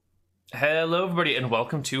Hello, everybody, and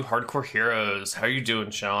welcome to Hardcore Heroes. How are you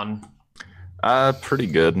doing, Sean? Pretty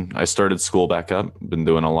good. I started school back up. Been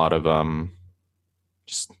doing a lot of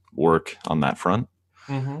just work on that front.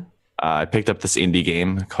 Mm-hmm. I picked up this indie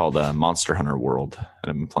game called Monster Hunter World, and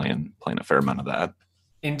I've been playing a fair amount of that.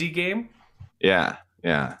 Indie game? Yeah.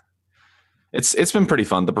 It's been pretty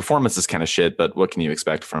fun. The performance is kind of shit, but what can you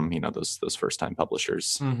expect from those first time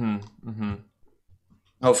publishers? Mm-hmm. Mm-hmm.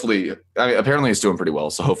 Hopefully, I mean, apparently it's doing pretty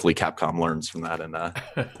well. So hopefully Capcom learns from that and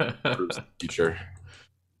improves in the future.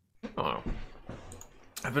 Oh.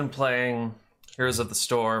 I've been playing Heroes of the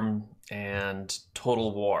Storm and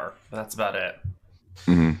Total War. That's about it.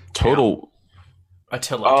 Mm-hmm. Total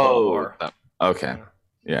Total War. Okay.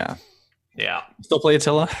 Yeah. Yeah. Still play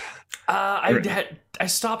Attila? I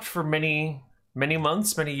stopped for many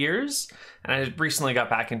months, many years, and I recently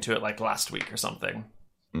got back into it like last week or something.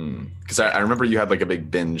 Because I remember you had like a big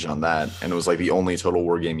binge on that, and it was like the only Total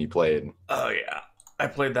War game you played. Oh yeah, I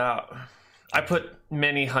played that. I put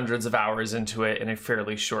many hundreds of hours into it in a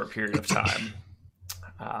fairly short period of time,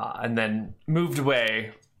 and then moved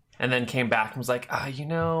away, and then came back and was like, I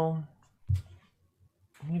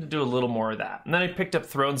need to do a little more of that. And then I picked up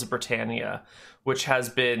Thrones of Britannia, which has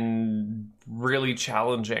been really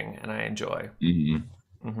challenging, and I enjoy.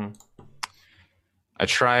 Mm-hmm. Mm-hmm. I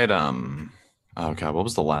tried. Oh god, what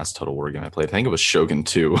was the last Total War game I played? I think it was Shogun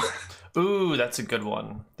 2. Ooh, that's a good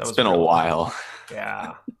one. It's been a while.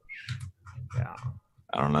 Yeah.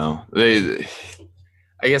 I don't know. I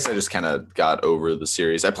guess I just kind of got over the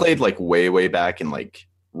series. I played like way back in like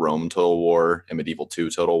Rome Total War and Medieval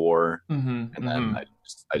 2 Total War, and then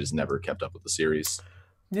I just never kept up with the series.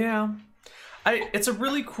 Yeah, it's a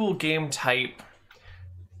really cool game type,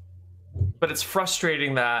 but it's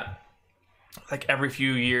frustrating that like every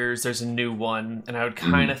few years there's a new one, and I would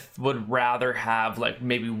kind of would rather have like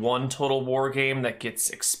maybe one Total War game that gets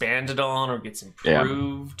expanded on or gets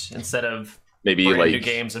improved instead of maybe brand like new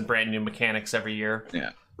games and brand new mechanics every year. Yeah,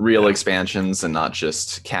 real expansions and not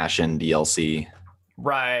just cash in DLC.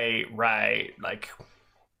 Right. Like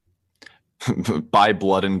buy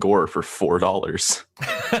Blood and Gore for $4.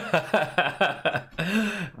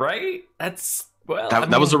 right? That's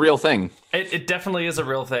that was a real thing. It definitely is a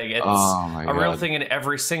real thing. It's real thing in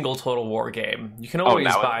every single Total War game. You can always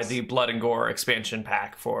buy the Blood and Gore expansion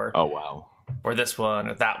pack for or this one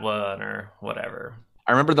or that one or whatever.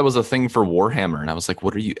 I remember that was a thing for Warhammer, and I was like,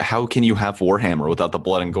 how can you have Warhammer without the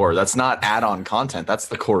Blood and Gore? That's not add-on content. That's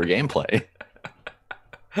the core gameplay.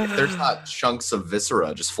 If there's not chunks of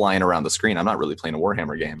viscera just flying around the screen, I'm not really playing a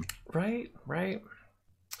Warhammer game. Right.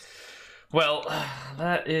 Well,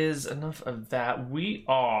 that is enough of that. We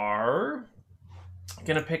are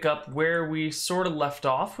going to pick up where we sort of left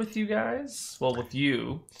off with you guys. Well, with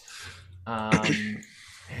you. And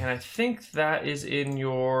I think that is in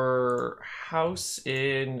your house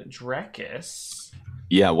in Drekis.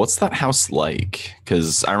 Yeah, what's that house like?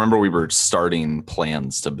 Because I remember we were starting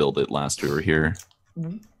plans to build it last we were here.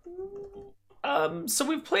 So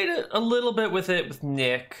we've played a little bit with it with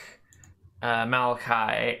Nick,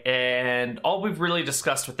 Malachi, and all we've really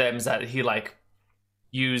discussed with them is that he like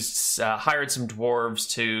hired some dwarves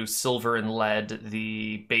to silver and lead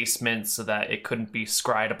the basement so that it couldn't be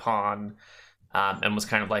scryed upon, and was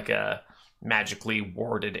kind of like a magically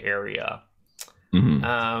warded area.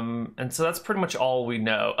 And so that's pretty much all we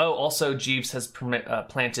know. Oh, also Jeeves has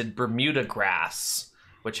planted Bermuda grass,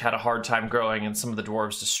 which had a hard time growing and some of the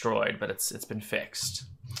dwarves destroyed, but it's been fixed.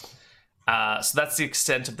 So that's the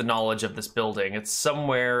extent of the knowledge of this building. It's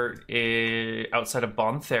somewhere outside of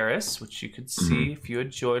Bontheris, which you could see if you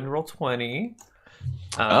had joined Roll20.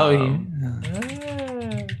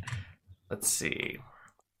 Let's see.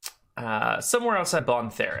 Somewhere outside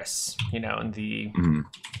Bontheris, in the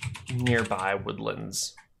nearby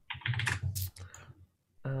woodlands.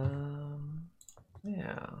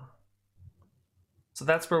 Yeah. So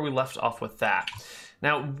that's where we left off with that.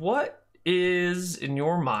 Now, what is, in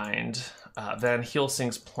your mind, Van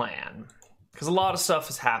Helsing's plan? Because a lot of stuff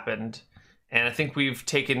has happened, and I think we've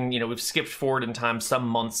we've skipped forward in time some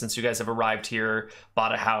months since you guys have arrived here,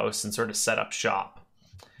 bought a house, and sort of set up shop.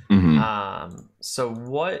 So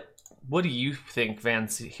what do you think Van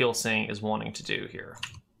Helsing is wanting to do here?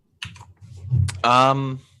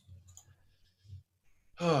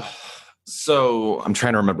 So I'm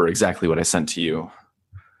trying to remember exactly what I sent to you.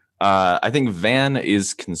 I think Van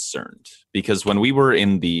is concerned because when we were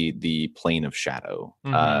in the plane of shadow,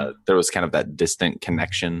 there was kind of that distant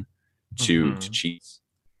connection to Cheese.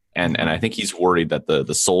 And I think he's worried that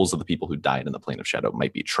the souls of the people who died in the plane of shadow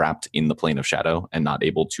might be trapped in the plane of shadow and not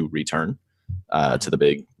able to return to the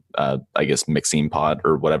big, I guess, mixing pod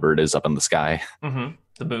or whatever it is up in the sky.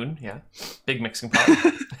 The moon, yeah. Big mixing pot.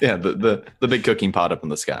 Yeah, the big cooking pot up in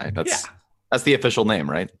the sky. That's the official name,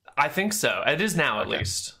 right? I think so. It is now, at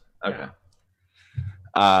least. Okay.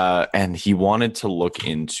 Yeah. And he wanted to look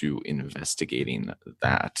into investigating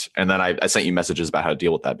that. And then I sent you messages about how to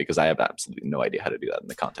deal with that because I have absolutely no idea how to do that in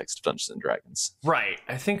the context of Dungeons and Dragons. Right.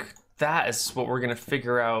 I think that is what we're going to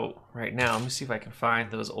figure out right now. Let me see if I can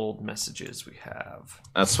find those old messages we have.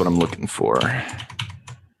 That's what I'm looking for.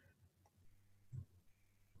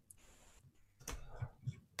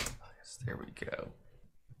 There we go.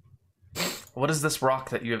 What is this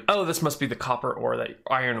rock that you have? Oh, this must be the copper ore, that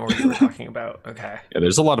iron ore you were talking about. Okay. Yeah,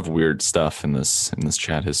 there's a lot of weird stuff in this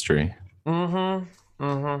chat history. Let's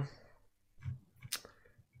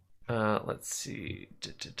see.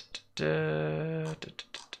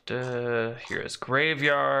 Here's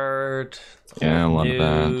graveyard. Yeah, a lot of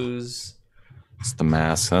that. It's the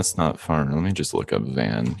mask. That's not far. Let me just look up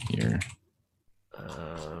Van here.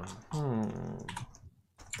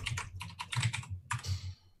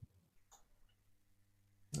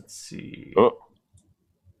 Let's see. Oh.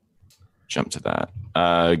 Jump to that.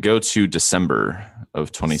 Go to December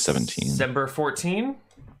of 2017. December 14?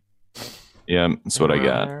 Yeah, that's what I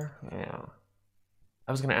got. Yeah.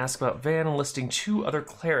 I was going to ask about Van enlisting 2 other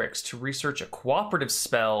clerics to research a cooperative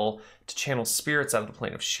spell to channel spirits out of the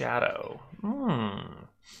plane of shadow.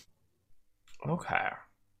 Okay.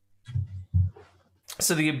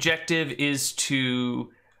 So the objective is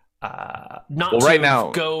to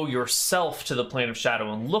go yourself to the plane of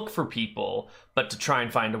shadow and look for people, but to try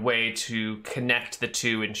and find a way to connect the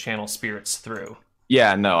two and channel spirits through.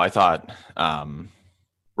 Yeah, no, I thought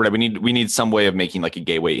right, we need some way of making like a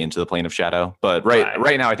gateway into the plane of shadow. But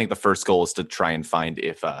right now I think the first goal is to try and find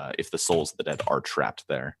if the souls of the dead are trapped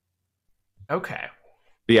there. Okay.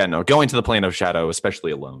 But yeah, no, going to the plane of shadow,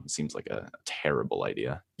 especially alone, seems like a terrible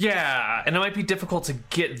idea. Yeah, and it might be difficult to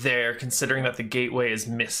get there considering that the gateway is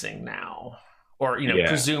missing now. Or,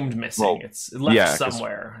 presumed missing. Well, it's left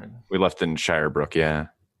somewhere. We left in Shirebrook, yeah.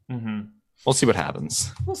 Mm-hmm. We'll see what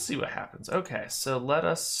happens. Okay, so let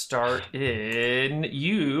us start in...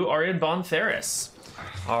 You are in Bontheris,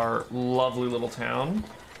 our lovely little town.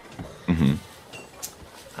 Mm-hmm.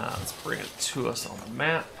 Let's bring it to us on the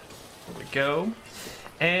map. There we go.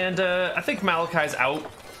 And I think Malachi's out.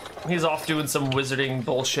 He's off doing some wizarding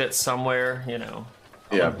bullshit somewhere,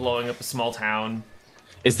 blowing up a small town.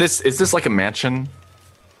 Is this like a mansion?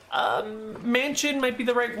 Mansion might be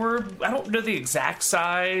the right word. I don't know the exact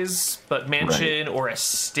size, but mansion or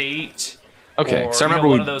estate. Okay, or, so I remember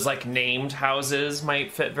one of those like named houses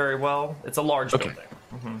might fit very well. It's a large building.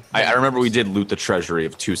 Mm-hmm. I remember we did loot the treasury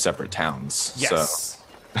of 2 separate towns. Yes.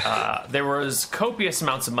 So. There was copious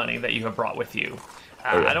amounts of money that you have brought with you.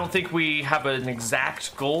 I don't think we have an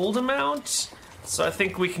exact gold amount, so I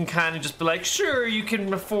think we can kind of just be like, sure, you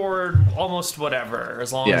can afford almost whatever,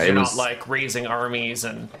 as long as you're not like raising armies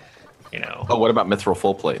and, Oh, what about Mithril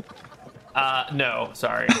Full Plate? No,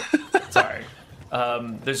 sorry. Sorry.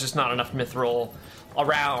 There's just not enough Mithril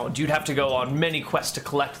around. You'd have to go on many quests to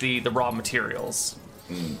collect the raw materials.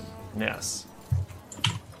 Yes.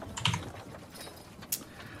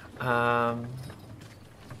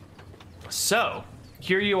 So,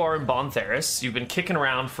 here you are in Bontheris. You've been kicking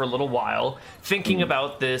around for a little while, thinking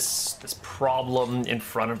about this problem in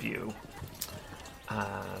front of you.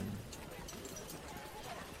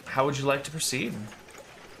 How would you like to proceed?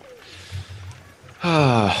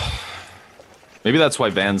 Maybe that's why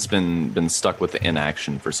Van's been stuck with the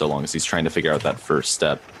inaction for so long, as he's trying to figure out that first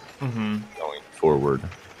step going forward.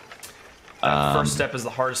 First step is the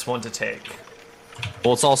hardest one to take.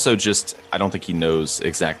 Well, it's also just, I don't think he knows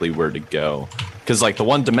exactly where to go. Because, like, the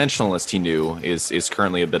one dimensionalist he knew is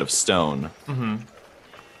currently a bit of stone. Mm-hmm.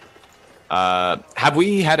 Have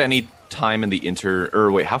we had any time in the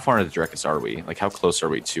how far into the Drekus are we? Like, how close are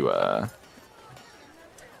we to,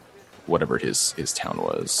 whatever his town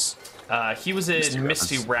was? He was in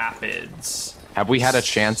Misty Rapids. Have we had a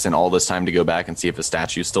chance in all this time to go back and see if the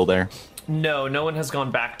statue's still there? No one has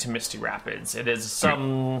gone back to Misty Rapids. It is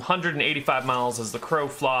some 185 miles as the crow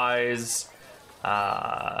flies.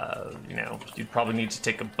 You'd probably need to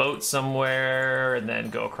take a boat somewhere and then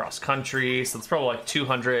go across country. So it's probably like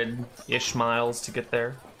 200-ish miles to get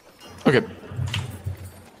there. Okay.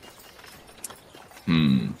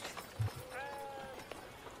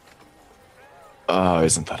 Oh,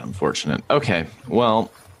 isn't that unfortunate? Okay,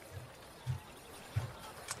 well,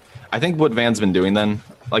 I think what Van's been doing then,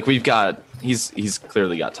 like he's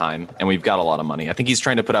clearly got time and we've got a lot of money. I think he's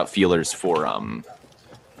trying to put out feelers for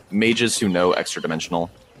mages who know extra dimensional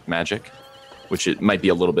magic, which it might be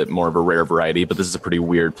a little bit more of a rare variety, but this is a pretty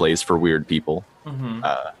weird place for weird people.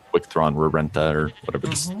 Wicktron Rarenta or whatever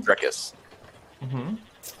this Drekis.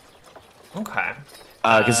 Okay.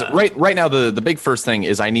 Because right now the big first thing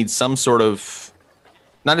is I need some sort of,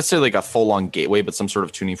 not necessarily like a full on gateway, but some sort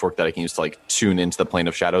of tuning fork that I can use to like tune into the plane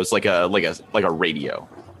of shadows, like a radio,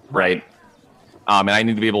 right? And I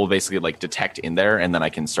need to be able to basically like detect in there, and then I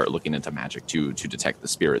can start looking into magic to detect the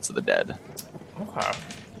spirits of the dead. Okay.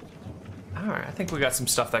 All right. I think we got some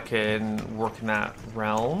stuff that can work in that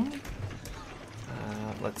realm.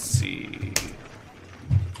 Let's see.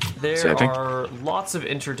 There are lots of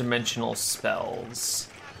interdimensional spells.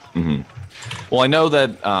 Well, I know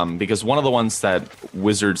that because one of the ones that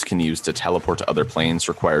wizards can use to teleport to other planes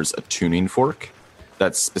requires a tuning fork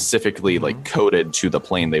that's specifically like coded to the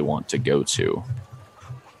plane they want to go to.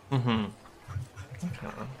 Okay.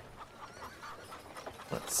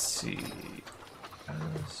 Let's see.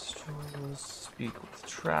 Astral, speak with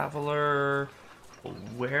traveler,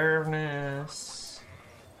 awareness.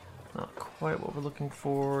 Not quite what we're looking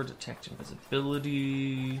for. Detect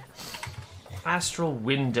invisibility. Astral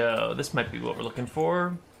window. This might be what we're looking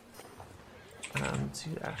for. To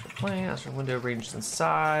astral plane. Astral window ranges in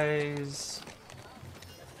size.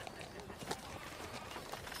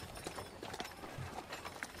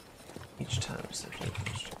 Each time essentially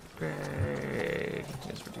gray.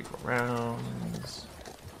 Continues for default rounds.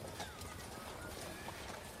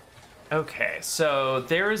 Okay, so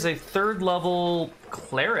there is a 3rd level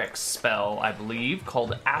cleric spell, I believe,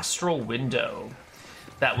 called Astral Window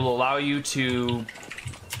that will allow you to,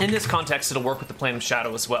 in this context, it'll work with the Plane of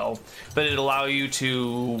Shadow as well, but it'll allow you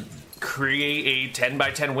to create a 10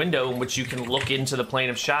 by 10 window in which you can look into the Plane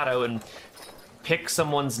of Shadow and pick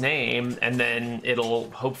someone's name, and then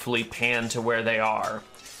it'll hopefully pan to where they are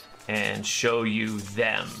and show you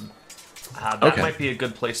them. That might be a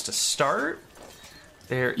good place to start.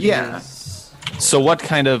 There is. So what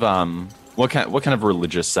kind of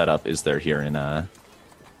religious setup is there here in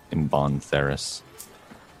Bond Theris?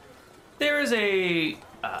 There is a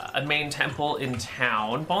main temple in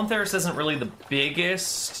town. Bond Theris isn't really the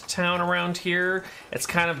biggest town around here. It's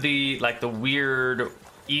kind of the weird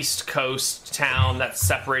East Coast town that's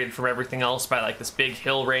separated from everything else by like this big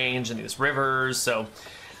hill range and these rivers. So,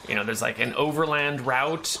 there's like an overland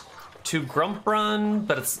route to Grumprun,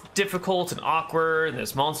 but it's difficult and awkward, and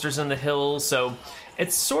there's monsters in the hills, so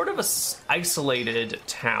it's sort of a isolated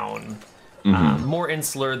town, more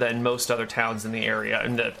insular than most other towns in the area,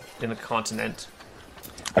 in the continent.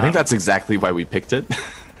 I think that's exactly why we picked it.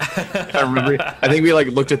 I remember. I think we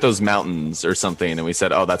looked at those mountains or something, and we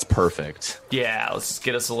said, "Oh, that's perfect." Yeah, let's just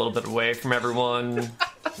get us a little bit away from everyone,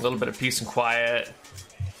 a little bit of peace and quiet.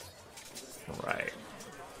 All right.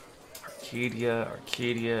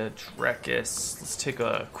 Arcadia, Drekis. Let's take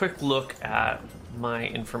a quick look at my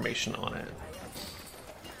information on it.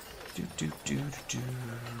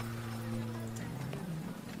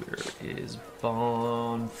 Where is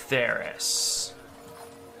Bond Theris?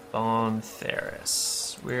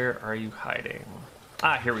 Where are you hiding?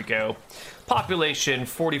 Here we go. Population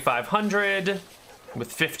 4,500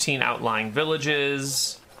 with 15 outlying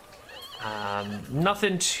villages.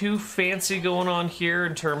 Nothing too fancy going on here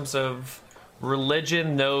in terms of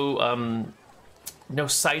religion. No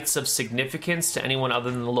sites of significance to anyone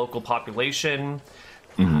other than the local population.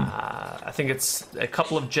 I think it's a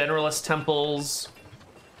couple of generalist temples.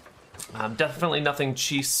 Definitely nothing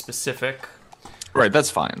chief specific. Right,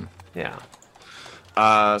 that's fine. Yeah.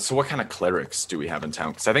 So what kind of clerics do we have in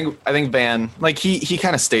town? Because I think Van, he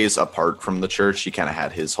kind of stays apart from the church. He kind of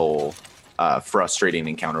had his whole frustrating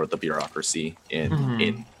encounter with the bureaucracy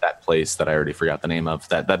in that place that I already forgot the name of,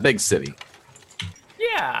 that big city.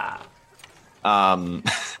 Yeah.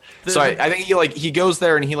 So I think he goes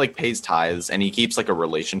there and he pays tithes and he keeps a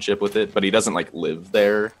relationship with it, but he doesn't live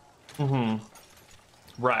there.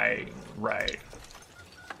 Right.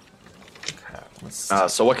 Okay.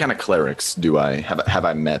 So what kind of clerics do I have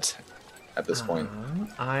I met at this point?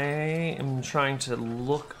 I am trying to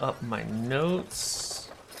look up my notes.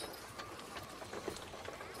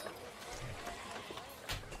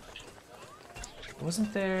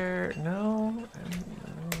 Wasn't there? No.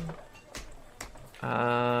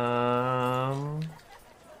 I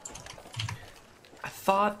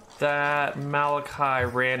thought that Malachi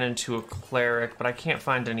ran into a cleric, but I can't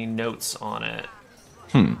find any notes on it.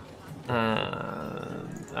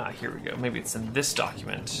 Here we go. Maybe it's in this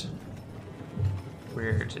document.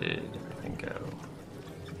 Where did everything go?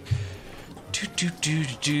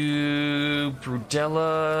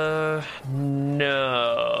 Brudella.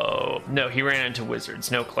 No, he ran into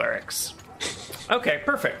wizards. No clerics. Okay,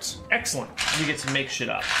 perfect. Excellent. You get to make shit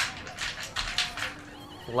up.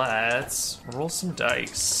 Let's roll some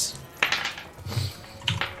dice.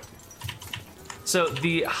 So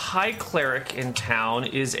the high cleric in town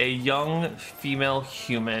is a young female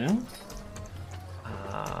human.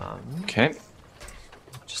 Okay.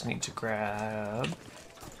 Just need to grab.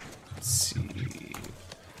 Let's see.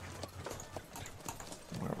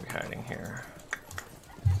 Where are we hiding here?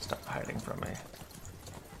 Stop hiding from me.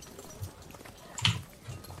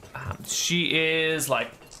 She is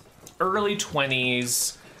like early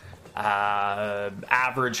 20s,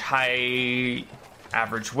 average height,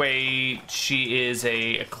 average weight. She is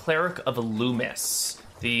a cleric of Loomis,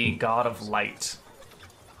 the god of light.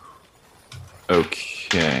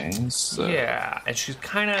 Okay, so... Yeah, and she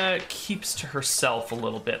kind of keeps to herself a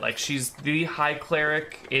little bit. Like, she's the high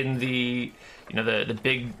cleric in the, the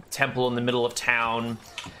big temple in the middle of town.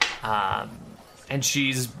 And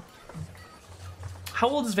she's... How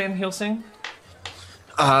old is Van Helsing?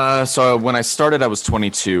 So when I started, I was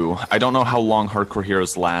 22. I don't know how long Hardcore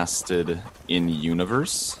Heroes lasted in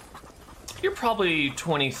universe. You're probably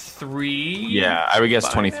 23. Yeah, I would guess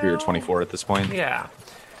 23 or 24 at this point. Yeah.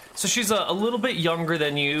 So she's a little bit younger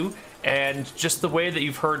than you, and just the way that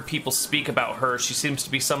you've heard people speak about her, she seems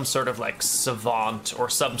to be some sort of like savant or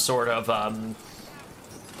some sort of,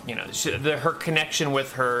 her connection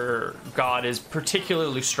with her god is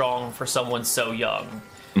particularly strong for someone so young.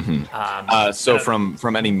 Mm-hmm. So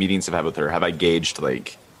from any meetings I've had with her, have I gauged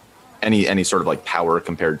like any sort of like power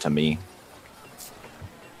compared to me?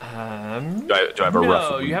 Do I have a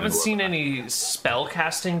rough? No, you haven't seen any spell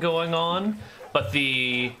casting going on, but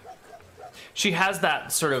she has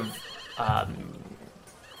that sort of how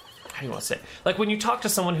do you want to say? Like when you talk to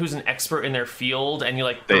someone who's an expert in their field and you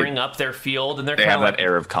like bring up their field and they have like, that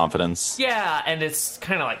air of confidence. Yeah, and it's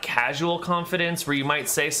kind of like casual confidence where you might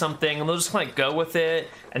say something and they'll just kind of go with it,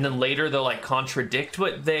 and then later they'll like contradict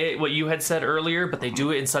what you had said earlier, but they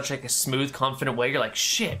do it in such like a smooth, confident way. You're like,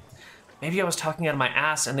 shit, maybe I was talking out of my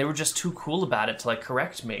ass and they were just too cool about it to like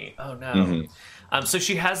correct me. Oh no. Mm-hmm. So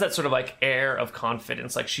she has that sort of like air of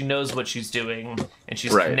confidence, like she knows what she's doing and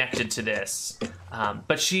she's connected to this.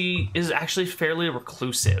 But she is actually fairly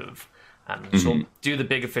reclusive. She'll do the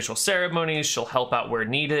big official ceremonies, she'll help out where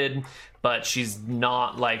needed, but she's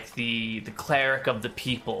not like the cleric of the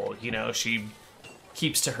people. She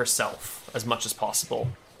keeps to herself as much as possible.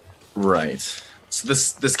 Right. So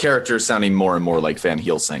this character is sounding more and more like Van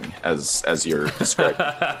Helsing as you're describing.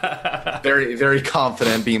 Very, very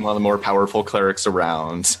confident, being one of the more powerful clerics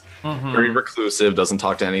around. Mm-hmm. Very reclusive, doesn't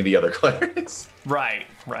talk to any of the other clerics. Right.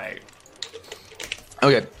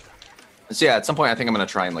 Okay. So yeah, at some point I think I'm going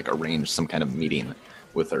to try and like arrange some kind of meeting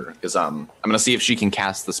with her, because I'm going to see if she can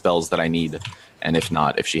cast the spells that I need, and if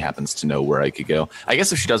not, if she happens to know where I could go. I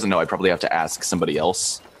guess if she doesn't know, I probably have to ask somebody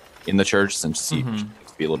else in the church, since she seems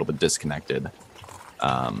to be a little bit disconnected.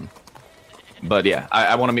 But yeah,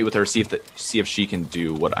 I want to meet with her, see if she can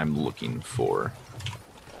do what I'm looking for.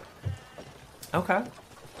 Okay.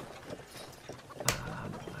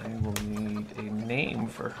 I will need a name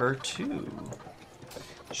for her too.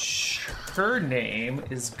 Her name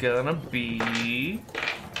is gonna be.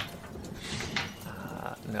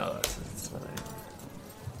 No, that's what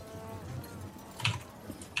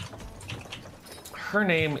Her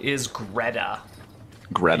name is Greta.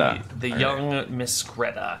 Greta. The young Miss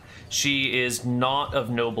Greta. She is not of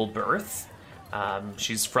noble birth.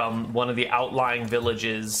 She's from one of the outlying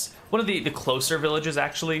villages, one of the closer villages,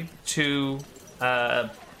 actually, to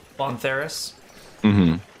Bontheris.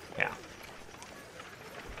 Mm-hmm. Yeah.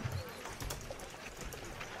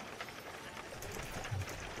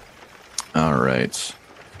 All right.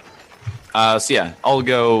 So yeah, I'll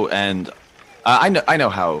go and I know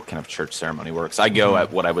how kind of church ceremony works. I go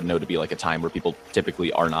at what I would know to be like a time where people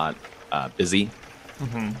typically are not busy.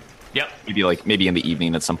 Mm-hmm. Yep. Maybe in the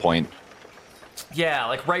evening at some point. Yeah,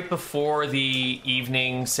 like right before the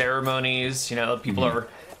evening ceremonies, people are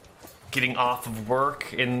getting off of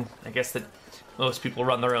work, and I guess that most people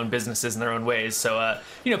run their own businesses in their own ways. So,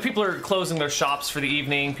 people are closing their shops for the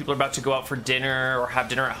evening. People are about to go out for dinner or have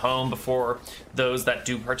dinner at home before those that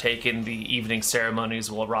do partake in the evening ceremonies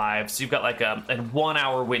will arrive. So you've got like a 1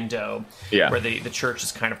 hour window where the church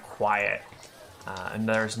is kind of quiet, and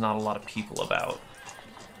there's not a lot of people about.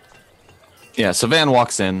 Yeah, so Van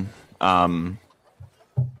walks in. God,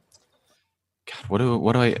 what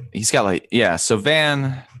do I? He's got like So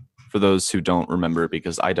Van, for those who don't remember,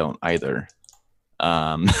 because I don't either.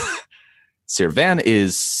 So Van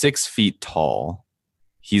is 6 feet tall.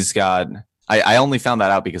 He's got. I only found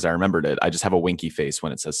that out because I remembered it. I just have a winky face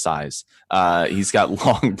when it says size. He's got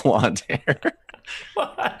long blonde hair.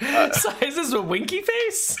 What? Size is a winky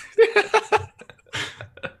face?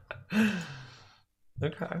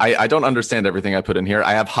 Okay. I don't understand everything I put in here.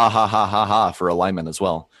 I have ha ha ha ha ha for alignment as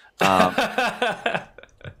well.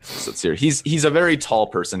 So let's see here. He's a very tall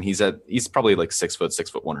person. He's probably like 6 foot,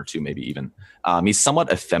 6'1" or 2, maybe even. He's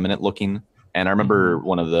somewhat effeminate looking. And I remember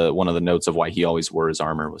one of the notes of why he always wore his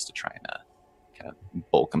armor was to try and kind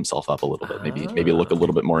of bulk himself up a little bit, maybe look a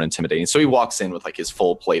little bit more intimidating. So he walks in with like his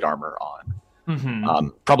full plate armor on.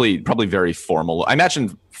 Probably very formal. I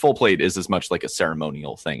imagine full plate is as much like a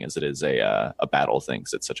ceremonial thing as it is a battle thing.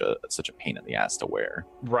 Cause it's such a pain in the ass to wear.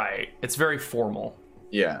 Right. It's very formal.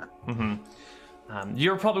 Yeah.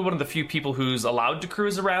 You're probably one of the few people who's allowed to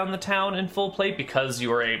cruise around the town in full plate because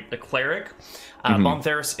you are a cleric.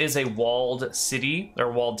 Bontheris is a walled city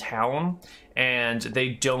or walled town, and they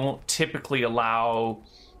don't typically allow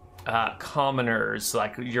commoners,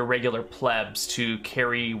 like your regular plebs, to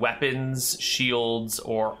carry weapons, shields,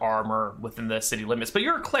 or armor within the city limits. But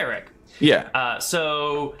you're a cleric. Yeah.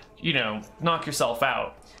 So, knock yourself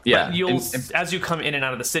out. Yeah. But as you come in and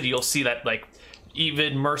out of the city, you'll see that, like,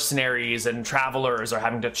 even mercenaries and travelers are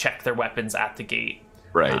having to check their weapons at the gate.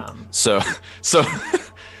 Right. So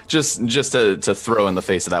just to throw in the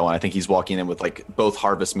face of that one, I think he's walking in with like both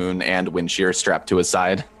Harvest Moon and Wind Shear strapped to his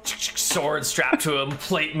side. Sword strapped to him,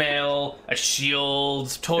 plate mail, a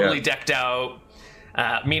shield, totally decked out.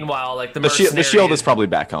 Meanwhile, like the shield is probably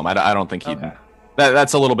back home. I don't think he'd. Okay.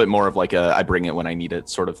 That's a little bit more of like a I bring it when I need it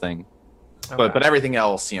sort of thing. Okay. But everything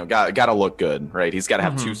else, got to look good, right? He's got to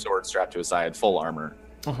have 2 swords strapped to his side, full armor.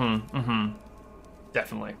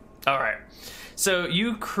 Definitely. All right. So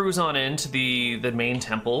you cruise on into the main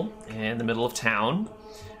temple in the middle of town.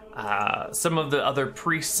 Some of the other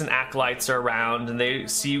priests and acolytes are around, and they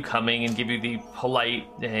see you coming and give you the polite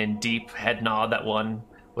and deep head nod that one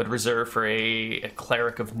would reserve for a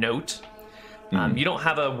cleric of note. You don't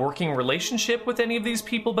have a working relationship with any of these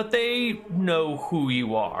people, but they know who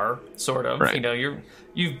you are, sort of. Right.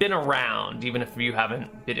 You've been around, even if you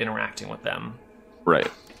haven't been interacting with them. Right.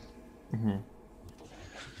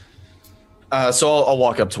 So I'll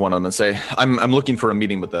walk up to one of them and say, "I'm looking for a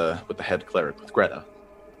meeting with the head cleric, with Greta."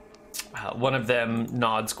 One of them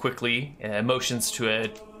nods quickly, motions to a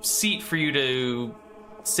seat for you to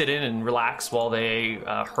sit in and relax while they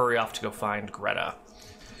hurry off to go find Greta.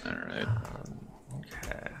 All right.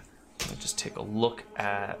 Okay. Let me just take a look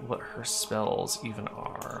at what her spells even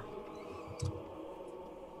are.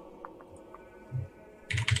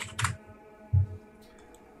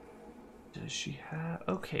 Does she have...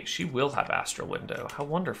 Okay, she will have Astral Window. How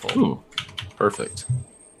wonderful. Ooh, perfect.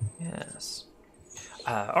 Yes.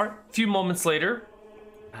 All right, a few moments later,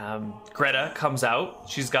 Greta comes out.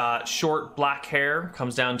 She's got short black hair,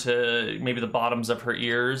 comes down to maybe the bottoms of her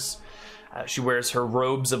ears. She wears her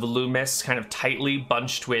robes of Loomis kind of tightly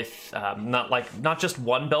bunched with not just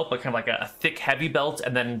one belt, but kind of like a thick, heavy belt.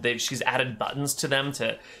 And then she's added buttons to them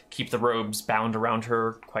to keep the robes bound around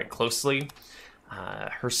her quite closely.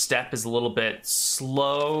 Her step is a little bit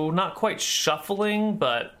slow, not quite shuffling,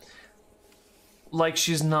 but like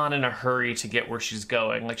she's not in a hurry to get where she's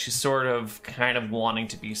going. Like she's sort of kind of wanting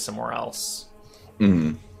to be somewhere else.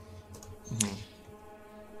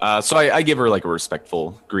 So I give her like a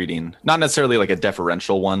respectful greeting, not necessarily like a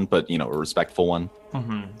deferential one, but a respectful one.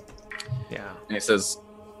 Yeah. And he says,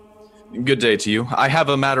 "Good day to you. I have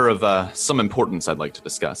a matter of some importance I'd like to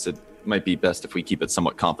discuss. It might be best if we keep it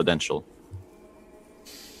somewhat confidential."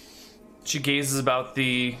 She gazes about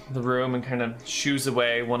the room and kind of shoos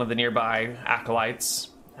away one of the nearby acolytes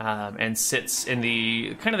and sits in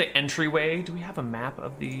the kind of the entryway. Do we have a map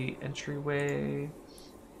of the entryway?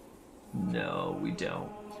 No, we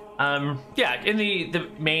don't. In the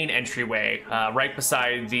main entryway, right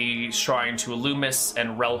beside the shrine to Loomis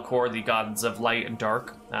and Relcor, the gods of light and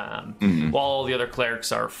dark, while all the other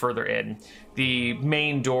clerics are further in. The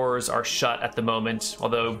main doors are shut at the moment,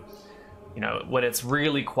 although, when it's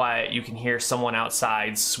really quiet, you can hear someone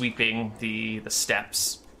outside sweeping the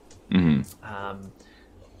steps. And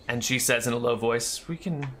she says in a low voice, "We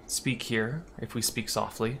can speak here if we speak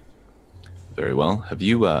softly." Very well. Have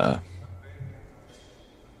you,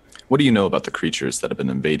 what do you know about the creatures that have been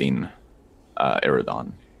invading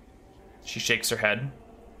Eridon? She shakes her head.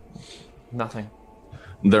 Nothing.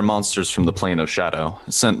 They're monsters from the Plane of Shadow,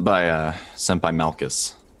 sent by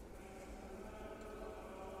Malchus.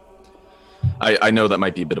 I know that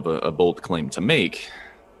might be a bit of a bold claim to make,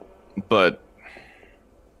 but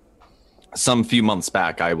some few months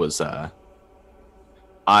back, I,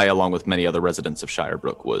 along with many other residents of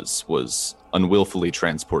Shirebrook, was unwillfully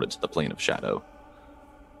transported to the Plane of Shadow.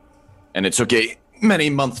 And it took a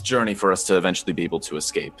many-month journey for us to eventually be able to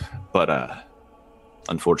escape. But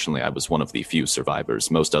unfortunately, I was one of the few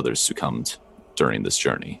survivors. Most others succumbed during this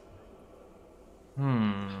journey.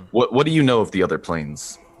 What do you know of the other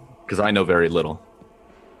planes? Because I know very little.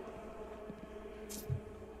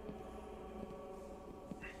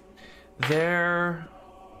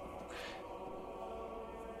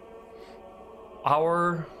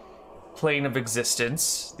 Our plane of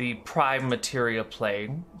existence, the prime materia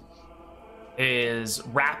plane, is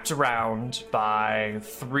wrapped around by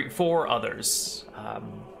four others: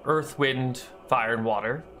 earth, wind, fire, and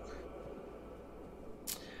water.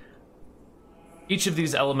 Each of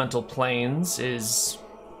these elemental planes is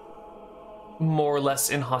more or less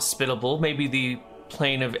inhospitable. Maybe the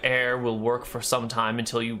plane of air will work for some time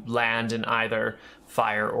until you land in either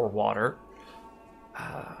fire or water.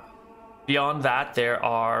 Beyond that, there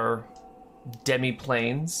are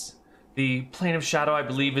demi-planes. The plane of shadow, I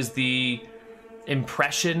believe, is the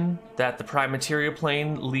impression that the prime materia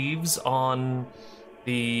plane leaves on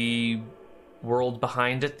the world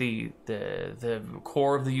behind it, the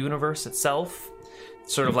core of the universe itself.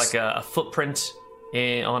 Sort of like a footprint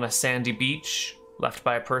on a sandy beach left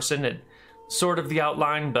by a person. It sort of the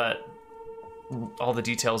outline, but all the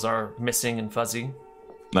details are missing and fuzzy.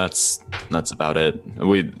 That's about it.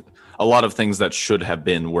 A lot of things that should have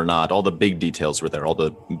been were not. All the big details were there. All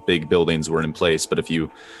the big buildings were in place. But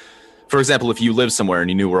for example, if you lived somewhere and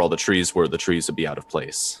you knew where all the trees were, the trees would be out of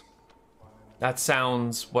place. That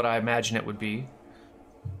sounds what I imagine it would be.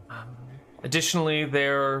 Additionally,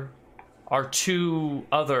 there are two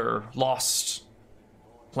other lost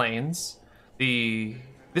planes.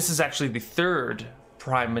 This is actually the third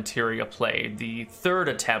prime materia plane, the third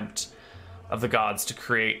attempt of the gods to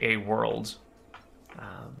create a world.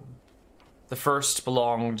 The first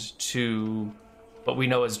belonged to what we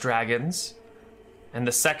know as dragons, and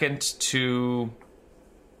the second to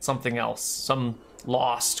something else, some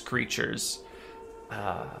lost creatures.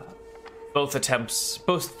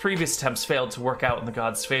 Both previous attempts failed to work out in the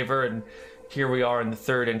gods' favor, and here we are in the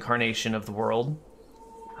third incarnation of the world.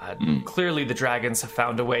 Clearly the dragons have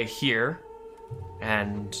found a way here,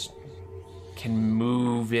 and can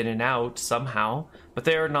move in and out somehow, but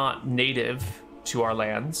they are not native to our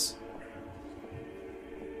lands.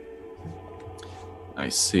 I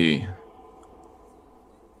see.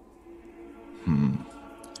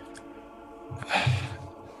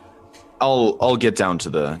 I'll get down to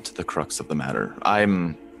the crux of the matter.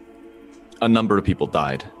 A number of people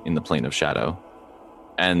died in the plane of shadow,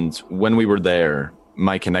 and when we were there,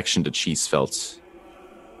 my connection to Cheese felt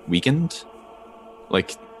weakened,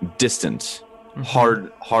 like distant,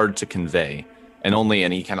 hard to convey, and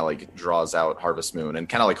he kind of like draws out Harvest Moon and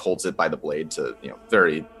kind of like holds it by the blade to,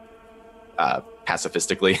 very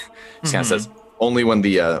pacifistically. He kind of says, only when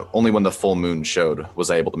the full moon showed was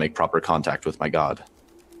I able to make proper contact with my god.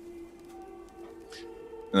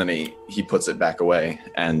 And then he puts it back away,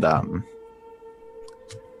 and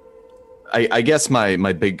I guess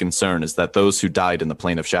my big concern is that those who died in the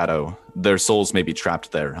plane of shadow, their souls may be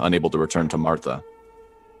trapped there, unable to return to Martha.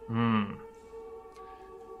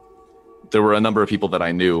 There were a number of people that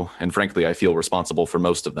I knew, and frankly, I feel responsible for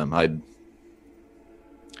most of them. I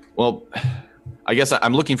guess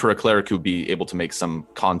I'm looking for a cleric who'd be able to make some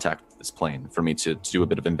contact with this plane for me to do a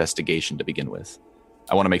bit of investigation to begin with.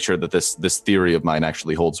 I want to make sure that this theory of mine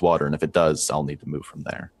actually holds water, and if it does, I'll need to move from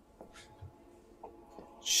there.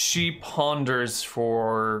 She ponders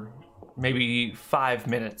for maybe 5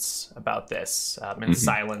 minutes about this in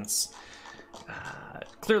silence,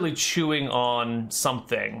 clearly chewing on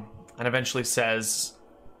something, and eventually says,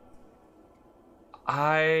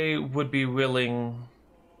 I would be willing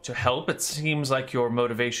to help. It seems like your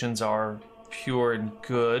motivations are pure and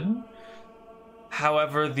good.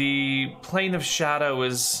 However, the plane of shadow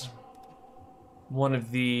is one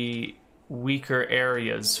of the weaker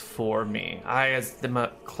areas for me. I, as am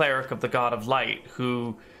a cleric of the god of light,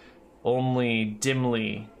 who only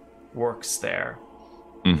dimly works there.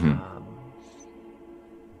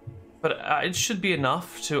 But it should be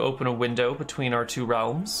enough to open a window between our two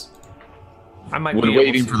realms. I might Would be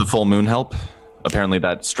waiting for the full moon help? Apparently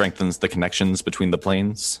that strengthens the connections between the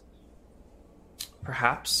planes.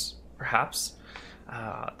 Perhaps.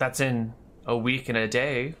 That's in a week and a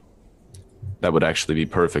day. That would actually be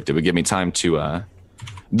perfect. It would give me time to...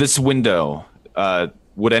 this window,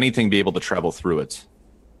 would anything be able to travel through it?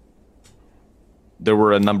 There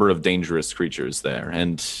were a number of dangerous creatures there,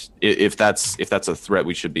 and if that's a threat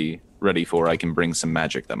we should be ready for, I can bring some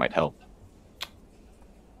magic that might help.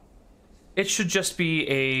 It should just be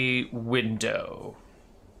a window.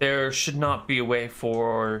 There should not be a way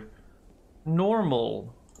for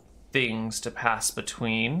normal things to pass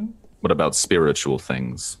between. What about spiritual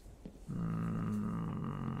things?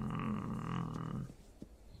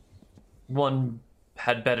 One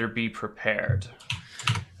had better be prepared.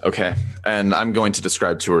 Okay, and I'm going to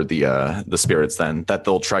describe to her the spirits then, that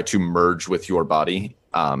they'll try to merge with your body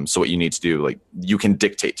So what you need to do, like, you can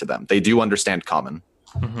dictate to them. They do understand common,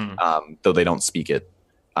 though they don't speak it.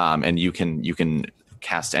 And you can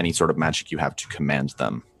cast any sort of magic you have to command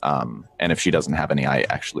them. And if she doesn't have any, I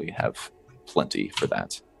actually have plenty for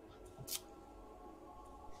that.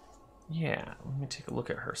 Yeah, let me take a look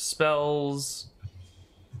at her spells.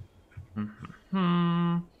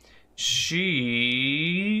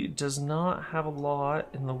 She does not have a lot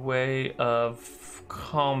in the way of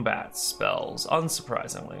combat spells,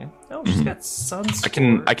 unsurprisingly. Oh, she's got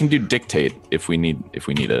Sunscorch. I can do dictate if we need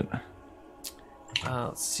it.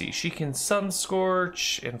 Let's see. She can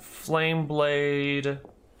Sunscorch and Flame Blade,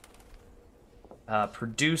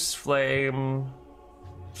 produce flame,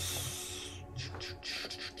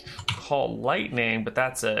 call lightning, but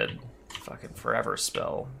that's a fucking forever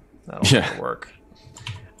spell. That'll never work.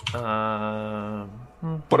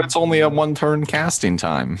 But it's only a 1-turn casting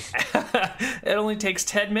time. It only takes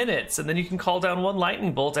 10 minutes, and then you can call down 1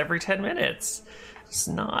 lightning bolt every 10 minutes. It's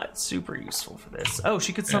not super useful for this. Oh,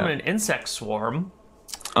 she could summon an insect swarm.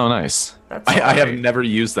 Oh, nice. I have never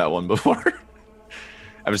used that one before.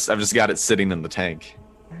 I've just got it sitting in the tank.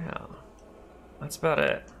 Yeah, that's about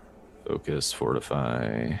it. Focus,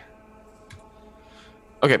 fortify.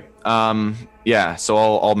 Okay. Yeah. So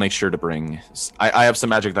I'll make sure to bring. I have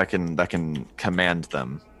some magic that can command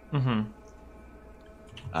them.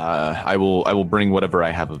 I will bring whatever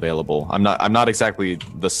I have available. I'm not exactly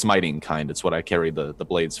the smiting kind. It's what I carry the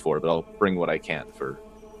blades for. But I'll bring what I can for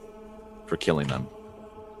killing them.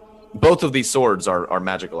 Both of these swords are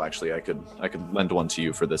magical. Actually, I could lend one to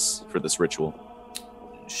you for this ritual.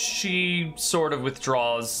 She sort of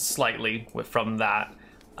withdraws slightly from that.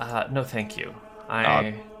 No, thank you.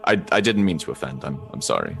 I didn't mean to offend. I'm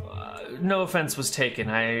sorry. No offense was taken.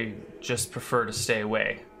 I just prefer to stay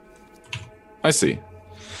away. I see.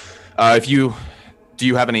 Do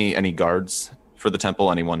you have any guards for the temple?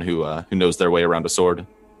 Anyone who knows their way around a sword?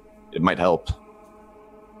 It might help.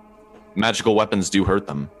 Magical weapons do hurt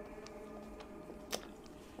them.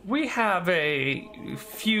 We have a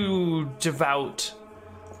few devout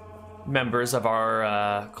members of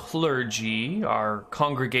our clergy, our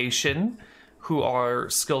congregation, who are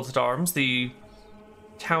skilled at arms. The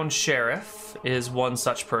town sheriff is one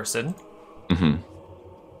such person.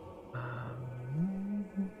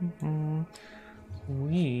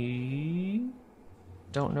 We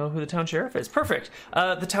don't know who the town sheriff is. Perfect.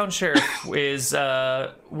 The town sheriff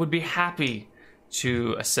would be happy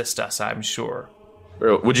to assist us, I'm sure.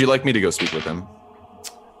 Would you like me to go speak with him?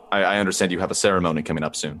 I understand you have a ceremony coming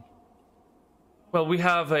up soon. Well, we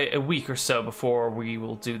have a week or so before we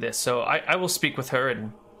will do this, so I will speak with her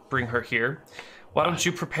and bring her here. Why don't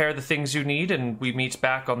you prepare the things you need, and we meet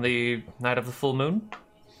back on the night of the full moon?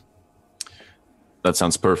 That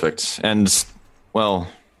sounds perfect. And, well,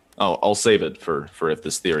 I'll save it for if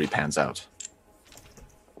this theory pans out.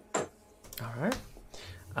 All right.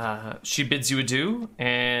 She bids you adieu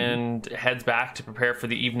and heads back to prepare for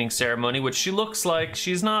the evening ceremony, which she looks like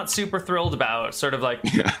she's not super thrilled about. Sort of like,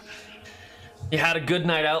 you had a good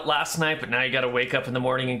night out last night, but now you got to wake up in the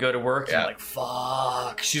morning and go to work. And you're like,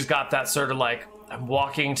 fuck. She's got that sort of like, I'm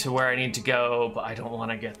walking to where I need to go, but I don't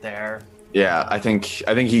want to get there. Yeah, I think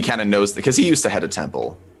he kind of knows, because he used to head a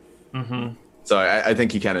temple. So I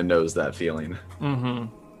think he kind of knows that feeling. All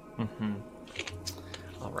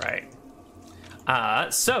right.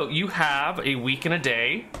 So you have a week and a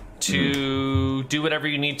day to do whatever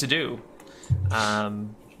you need to do.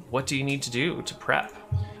 What do you need to do to prep?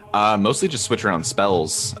 Mostly just switch around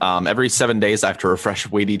spells. Every 7 days I have to refresh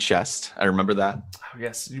weighty chest. I remember that. Oh,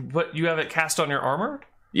 yes. What, you have it cast on your armor?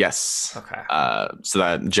 Yes. Okay. So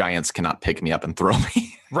that giants cannot pick me up and throw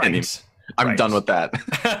me. Right. I'm done with that.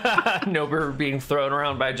 No, we're being thrown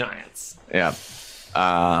around by giants. Yeah.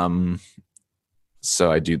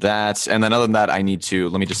 So I do that, and then other than that, I need to,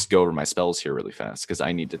 let me just go over my spells here really fast, because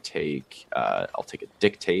I need to take, I'll take a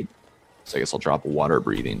dictate, so I guess I'll drop water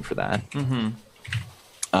breathing for that.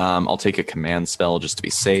 I'll take a command spell just to be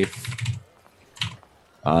safe.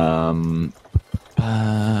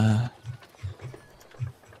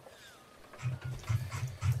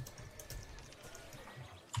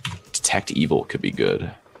 Detect evil could be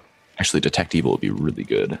good. Actually, detect evil would be really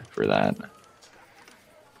good for that.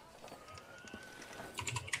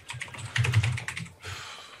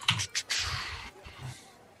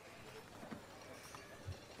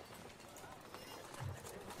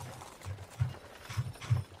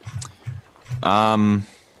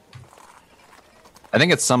 I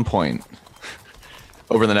think at some point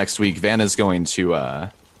over the next week, Van is going to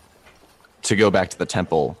go back to the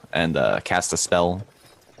temple and cast a spell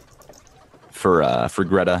for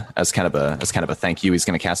Greta as kind of a thank you. He's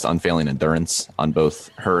going to cast Unfailing Endurance on both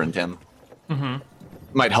her and him.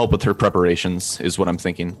 Might help with her preparations, is what I'm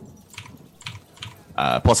thinking.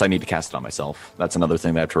 Plus, I need to cast it on myself. That's another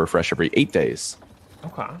thing that I have to refresh every 8 days.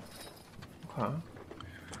 Okay.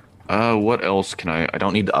 What else can I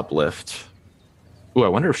don't need to uplift. Ooh, I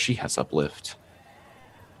wonder if she has uplift.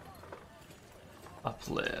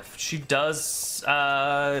 Uplift. She does.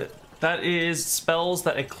 That is spells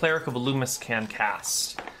that a Cleric of Illumis can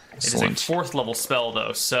cast. Excellent. It is a 4th level spell,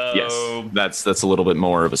 though, so... Yes, that's a little bit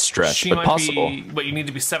more of a stretch, she but might possible. But you need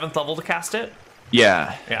to be 7th level to cast it?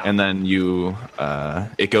 Yeah. And then you...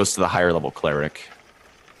 it goes to the higher level Cleric.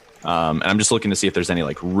 And I'm just looking to see if there's any,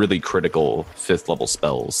 like, really critical 5th level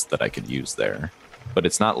spells that I could use there. But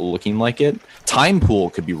it's not looking like it. Time Pool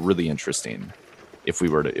could be really interesting if we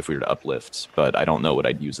were to uplift, but I don't know what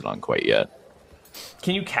I'd use it on quite yet.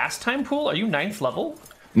 Can you cast Time Pool? Are you 9th level?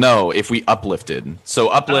 No, if we uplifted. So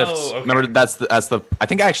uplift. Oh, okay. Remember, that's the. I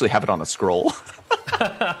think I actually have it on a scroll.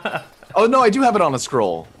 Oh no, I do have it on a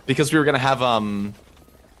scroll because we were gonna have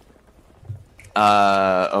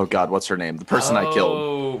oh god, what's her name? The person I killed.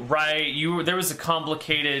 Oh right, there was a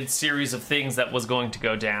complicated series of things that was going to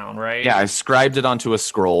go down, right? Yeah, I scribed it onto a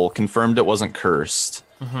scroll, confirmed it wasn't cursed,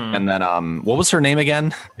 and then what was her name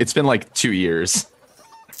again? It's been like 2 years.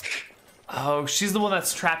 Oh, she's the one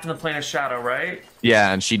that's trapped in the plane of shadow, right?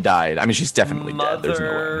 Yeah, and she died. I mean, she's definitely dead. There's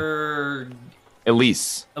no way.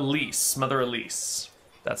 Elise. Mother Elise.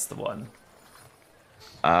 That's the one.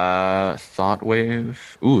 Thought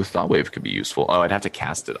Wave. Ooh, Thought Wave could be useful. Oh, I'd have to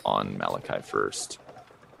cast it on Malachi first.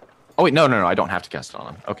 Oh wait, no, I don't have to cast it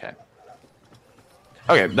on him. Okay.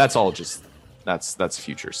 Okay, that's all just that's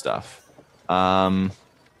future stuff.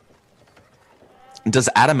 Does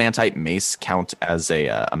Adamantite Mace count as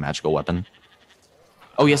a magical weapon?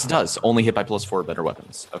 Oh yes, it does. Only hit by +4 better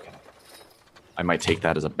weapons. Okay. I might take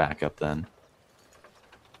that as a backup then.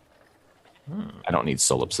 I don't need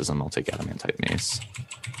Solipsism. I'll take Adamantite Mace.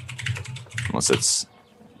 Unless it's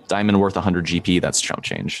diamond worth 100 GP, that's chump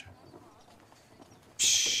change.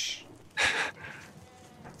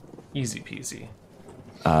 Easy peasy.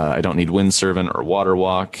 I don't need Wind Servant or Water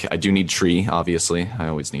Walk. I do need Tree, obviously. I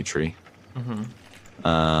always need Tree.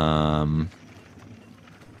 I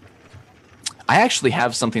actually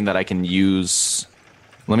have something that I can use.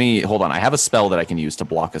 Hold on. I have a spell that I can use to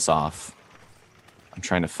block us off. I'm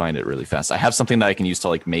trying to find it really fast. I have something that I can use to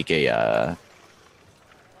like make a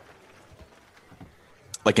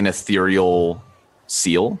like an ethereal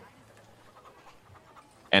seal,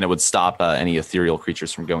 and it would stop any ethereal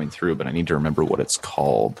creatures from going through. But I need to remember what it's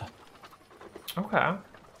called. Okay.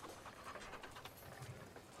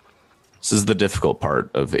 This is the difficult part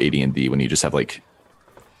of AD&D when you just have like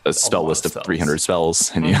a spell list of 300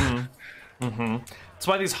 spells, and That's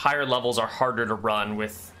why these higher levels are harder to run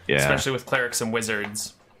with, especially with clerics and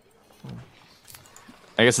wizards.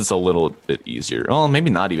 I guess it's a little bit easier. Well, maybe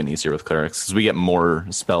not even easier with clerics, because we get more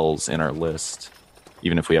spells in our list,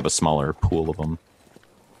 even if we have a smaller pool of them.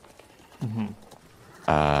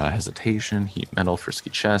 Hesitation, Heat Metal, Frisky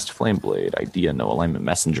Chest, Flame Blade, Idea, No Alignment,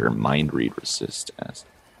 Messenger, Mind Read, Resist.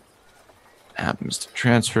 Happens to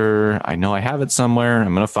transfer. I know I have it somewhere.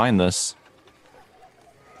 I'm going to find this.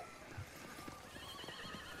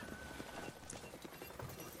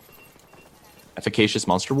 Efficacious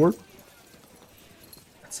Monster Ward?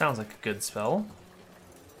 That sounds like a good spell.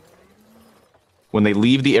 When they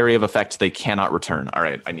leave the area of effect, they cannot return. All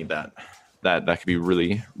right, I need that. That could be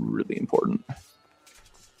really, really important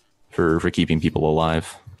for keeping people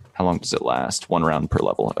alive. How long does it last? 1 round per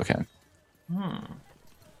level. Okay.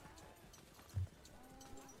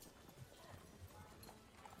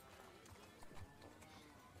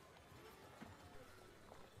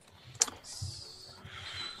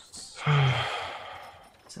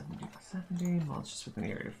 Monsters within the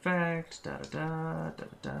area of effect.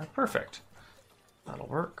 Perfect. That'll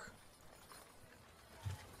work.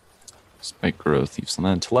 Spike growth, Thieves on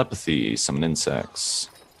that. Telepathy, summon insects.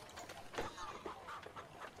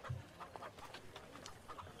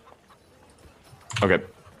 Okay.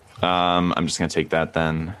 I'm just gonna take that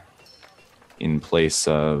then. In place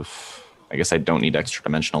of, I guess I don't need extra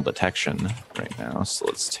dimensional detection right now, so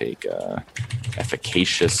let's take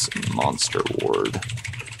Efficacious Monster Ward.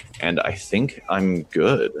 And I think I'm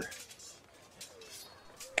good.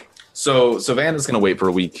 So Van is going to wait for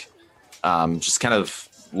a week, just kind of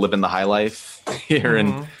living the high life here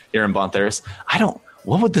in Bontheris.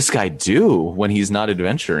 What would this guy do when he's not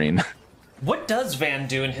adventuring? What does Van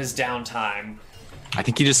do in his downtime? I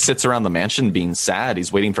think he just sits around the mansion being sad.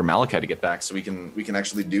 He's waiting for Malachi to get back so we can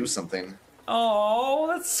actually do something. Oh,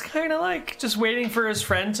 that's kind of like just waiting for his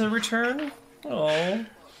friend to return. Oh.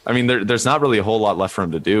 I mean, there's not really a whole lot left for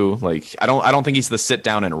him to do. Like, I don't think he's the sit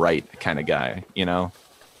down and write kind of guy, you know?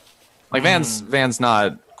 Like Van's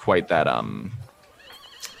not quite that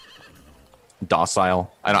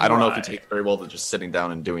docile. I don't know if he takes very well to just sitting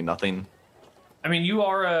down and doing nothing. I mean, you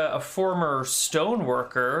are a former stone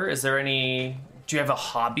worker. Is there any... Do you have a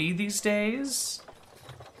hobby these days?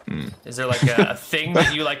 Is there like a thing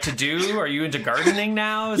that you like to do? Are you into gardening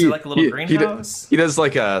now? Is there like a little greenhouse? He does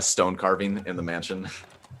like a stone carving in the mansion.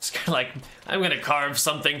 It's kind of like, I'm going to carve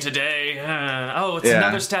something today. It's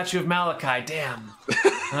another statue of Malachi. Damn.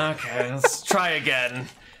 Okay, let's try again.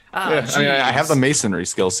 I mean, I have the masonry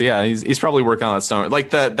skills, so yeah, he's probably working on that stone. Like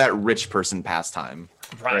that rich person pastime.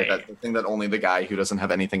 Right. That the thing that only the guy who doesn't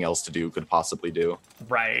have anything else to do could possibly do.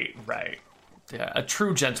 Right. Yeah, a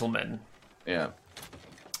true gentleman. Yeah.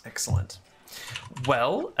 Excellent.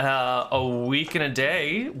 Well, a week and a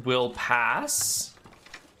day will pass.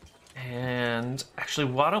 And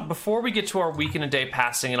actually, before we get to our week and a day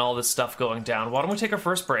passing and all this stuff going down, why don't we take our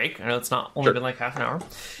first break? I know it's not only been like half an hour.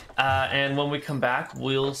 And when we come back,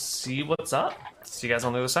 we'll see what's up. See you guys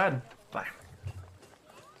on the other side. Bye.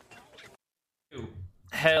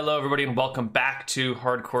 Hello, everybody, and welcome back to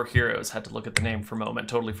Hardcore Heroes. Had to look at the name for a moment.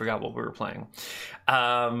 Totally forgot what we were playing.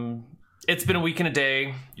 It's been a week and a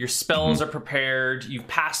day. Your spells are prepared. You've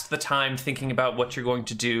passed the time thinking about what you're going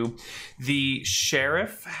to do. The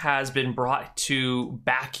sheriff has been brought to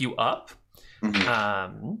back you up.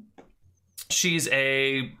 She's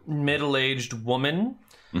a middle-aged woman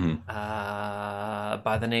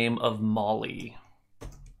by the name of Molly.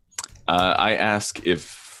 I ask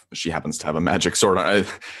if she happens to have a magic sword.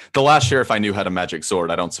 The last sheriff I knew had a magic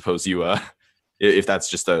sword. I don't suppose you, if that's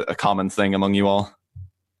just a common thing among you all.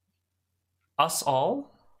 Us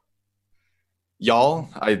all? Y'all?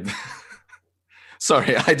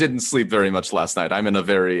 Sorry, I didn't sleep very much last night. I'm in a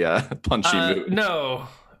very punchy mood. No,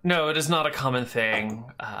 it is not a common thing.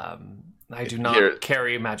 I do not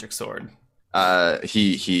carry a magic sword.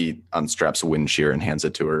 He unstraps a wind shear and hands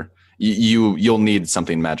it to her. You'll need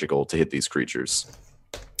something magical to hit these creatures.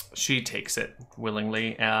 She takes it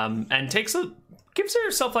willingly, and gives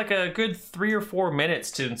herself like a good 3 or 4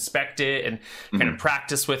 minutes to inspect it and kind of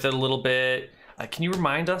practice with it a little bit. Can you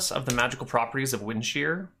remind us of the magical properties of wind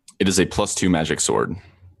shear? It is a +2 magic sword.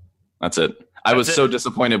 That's it. I was so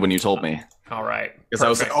disappointed when you told me. All right. Because I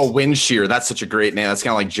was like, wind shear. That's such a great name. That's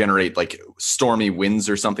kind of like generate like stormy winds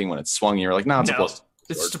or something when it's swung. You're like, no, it's a +2 sword.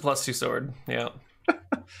 It's just a +2 sword. Yeah.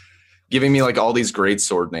 Giving me like all these great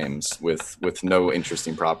sword names with no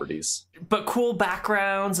interesting properties. But cool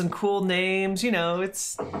backgrounds and cool names,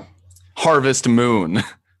 it's... Harvest Moon.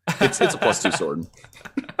 It's a +2 sword.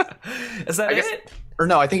 Is that it? Or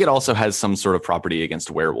no, I think it also has some sort of property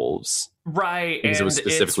against werewolves. Right, because and it was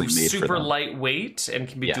specifically it's made super for them. Lightweight and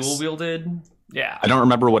can be dual wielded. Yeah. I don't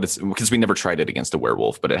remember what it's, because we never tried it against a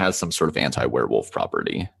werewolf, but it has some sort of anti-werewolf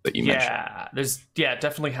property that you mentioned. It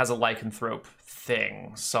definitely has a lycanthrope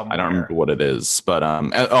thing somewhere. I don't remember what it is, but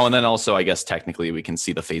and then also I guess technically we can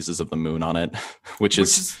see the phases of the moon on it, which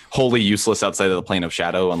is wholly useless outside of the plane of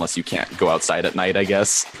shadow unless you can't go outside at night, I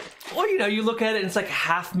guess. Or you look at it and it's like a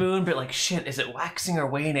half moon, but like shit, is it waxing or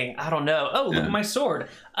waning? I don't know. Oh, look at my sword.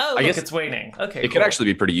 Oh, I guess it's waning. Okay, it could actually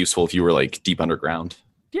be pretty useful if you were like deep underground.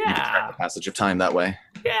 Yeah, you could track the passage of time that way.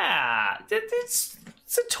 Yeah, it's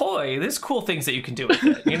a toy. There's cool things that you can do with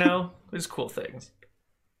it. There's cool things.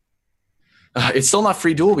 It's still not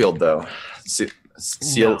free dual wield though. Seal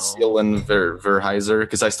and Verheiser,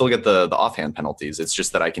 because I still get the offhand penalties. It's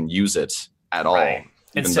just that I can use it at all, even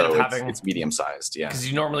instead though of having it's medium sized. Yeah, because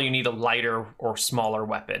you need a lighter or smaller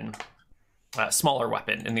weapon,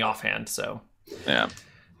 in the offhand. So yeah.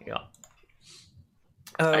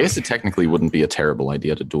 I guess it technically wouldn't be a terrible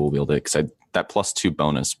idea to dual wield it, because that +2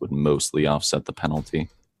 bonus would mostly offset the penalty.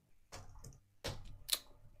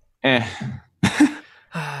 Another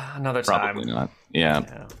time. Probably not.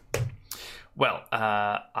 Yeah. Well,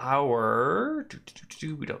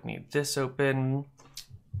 we don't need this open.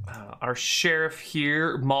 Our sheriff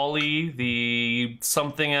here, Molly, the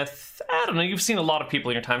something, I don't know, you've seen a lot of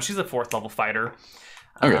people in your time. She's a 4th level fighter.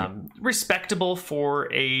 Okay. Respectable for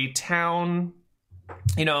a town.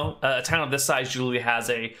 A town of this size usually has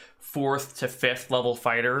a 4th to 5th level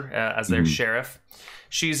fighter as their sheriff.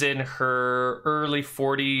 She's in her early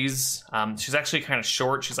 40s. She's actually kind of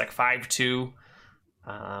short. She's like 5'2",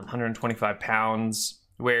 125 pounds.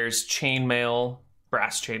 Wears chainmail,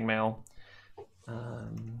 brass chainmail.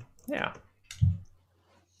 Yeah.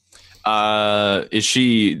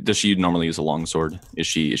 Does she normally use a longsword? Is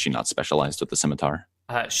she not specialized with the scimitar?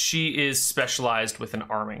 She is specialized with an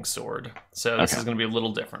arming sword. So this is going to be a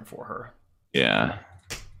little different for her. Yeah.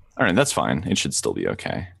 All right, that's fine. It should still be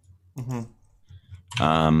okay.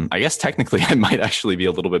 Mm-hmm. I guess technically I might actually be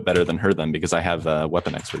a little bit better than her then because I have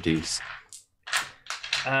weapon expertise.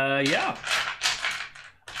 Yeah.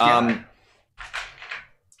 I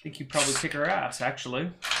think you probably kick her ass,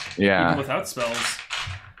 actually. Yeah. Even without spells.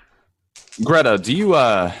 Greta, do you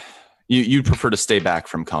you prefer to stay back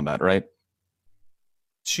from combat, right?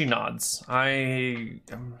 She nods. I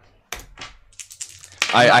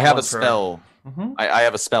have a spell. Mm-hmm. I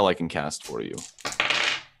have a spell I can cast for you.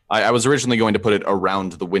 I was originally going to put it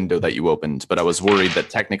around the window that you opened, but I was worried that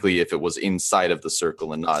technically if it was inside of the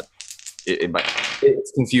circle and not,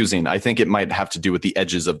 it's confusing. I think it might have to do with the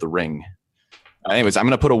edges of the ring. Anyways, I'm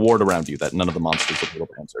going to put a ward around you that none of the monsters will be able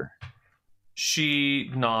to enter.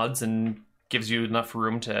 She nods and gives you enough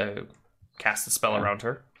room to cast the spell around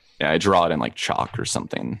her. Yeah, I draw it in like chalk or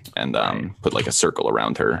something and put like a circle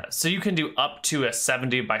around her. So you can do up to a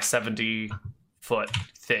 70 by 70 foot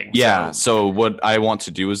thing. Yeah, so what I want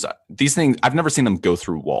to do is these things, I've never seen them go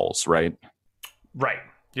through walls, right? Right.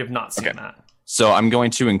 You have not seen that. So I'm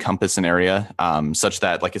going to encompass an area such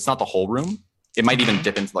that like it's not the whole room. It might even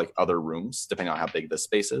dip into like other rooms, depending on how big this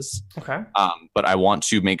space is. Okay. But I want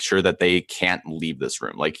to make sure that they can't leave this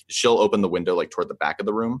room. Like she'll open the window like toward the back of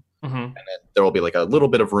the room, and then there will be like a little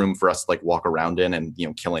bit of room for us to like walk around in and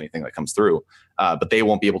kill anything that comes through. But they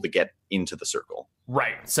won't be able to get into the circle.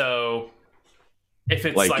 Right. So if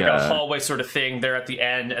it's like a hallway sort of thing, they're at the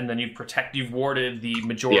end, and then you've warded the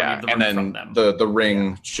majority of the room from them. The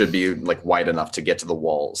ring should be like wide enough to get to the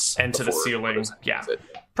walls and to the ceiling. Yeah.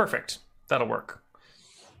 Perfect. That'll work.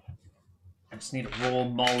 I just need to roll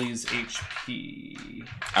Molly's HP.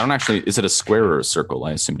 I don't actually... Is it a square or a circle?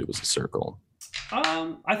 I assumed it was a circle.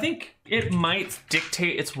 I think it might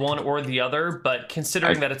dictate it's one or the other, but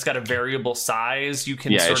considering that it's got a variable size, you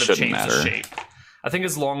can sort of change the shape. I think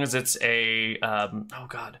as long as it's a... oh,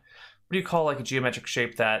 God. What do you call like a geometric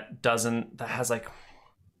shape that has like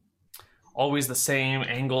always the same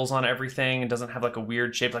angles on everything and doesn't have like a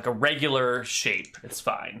weird shape, like a regular shape? It's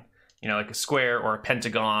fine. Like a square or a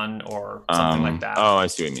pentagon or something like that. Oh, I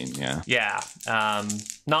see what you mean, yeah. Yeah.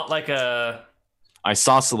 Not like a...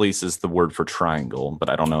 Isosceles is the word for triangle, but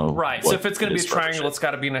I don't know. Right, so if it's going to be a triangle, it's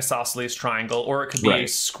got to be an isosceles triangle, or it could be a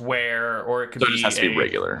square, or it could be... So it just has to be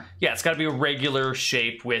regular. Yeah, it's got to be a regular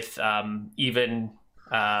shape with even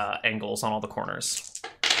angles on all the corners.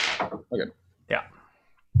 Okay. Yeah.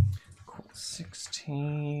 Cool.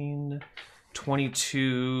 16...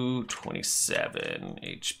 22, 27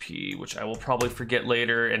 HP, which I will probably forget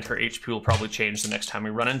later, and her HP will probably change the next time we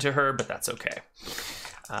run into her, but that's okay.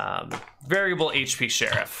 Variable HP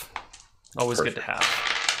sheriff. Always Perfect. Good to have.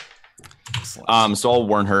 Excellent. So I'll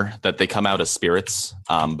warn her that they come out as spirits,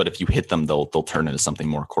 but if you hit them, they'll turn into something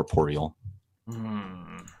more corporeal.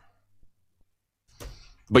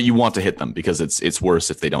 But you want to hit them because it's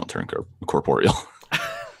worse if they don't turn corporeal.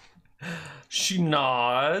 She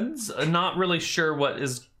nods, not really sure what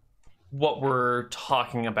we're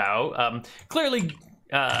talking about. Clearly,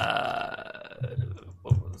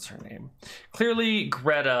 what was her name? Clearly,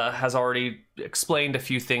 Greta has already explained a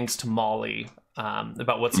few things to Molly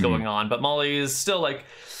about what's going on, but Molly is still like,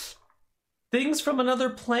 things from another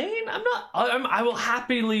plane? I will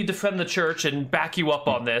happily defend the church and back you up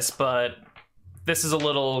on this, but this is a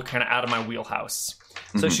little kind of out of my wheelhouse.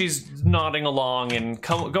 So she's nodding along and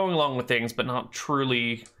going along with things, but not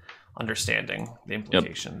truly understanding the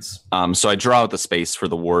implications. Yep. So I draw out the space for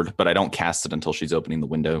the ward, but I don't cast it until she's opening the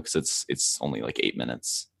window because it's only like 8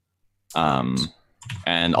 minutes.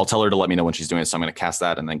 And I'll tell her to let me know when she's doing it. So I'm going to cast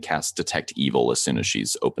that and then cast Detect Evil as soon as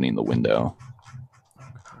she's opening the window.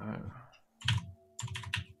 Okay.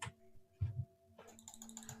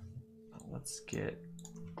 Let's get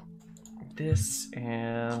this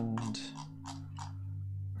and...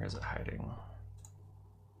 Where is it hiding?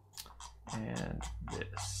 And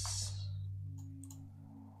this.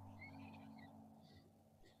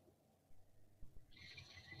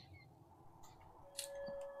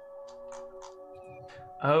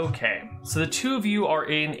 Okay, so the two of you are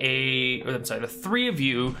in the three of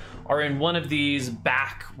you are in one of these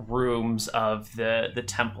back rooms of the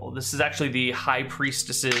temple. This is actually the high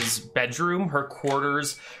priestess's bedroom, her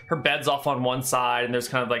quarters. Her bed's off on one side, and there's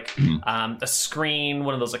kind of like a screen,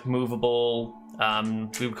 one of those like movable,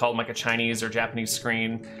 we would call them like a Chinese or Japanese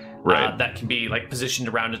screen. Right. That can be like positioned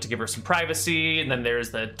around it to give her some privacy. And then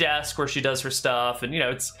there's the desk where she does her stuff. And,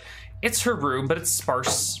 it's her room, but it's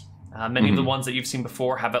sparse. Many of the ones that you've seen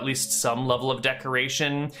before have at least some level of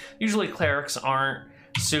decoration. Usually clerics aren't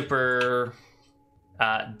super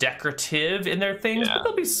decorative in their things, but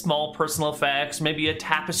there'll be small personal effects, maybe a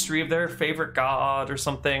tapestry of their favorite god or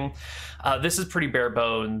something. This is pretty bare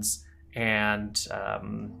bones and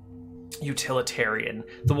utilitarian.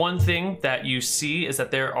 The one thing that you see is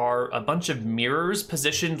that there are a bunch of mirrors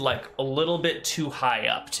positioned like a little bit too high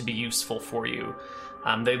up to be useful for you.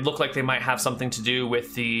 They look like they might have something to do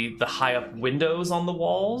with the high up windows on the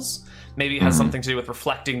walls. Maybe it has something to do with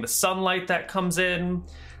reflecting the sunlight that comes in.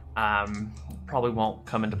 Probably won't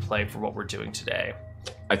come into play for what we're doing today.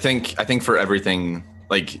 I think for everything,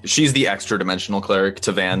 like, she's the extra dimensional cleric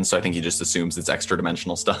to Van, so I think he just assumes it's extra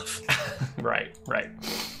dimensional stuff. Right.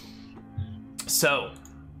 So,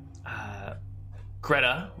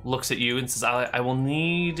 Greta looks at you and says, I will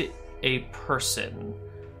need a person.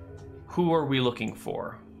 Who are we looking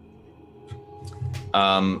for?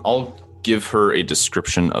 I'll give her a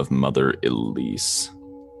description of Mother Elise.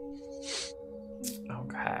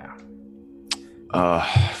 Okay.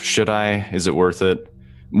 Should I? Is it worth it?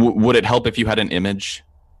 Would it help if you had an image?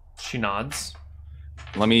 She nods.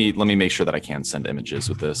 Let me make sure that I can send images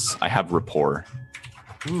with this. I have rapport.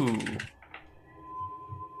 Ooh.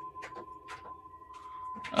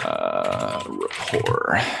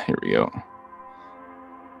 Rapport. Here we go.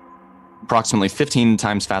 Approximately 15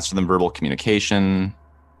 times faster than verbal communication.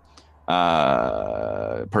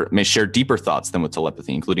 May share deeper thoughts than with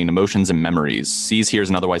telepathy, including emotions and memories. Sees, hears,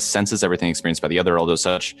 and otherwise senses everything experienced by the other, although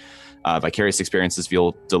such vicarious experiences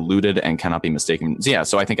feel diluted and cannot be mistaken. So yeah,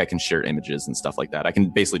 so I think I can share images and stuff like that. I can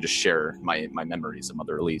basically just share my memories of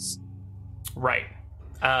Mother Elise. Right.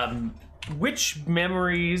 Which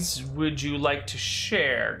memories would you like to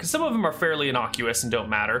share? Because some of them are fairly innocuous and don't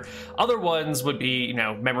matter. Other ones would be,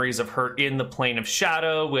 memories of her in the plane of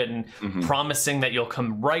shadow and promising that you'll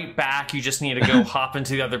come right back. You just need to go hop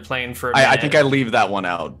into the other plane for a minute. I think I leave that one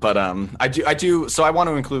out, but I do. So I want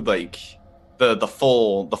to include like the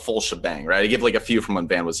full shebang, right? I give like a few from when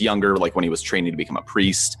Van was younger, like when he was training to become a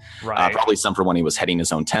priest. Right. Probably some from when he was heading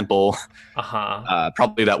his own temple.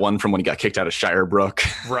 Probably that one from when he got kicked out of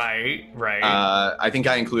Shirebrook. Right. I think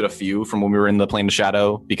I include a few from when we were in the Plane of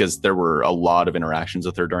Shadow because there were a lot of interactions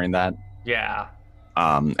with her during that. Yeah.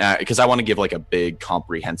 Because I want to give like a big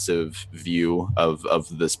comprehensive view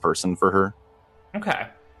of this person for her. Okay.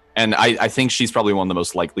 And I think she's probably one of the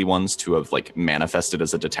most likely ones to have like manifested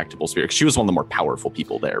as a detectable spirit. She was one of the more powerful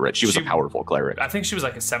people there, right? She was a powerful cleric. I think she was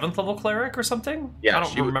like a 7th level cleric or something. Yeah, I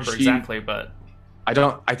don't remember exactly, but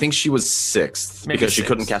I think she was 6th because she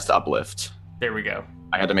couldn't cast Uplift. There we go.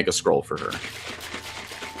 I had to make a scroll for her.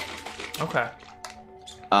 Okay.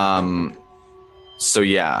 So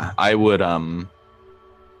yeah, I would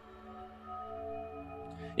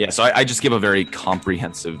Yeah, so I just give a very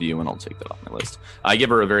comprehensive view, and I'll take that off my list. I give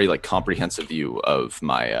her a very like comprehensive view of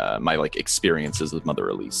my my like experiences with Mother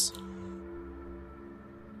Elise.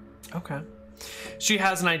 Okay. She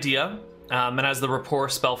has an idea, and as the rapport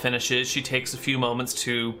spell finishes, she takes a few moments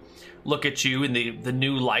to look at you in the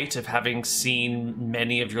new light of having seen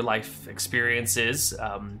many of your life experiences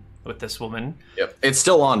with this woman. Yep, it's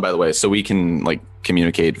still on, by the way, so we can like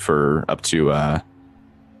communicate for up to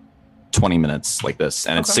 20 minutes like this,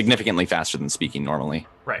 and it's significantly faster than speaking normally.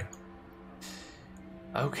 Right.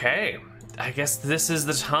 Okay. I guess this is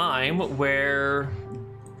the time where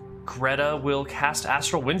Greta will cast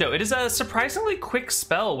Astral Window. It is a surprisingly quick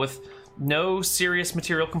spell with no serious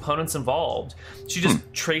material components involved. She just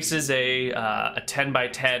traces a 10 by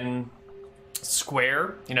 10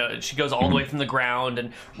 square. She goes all the way from the ground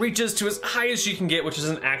and reaches to as high as she can get, which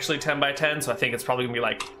isn't actually 10 by 10, so I think it's probably gonna be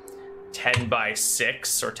like 10 by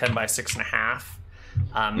 6 or 10 by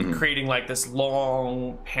 6.5, creating like this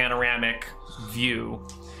long panoramic view.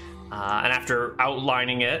 And after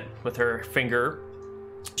outlining it with her finger,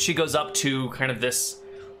 she goes up to kind of this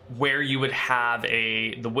where you would have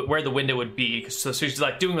where the window would be. So she's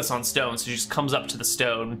like doing this on stone. So she just comes up to the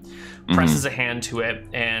stone, presses a hand to it,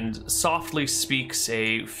 and softly speaks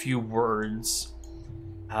a few words.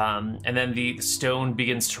 And then the stone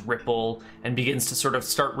begins to ripple and begins to sort of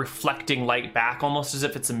start reflecting light back, almost as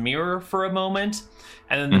if it's a mirror for a moment.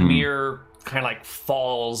 And then the mirror kind of like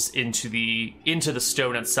falls into the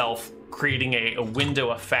stone itself, creating a window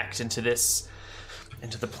effect into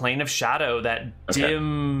the plane of shadow, that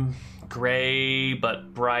dim gray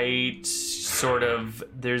but bright sort of.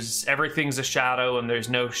 Everything's a shadow and there's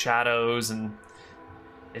no shadows, and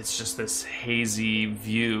it's just this hazy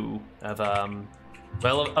view of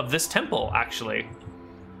of this temple, actually.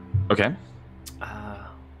 Okay.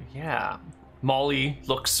 Yeah. Molly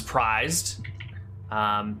looks surprised,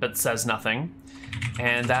 but says nothing.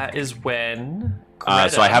 And that is when Greta...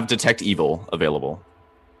 So I have Detect Evil available.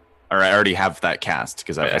 or I already have that cast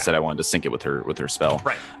because I Yeah. said I wanted to sync it with her spell.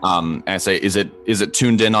 Right. And I say, is it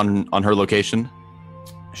tuned in on her location?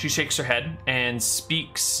 She shakes her head and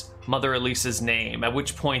speaks Mother Elisa's name, at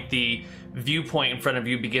which point the viewpoint in front of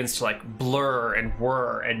you begins to like blur and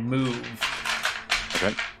whir and move.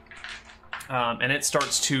 Okay. And it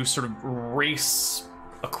starts to sort of race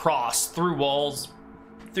across through walls,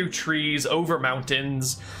 through trees, over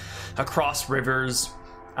mountains, across rivers,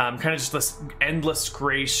 kind of just this endless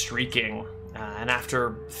gray streaking. And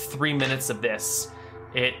after 3 minutes of this,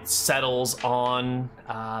 it settles on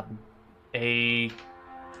it's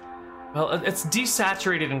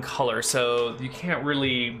desaturated in color, so you can't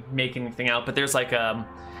really make anything out. But there's like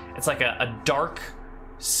it's like a dark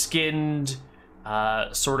skinned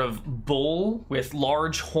sort of bull with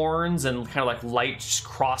large horns and kind of like light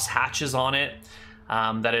cross hatches on it.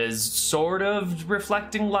 That is sort of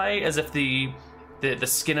reflecting light, as if the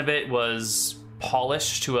skin of it was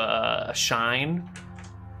polished to a shine.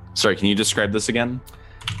 Sorry, can you describe this again?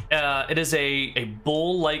 It is a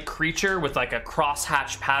bull-like creature with like a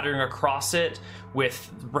crosshatch pattern across it,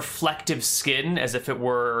 with reflective skin, as if it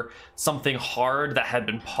were something hard that had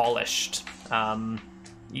been polished to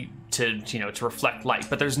reflect light.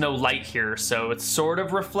 But there's no light here, so it's sort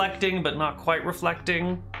of reflecting, but not quite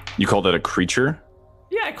reflecting. You called it a creature?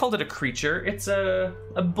 Yeah, I called it a creature. It's a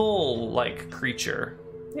bull-like creature.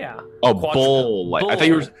 Yeah. Oh, bull! Like I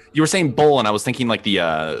thought you were saying bull, and I was thinking like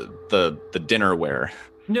the dinnerware.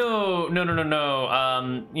 No.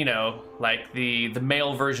 Like the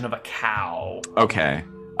male version of a cow. Okay.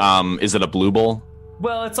 Is it a blue bull?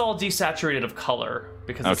 Well, it's all desaturated of color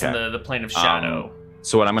because it's in the plane of shadow.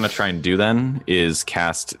 So what I'm going to try and do then is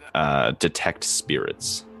cast Detect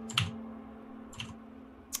Spirits.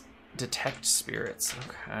 Detect spirits.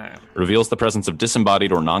 Okay. Reveals the presence of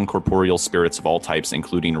disembodied or non-corporeal spirits of all types,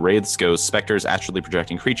 including wraiths, ghosts, specters, astrally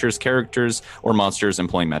projecting creatures, characters, or monsters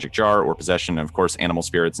employing magic jar or possession, and of course, animal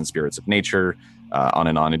spirits and spirits of nature, on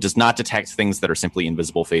and on. It does not detect things that are simply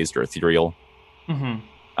invisible, phased, or ethereal.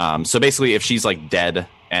 Mm-hmm. So basically, if she's like dead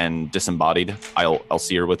and disembodied, I'll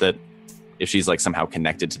see her with it. If she's like somehow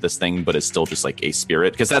connected to this thing, but is still just like a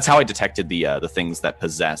spirit, because that's how I detected the things that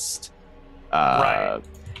possessed.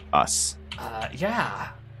 Us. Yeah.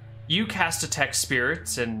 You cast Detect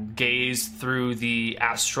Spirits and gaze through the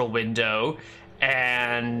astral window,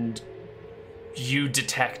 and you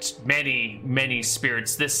detect many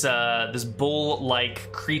spirits. This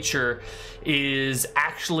bull-like creature is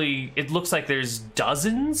actually, it looks like there's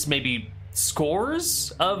dozens, maybe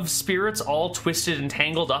scores of spirits all twisted and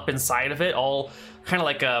tangled up inside of it, all kind of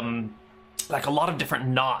like a lot of different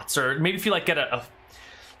knots. Or maybe if you like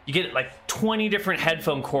you get like 20 different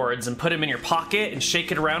headphone cords and put them in your pocket and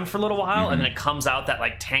shake it around for a little while, and then it comes out that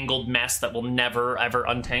like tangled mess that will never ever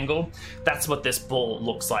untangle. That's what this bull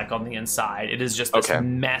looks like on the inside. It is just this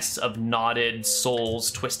mess of knotted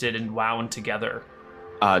souls twisted and wound together.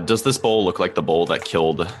 Does this bull look like the bull that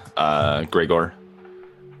killed Gregor?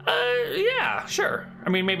 Yeah, sure. I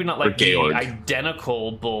mean, maybe not like the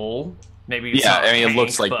identical bull. Maybe it's not it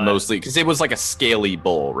looks like but... mostly because it was like a scaly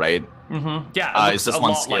bull, right? Mm-hmm. Yeah, it looks is this a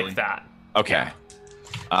one lot scaly? like that. Okay.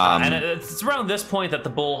 And it's around this point that the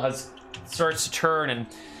bull starts to turn and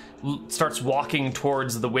starts walking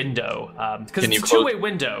towards the window, because it's a two-way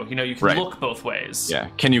window. You know, you can look both ways. Yeah.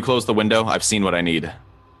 Can you close the window? I've seen what I need.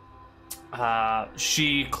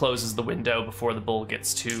 She closes the window before the bull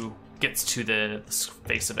gets to the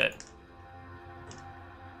face of it.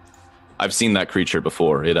 I've seen that creature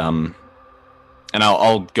before. It and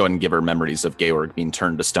I'll go ahead and give her memories of Georg being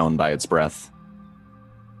turned to stone by its breath.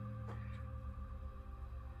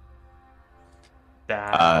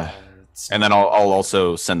 And then I'll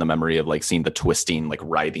also send the memory of like seeing the twisting, like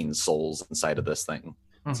writhing souls inside of this thing.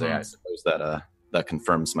 Mm-hmm. So yeah, I suppose that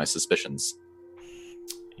confirms my suspicions.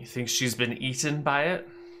 You think she's been eaten by it?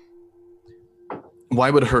 Why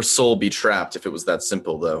would her soul be trapped if it was that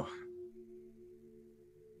simple, though?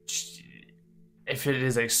 If it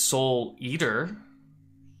is a soul eater,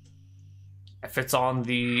 if it's on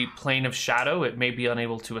the plane of shadow, it may be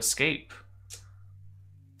unable to escape.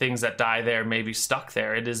 Things that die there may be stuck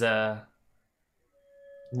there. It is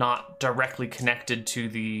not directly connected to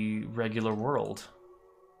the regular world,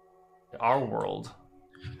 our world.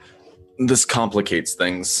 This complicates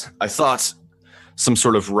things. I thought some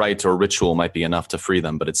sort of rite or ritual might be enough to free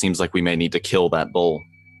them, but it seems like we may need to kill that bull.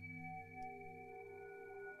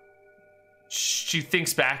 She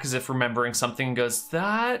thinks back as if remembering something and goes,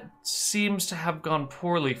 that seems to have gone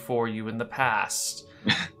poorly for you in the past.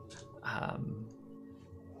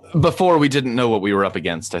 Before we didn't know what we were up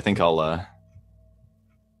against. I think I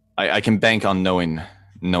can bank on knowing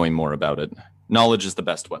more about it Knowledge is the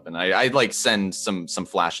best weapon. I like send some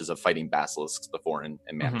flashes of fighting basilisks before and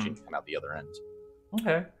managing to come out the other end.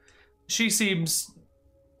 Okay. She seems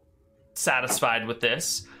satisfied with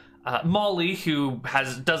this. Molly, who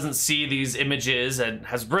doesn't see these images and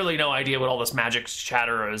has really no idea what all this magic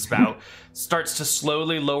chatter is about, starts to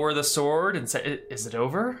slowly lower the sword and say, "Is it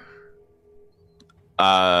over?"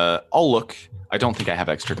 I'll look. I don't think I have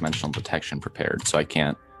extra dimensional detection prepared, so I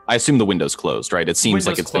can't. I assume the window's closed, right? It seems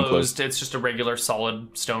like it's been closed. It's just a regular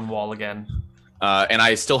solid stone wall again. And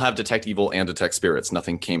I still have detect evil and detect spirits.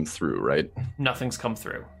 Nothing came through, right? Nothing's come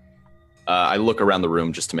through. I look around the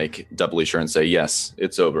room just to make doubly sure and say, yes,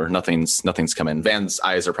 it's over. Nothing's come in. Van's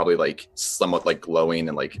eyes are probably like somewhat like glowing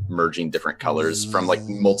and like merging different colors from like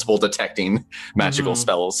multiple detecting magical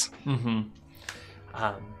spells.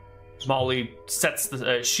 Molly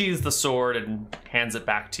sheathes the sword and hands it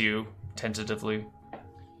back to you tentatively.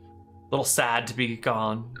 A little sad to be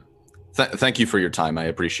gone. Thank you for your time. I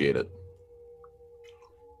appreciate it.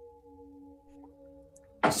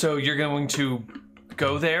 So you're going to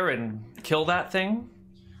go there and kill that thing?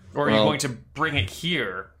 Or are you going to bring it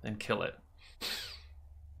here and kill it?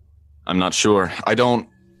 I'm not sure.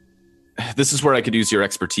 This is where I could use your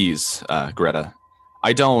expertise, Greta.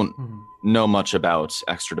 I don't know much about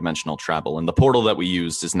extra-dimensional travel, and the portal that we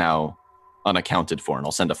used is now unaccounted for, and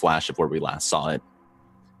I'll send a flash of where we last saw it.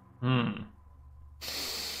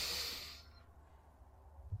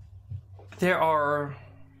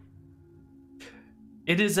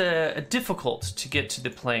 It is difficult to get to the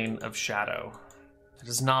plane of shadow. It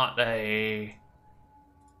is not a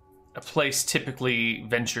place typically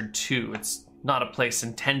ventured to. It's not a place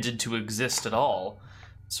intended to exist at all.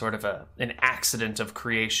 It's sort of an accident of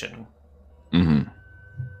creation.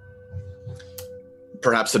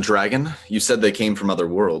 Perhaps a dragon? You said they came from other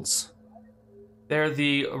worlds. They're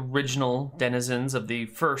the original denizens of the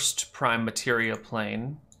first prime materia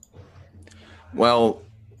plane. Well,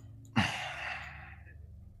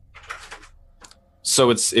 so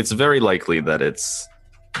it's very likely that it's...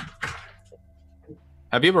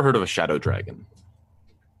 Have you ever heard of a shadow dragon?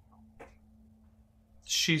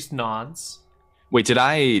 She nods. Wait, did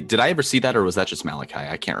I ever see that, or was that just Malachi?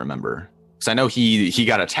 I can't remember. Because I know he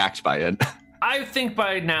got attacked by it. I think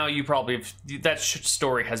by now you probably that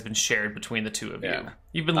story has been shared between the two of you.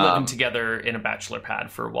 You've been living together in a bachelor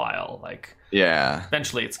pad for a while.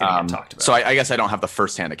 Eventually it's going to get talked about. So I guess I don't have the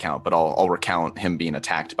first-hand account, but I'll recount him being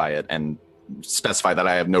attacked by it and specify that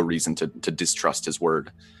I have no reason to distrust his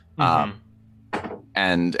word.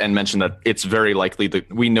 And mention that it's very likely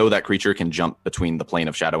that we know that creature can jump between the plane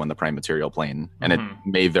of shadow and the prime material plane, and it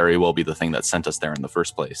may very well be the thing that sent us there in the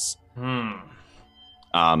first place.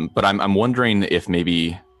 But I'm wondering if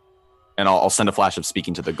maybe, and I'll send a flash of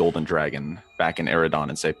speaking to the golden dragon back in Eridon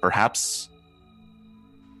and say, perhaps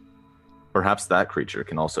that creature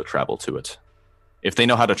can also travel to it. If they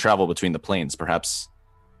know how to travel between the planes, perhaps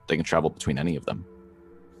they can travel between any of them.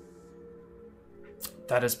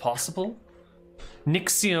 That is possible.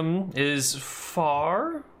 Nixium is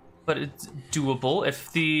far, but it's doable.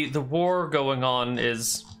 If the war going on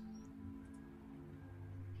is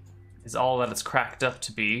all that it's cracked up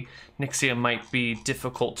to be, Nixium might be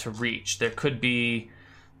difficult to reach. There could be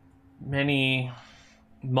many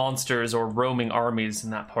monsters or roaming armies in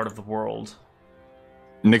that part of the world.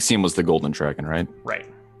 Nixium was the golden dragon, right? Right.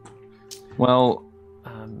 Well...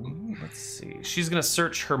 let's see. She's going to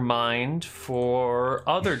search her mind for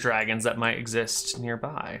other dragons that might exist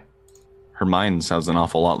nearby. Her mind sounds an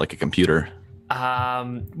awful lot like a computer.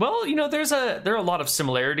 Well, there are a lot of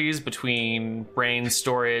similarities between brain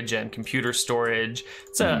storage and computer storage.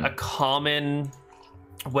 It's a common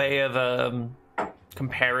way of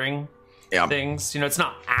comparing things. It's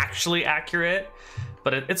not actually accurate,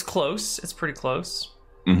 but it's close. It's pretty close.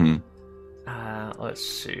 Let's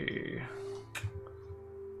see.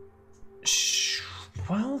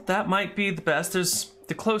 Well, that might be the best.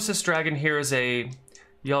 The closest dragon here is a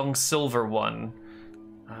young silver one.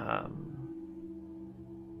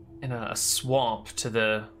 In a swamp to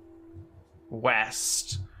the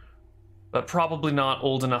west, but probably not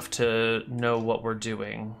old enough to know what we're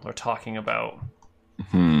doing or talking about.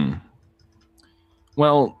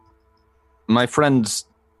 Well, my friend,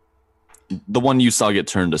 the one you saw get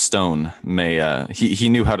turned to stone, he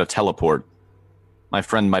knew how to teleport. My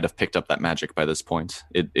friend might have picked up that magic by this point.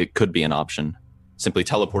 It could be an option. Simply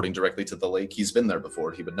teleporting directly to the lake. He's been there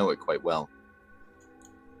before. He would know it quite well.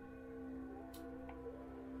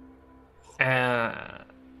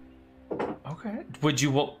 Okay.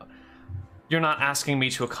 You're not asking me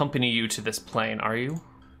to accompany you to this plane, are you?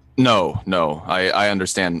 No. I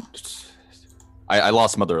understand. I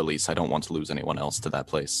lost Mother Elise. I don't want to lose anyone else to that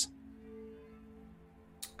place.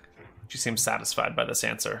 She seems satisfied by this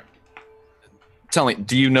answer. Tell me,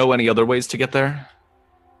 do you know any other ways to get there?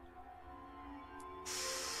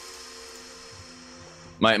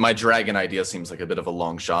 My dragon idea seems like a bit of a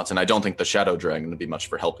long shot, and I don't think the shadow dragon would be much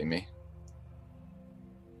for helping me.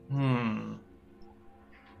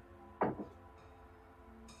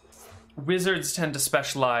 Wizards tend to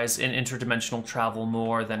specialize in interdimensional travel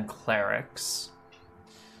more than clerics.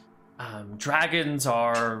 Dragons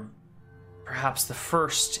are perhaps the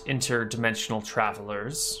first interdimensional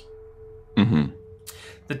travelers. Mm-hmm.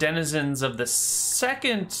 The denizens of the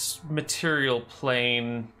second material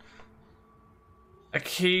plane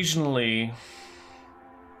occasionally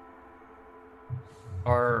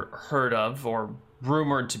are heard of or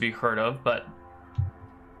rumored to be heard of, but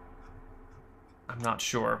I'm not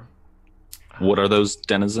sure. What are those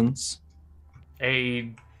denizens?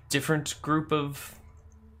 A different group of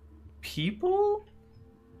people?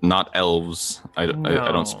 Not elves, I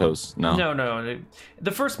don't suppose. No. No. The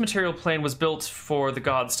first material plane was built for the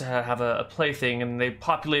gods to have a plaything, and they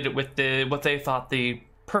populated with what they thought the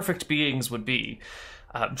perfect beings would be.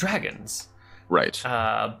 Dragons. Right.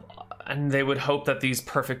 And they would hope that these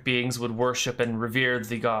perfect beings would worship and revere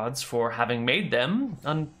the gods for having made them.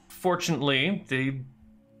 Unfortunately, the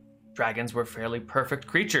dragons were fairly perfect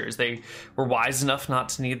creatures. They were wise enough not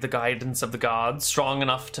to need the guidance of the gods, strong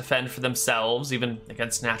enough to fend for themselves, even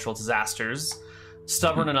against natural disasters,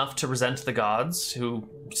 stubborn enough to resent the gods, who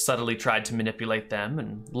subtly tried to manipulate them,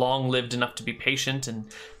 and long-lived enough to be patient, and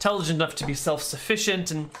intelligent enough to be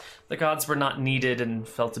self-sufficient, and the gods were not needed and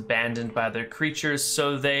felt abandoned by their creatures,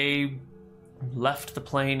 so they left the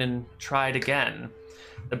plane and tried again.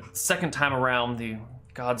 The second time around, the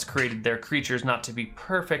gods created their creatures not to be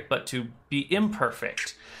perfect, but to be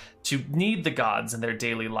imperfect, to need the gods in their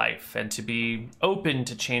daily life, and to be open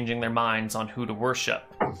to changing their minds on who to worship.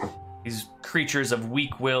 These creatures of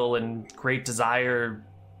weak will and great desire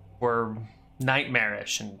were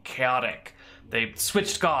nightmarish and chaotic. They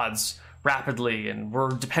switched gods rapidly and were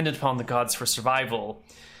dependent upon the gods for survival.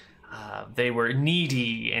 They were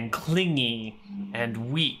needy and clingy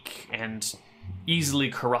and weak and easily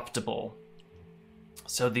corruptible.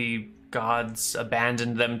 So the gods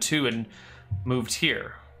abandoned them too and moved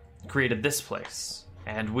here, created this place.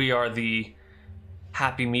 And we are the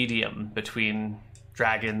happy medium between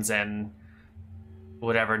dragons and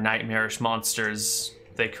whatever nightmarish monsters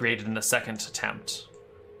they created in the second attempt.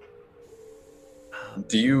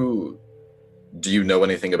 Do you know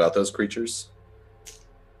anything about those creatures?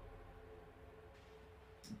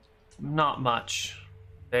 Not much.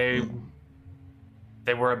 They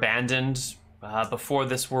were abandoned before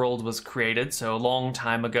this world was created, so a long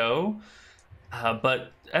time ago.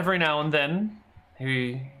 But every now and then,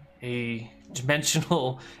 a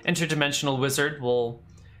interdimensional wizard will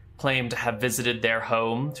claim to have visited their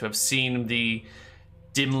home, to have seen the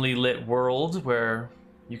dimly lit world where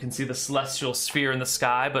you can see the celestial sphere in the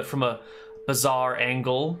sky, but from a bizarre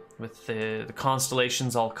angle, with the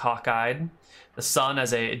constellations all cockeyed, the sun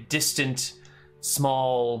as a distant,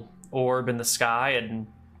 small orb in the sky, and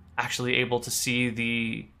actually able to see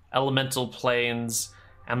the elemental planes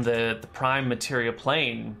and the prime materia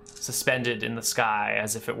plane suspended in the sky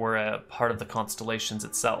as if it were a part of the constellations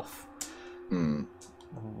itself.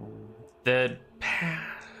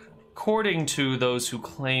 According to those who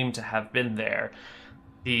claim to have been there,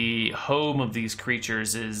 the home of these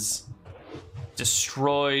creatures is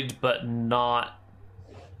destroyed but not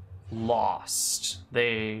lost.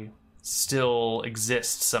 They still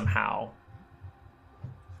exist somehow,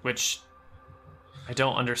 which I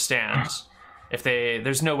don't understand.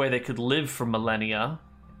 There's no way they could live for millennia.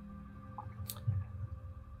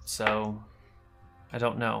 So, I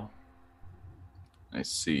don't know. I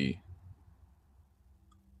see.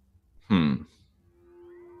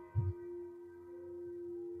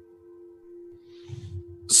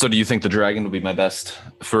 So do you think the dragon would be my best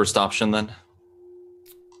first option then?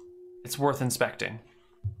 It's worth inspecting.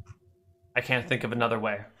 I can't think of another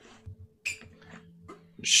way.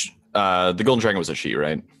 The golden dragon was a she,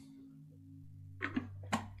 right?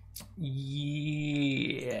 Yes.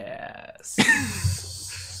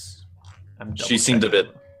 She seemed a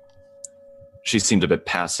bit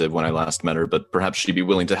passive when I last met her, but perhaps she'd be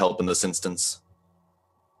willing to help in this instance,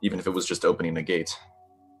 even if it was just opening a gate.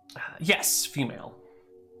 Yes, female.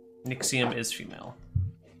 Nixium is female.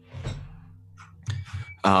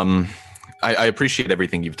 I appreciate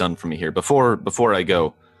everything you've done for me here. Before I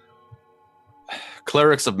go,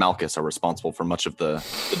 clerics of Malchus are responsible for much of the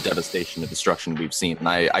devastation and destruction we've seen, and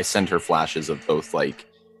I send her flashes of both like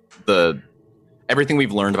the everything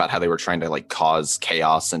we've learned about how they were trying to like cause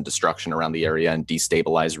chaos and destruction around the area and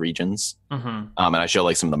destabilize regions. Mm-hmm. And I show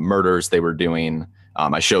like some of the murders they were doing.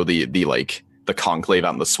 I show the conclave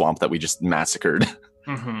out in the swamp that we just massacred.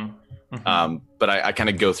 Mm-hmm. Mm-hmm. But I kind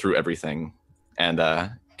of go through everything and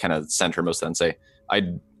kind of center most of that and say,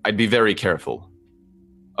 I'd be very careful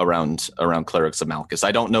around Clerics of Malchus.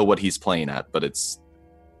 I don't know what he's playing at, but it's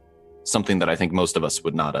something that I think most of us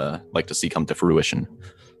would not like to see come to fruition.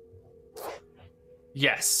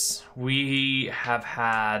 Yes, we have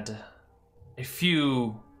had a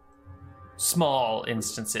few small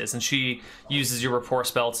instances, and she uses your rapport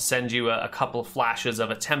spell to send you a couple of flashes of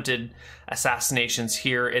attempted assassinations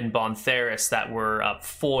here in Bontheris that were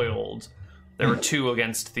foiled. There were two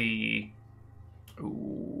against the...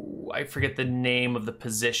 I forget the name of the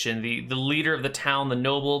position. The leader of the town, the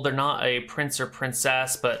noble. They're not a prince or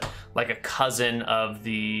princess, but like a cousin of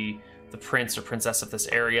the prince or princess of this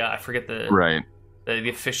area. I forget the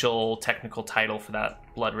official technical title for that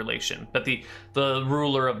blood relation. But the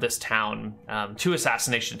ruler of this town, two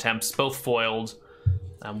assassination attempts, both foiled.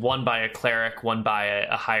 One by a cleric, one by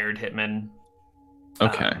a hired hitman.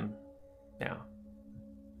 Okay. Yeah.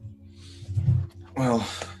 Well,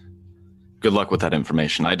 good luck with that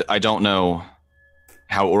information. I don't know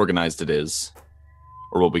how organized it is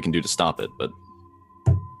or what we can do to stop it, but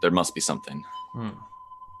there must be something.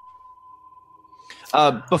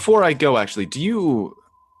 Before I go, actually,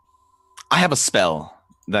 I have a spell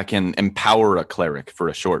that can empower a cleric for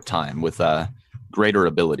a short time with greater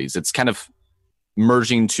abilities. It's kind of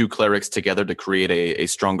merging two clerics together to create a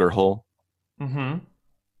stronger whole.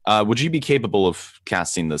 Mm-hmm. Would you be capable of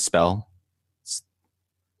casting the spell? It's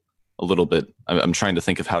a little bit... I'm trying to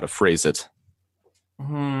think of how to phrase it.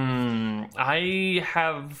 I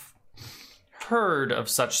have heard of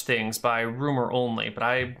such things by rumor only, but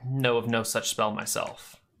I know of no such spell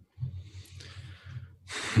myself.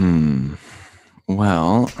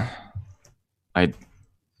 Well, I'm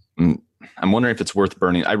wondering if it's worth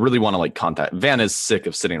burning. I really want to contact... Van is sick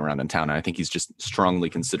of sitting around in town, and I think he's just strongly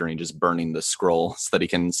considering just burning the scroll so that he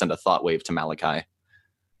can send a thought wave to Malachi.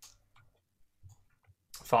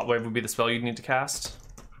 Thought wave would be the spell you'd need to cast?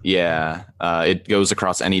 Yeah, it goes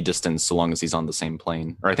across any distance so long as he's on the same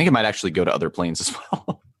plane. Or I think it might actually go to other planes as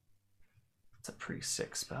well. It's a pretty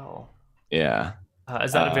sick spell. Yeah.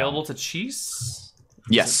 Is that available to Cheese?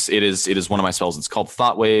 Yes, it is. It is one of my spells. It's called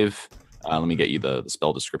Thought Wave. Let me get you the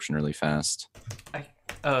spell description really fast.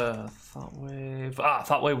 Thought Wave.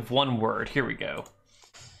 Thought Wave with one word. Here we go.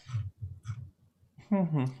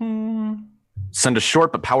 Send a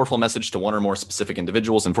short but powerful message to one or more specific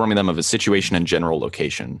individuals, informing them of his situation and general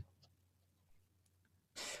location.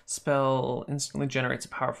 Spell instantly generates a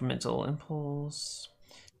powerful mental impulse,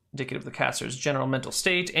 indicative of the caster's general mental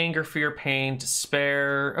state: anger, fear, pain,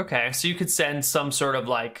 despair. Okay, so you could send some sort of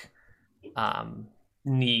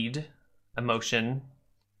need, emotion.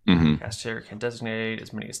 Caster can designate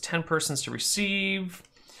as many as 10 persons to receive.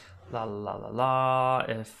 La la la la.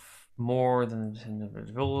 If more than 10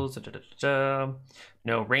 individuals.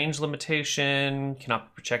 No range limitation. Cannot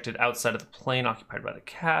be projected outside of the plane occupied by the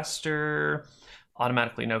caster.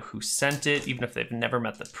 Automatically know who sent it, even if they've never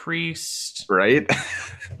met the priest. Right?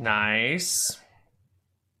 Nice.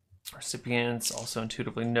 Recipients also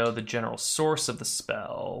intuitively know the general source of the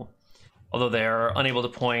spell, although they are unable to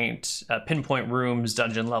pinpoint rooms,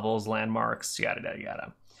 dungeon levels, landmarks, yada yada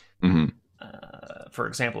yada. For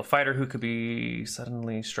example, a fighter who could be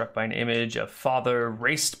suddenly struck by an image of Father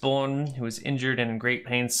Raceborn, who is injured and in great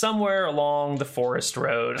pain somewhere along the forest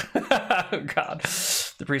road. Oh, God.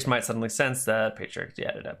 The priest might suddenly sense that patriarch.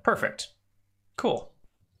 Yeah, perfect. Cool.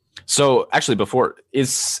 So, actually, before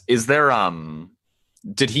is there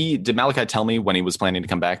did Malachi tell me when he was planning to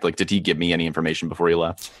come back? Did he give me any information before he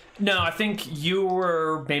left? No, I think you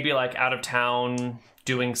were maybe out of town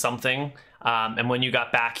doing something. And when you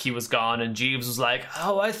got back, he was gone, and Jeeves was like,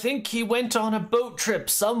 "Oh, I think he went on a boat trip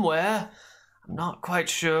somewhere. I'm not quite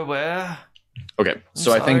sure where." Okay,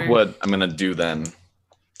 so I think what I'm going to do then,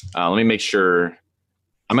 let me make sure.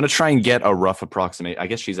 I'm going to try and get a rough approximate. I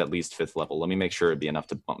guess she's at least 5th level. Let me make sure it'd be enough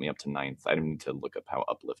to bump me up to 9th. I need to look up how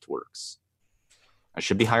uplift works. I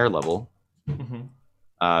should be higher level.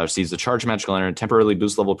 Receives a charge magical energy, temporarily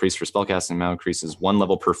boost level priest for spellcasting. Now increases 1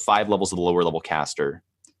 level per 5 levels of the lower level caster.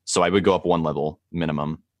 So I would go up 1 level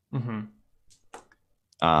minimum. It'd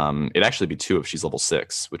actually be 2 if she's level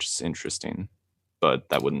 6, which is interesting, but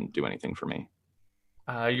that wouldn't do anything for me.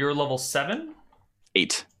 You're level 7?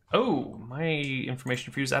 8. Oh, my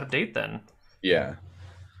information for you is out of date then. Yeah.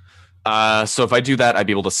 So if I do that, I'd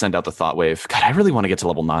be able to send out the thought wave. God, I really want to get to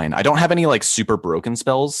level 9. I don't have any like super broken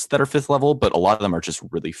spells that are 5th level, but a lot of them are just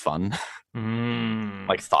really fun.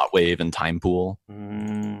 Like thought wave and time pool.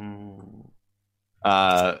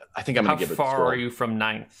 I think I'm going to give it a How far scroll. are you from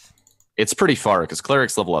 9th? It's pretty far because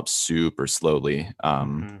clerics level up super slowly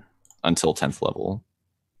until 10th level.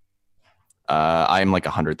 I'm like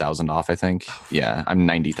 100,000 off, I think. Yeah, I'm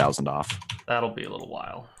 90,000 off. That'll be a little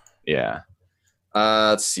while. Yeah.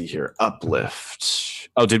 Let's see here. Uplift.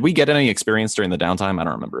 Oh, did we get any experience during the downtime? I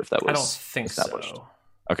don't remember if that was I don't think established. so.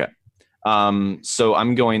 Okay. So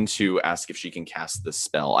I'm going to ask if she can cast this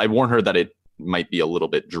spell. I warn her that it might be a little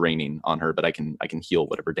bit draining on her, but I can heal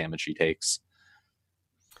whatever damage she takes.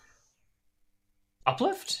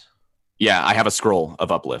 Uplift? Yeah, I have a scroll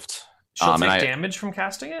of uplift. She'll take damage from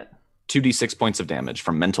casting it? 2d6 points of damage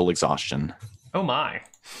from mental exhaustion. Oh my.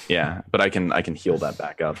 Yeah, but I can heal that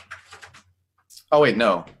back up. Oh wait,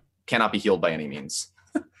 no. Cannot be healed by any means.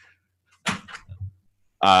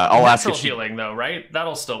 I'll ask if healing though, right?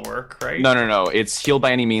 That'll still work, right? No. It's healed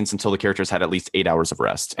by any means until the character's had at least 8 hours of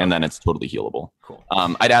rest, and then it's totally healable. Cool.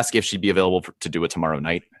 I'd ask if she'd be available to do it tomorrow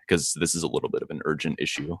night, because this is a little bit of an urgent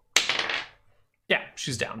issue. Yeah,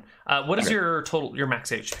 she's down. What is your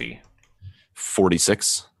max HP?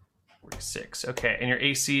 46. 46. Okay, and your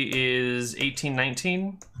AC is 18,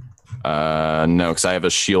 19? No, because I have a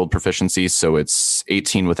shield proficiency, so it's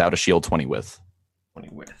 18 without a shield, 20 with. 20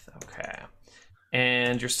 with. Okay.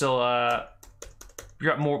 And you're still you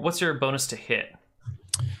got more. What's your bonus to hit?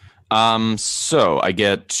 So I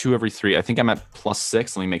get 2 every 3. I think I'm at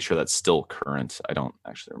 +6. Let me make sure that's still current. I don't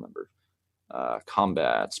actually remember.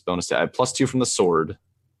 Combat bonus to I have +2 from the sword,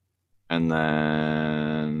 and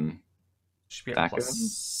then should be at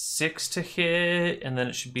 +6 to hit, and then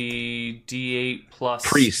it should be D8 plus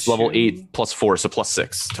priest 2. level 8 +4, so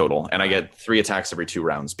 +6 total, and I get 3 attacks every 2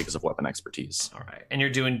 rounds because of weapon expertise. All right, and you're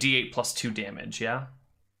doing D8 plus 2 damage, yeah?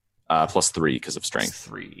 +3 because of strength.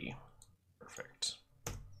 +3. Perfect.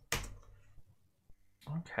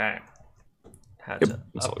 Okay. Had to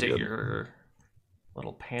update your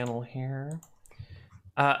little panel here.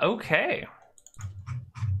 Okay.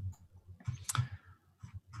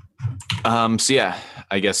 So yeah,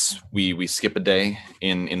 I guess we skip a day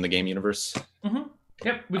in the game universe. Mm-hmm.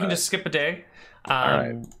 Yep, we can just skip a day. All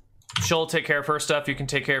right. She'll take care of her stuff. You can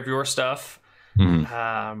take care of your stuff.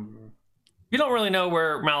 Mm-hmm. You don't really know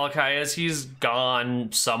where Malachi is. He's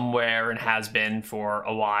gone somewhere and has been for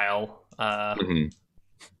a while.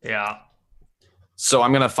 Yeah. So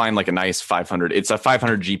I'm gonna find like a nice 500. It's a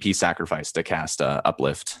 500 GP sacrifice to cast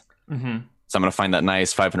Uplift. Mm-hmm. So I'm gonna find that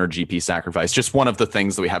nice 500 GP sacrifice. Just one of the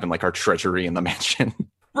things that we have in like our treasury in the mansion.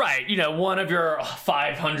 Right, one of your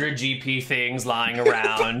 500 GP things lying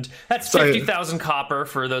around. That's 50,000 copper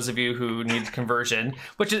for those of you who need conversion,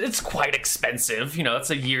 which it's quite expensive. That's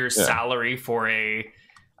a year's salary for a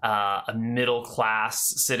middle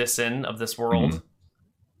class citizen of this world. Mm-hmm.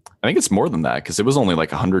 I think it's more than that because it was only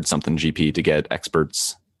like 100 something GP to get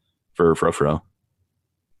experts for Frofro.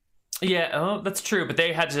 Yeah, that's true. But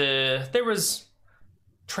there was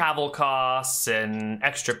travel costs and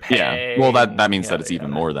extra pay. Yeah, well, that means that it's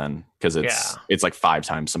even more then because it's like 5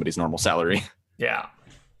 times somebody's normal salary. Yeah.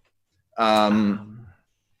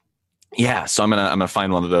 Yeah, so I'm gonna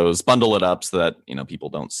find one of those, bundle it up so that people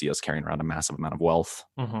don't see us carrying around a massive amount of wealth,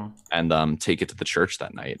 and take it to the church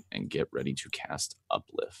that night and get ready to cast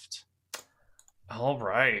Uplift. All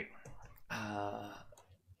right.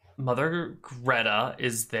 Mother Greta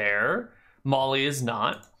is there. Molly is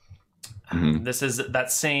not. This is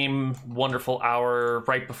that same wonderful hour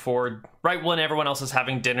right when everyone else is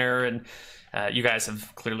having dinner, and you guys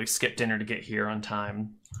have clearly skipped dinner to get here on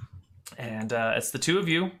time. And it's the two of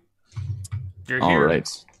you. You're here. All right.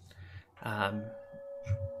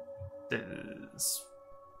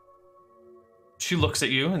 She looks at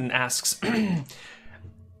you and asks,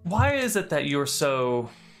 why is it that you're so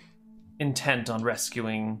intent on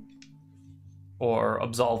rescuing or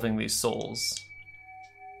absolving these souls?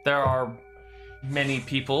 There are many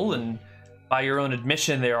people, and by your own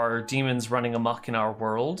admission, there are demons running amok in our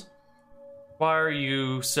world. Why are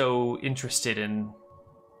you so interested in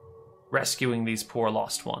rescuing these poor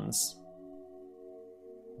lost ones?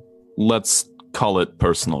 Let's call it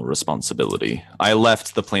personal responsibility. I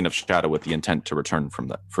left the plane of shadow with the intent to return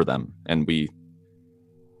for them, and we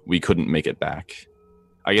couldn't make it back.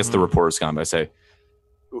 I guess the reporter's gone, but I say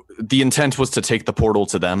the intent was to take the portal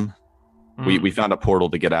to them. We found a portal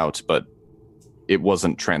to get out, but it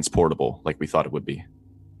wasn't transportable like we thought it would be.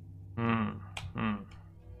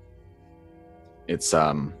 It's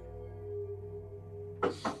I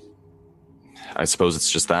suppose it's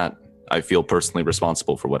just that. I feel personally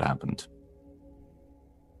responsible for what happened.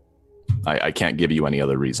 I can't give you any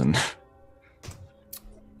other reason.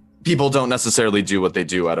 People don't necessarily do what they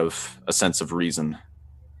do out of a sense of reason.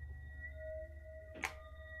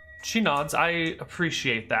 She nods. I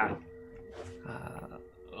appreciate that.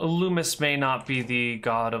 Loomis may not be the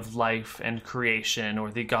god of life and creation,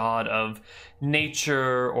 or the god of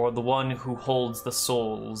nature, or the one who holds the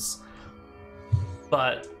souls.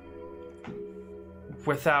 But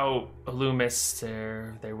without Loomis,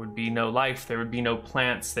 there would be no life, there would be no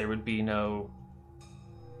plants, there would be no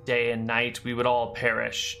day and night. We would all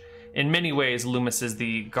perish. In many ways, Loomis is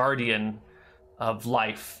the guardian of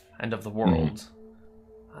life and of the world.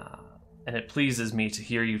 And it pleases me to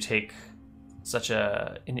hear you take such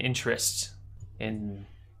an interest in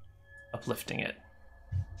uplifting it.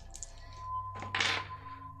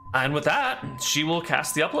 And with that, she will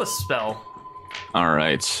cast the uplift spell. All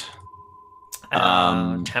right.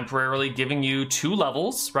 Temporarily giving you 2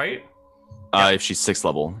 levels, right? If she's 6th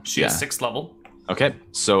level. She is 6th level. Okay,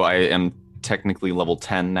 so I am technically level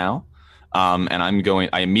 10 now. And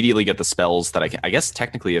I immediately get the spells that I guess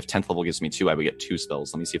technically if 10th level gives me 2, I would get 2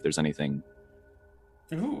 spells. Let me see if there's anything.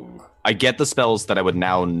 Ooh. I get the spells that I would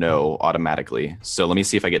now know automatically. So let me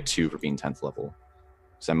see if I get 2 for being 10th level.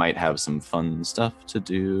 Because I might have some fun stuff to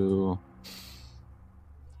do.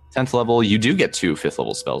 10th level, you do get 2 5th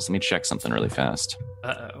level spells. Let me check something really fast.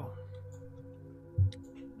 Uh-oh.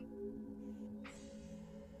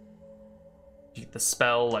 You get the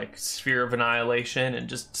spell, like Sphere of Annihilation, and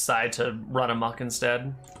just decide to run amok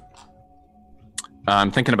instead?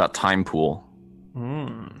 I'm thinking about Time Pool.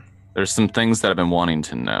 There's some things that I've been wanting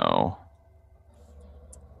to know.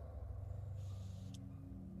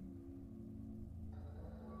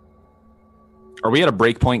 Are we at a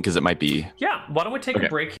break point? Because it might be. Yeah, why don't we take a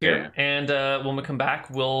break here, and when we come back,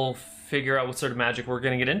 we'll figure out what sort of magic we're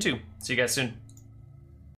going to get into. See you guys soon.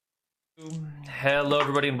 Hello,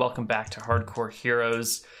 everybody, and welcome back to Hardcore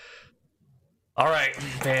Heroes. All right,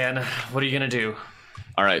 Van, what are you going to do?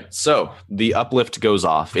 All right, so the uplift goes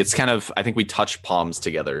off. It's kind of, I think we touch palms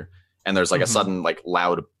together, and there's like a sudden, like,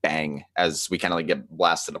 loud bang as we kind of like get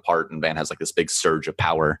blasted apart, and Van has like this big surge of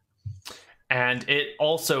power. And it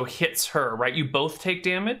also hits her, right? You both take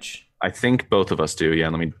damage? I think both of us do, yeah.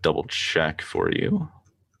 Let me double check for you.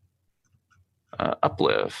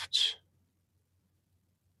 Uplift.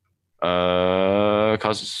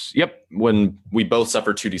 Causes, yep, when we both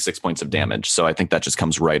suffer 2d6 points of damage, so I think that just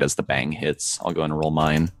comes right as the bang hits. I'll go and roll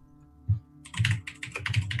mine.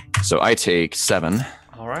 So I take 7.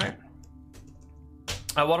 All right.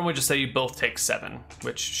 Why don't we just say you both take 7,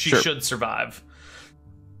 which she should survive.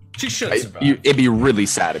 She should survive. It'd be really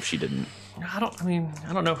sad if she didn't. I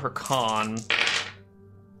don't know her con.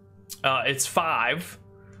 It's 5,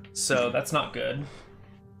 so that's not good.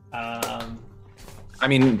 I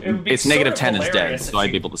mean, it's negative 10 is dead, so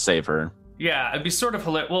I'd be able to save her. Yeah, it'd be sort of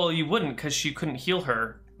hilarious. Well, you wouldn't, because you couldn't heal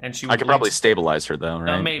her, and she would. I could probably stabilize her, though,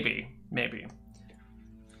 right? Maybe.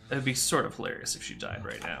 It'd be sort of hilarious if she died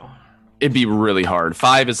right now. It'd be really hard.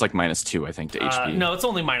 5 is like -2, I think, to HP. No, it's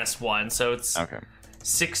only -1, so it's okay.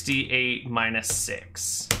 68 minus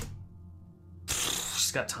 6.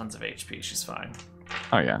 She's got tons of HP. She's fine.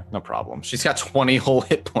 Oh, yeah, no problem. She's got 20 whole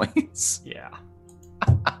hit points. Yeah.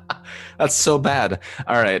 That's so bad.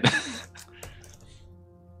 All right.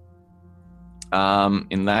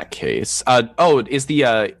 In that case, is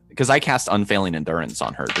the because I cast Unfailing Endurance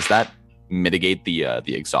on her. Does that mitigate the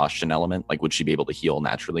exhaustion element? Like, would she be able to heal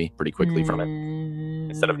naturally pretty quickly from it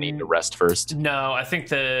instead of needing to rest first? No, I think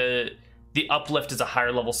the uplift is a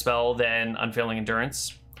higher level spell than Unfailing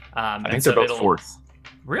Endurance. I think they're both 4th.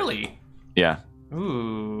 Really? Yeah.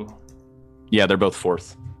 Ooh. Yeah, they're both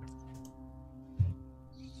 4th.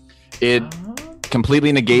 It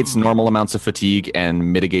completely negates normal amounts of fatigue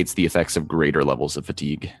and mitigates the effects of greater levels of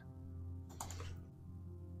fatigue.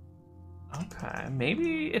 Okay,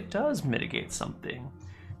 maybe it does mitigate something.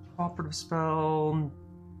 Cooperative spell.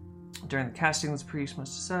 During the casting, this priest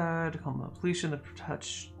must decide to calm the depletion of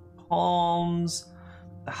touch palms.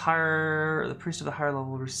 The priest of the higher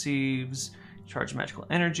level receives charge magical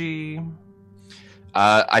energy.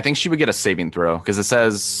 I think she would get a saving throw because it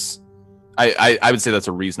says. I would say that's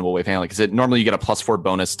a reasonable way of handling it because normally you get a +4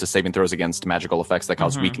 bonus to saving throws against magical effects that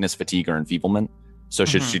cause weakness, fatigue, or enfeeblement. So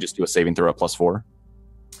should she just do a saving throw at +4?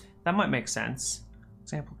 That might make sense.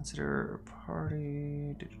 Example: consider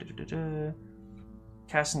party.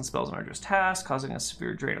 Casting the spell is an arduous task, causing a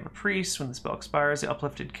severe drain on the priest. When the spell expires, the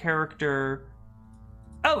uplifted character.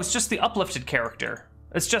 Oh, it's just the uplifted character.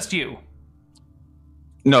 It's just you.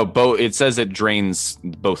 No, it says it drains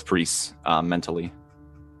both priests mentally.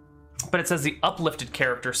 But it says the uplifted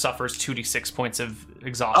character suffers 2d6 points of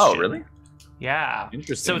exhaustion. Oh, really? Yeah.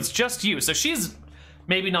 Interesting. So it's just you. So she's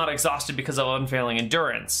maybe not exhausted because of unfailing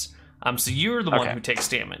endurance. So you're the one who takes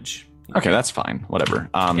damage. Okay, that's fine. Whatever.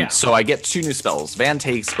 So I get 2 new spells. Van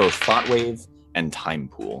takes both Thought Wave and Time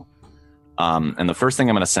Pool. And the first thing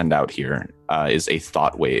I'm going to send out here is a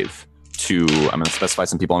Thought Wave to, I'm going to specify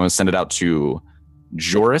some people. I'm going to send it out to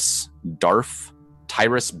Joris, Darf,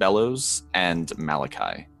 Tyrus Bellows, and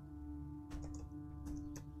Malachi.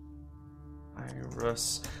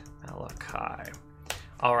 Tyrus, Malachi.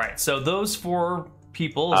 All right, so those 4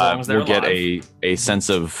 people, as long as they're will get alive, a sense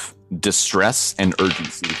of distress and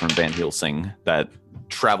urgency from Van Helsing that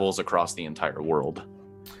travels across the entire world.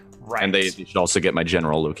 Right. And they should also get my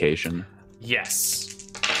general location. Yes.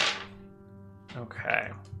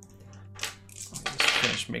 Okay. Let me just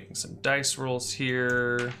finish making some dice rolls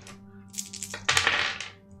here.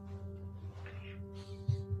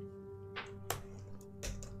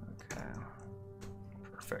 Okay.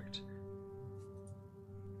 Perfect.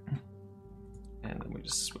 And then we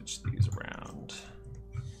just switch these around.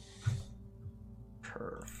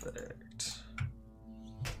 Perfect.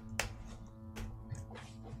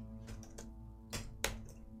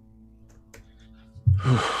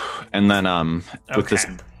 And then with this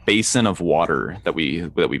basin of water that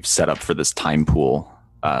we've set up for this time pool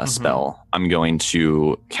spell, I'm going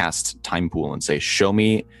to cast time pool and say, show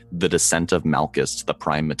me the descent of Malchus to the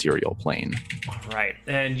prime material plane. Right.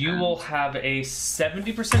 And you will have a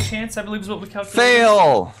 70% chance, I believe is what we calculated.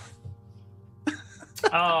 Fail!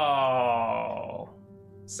 Oh.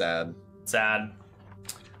 Sad.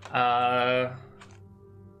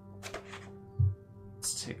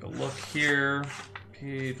 Let's take a look here.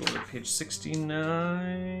 Page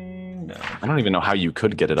 69. No. I don't even know how you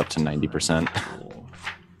could get it up to 90%.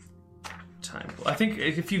 Time pool. I think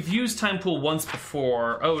if you've used time pool once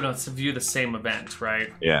before, oh no, it's to view the same event,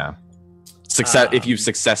 right? Yeah. If you've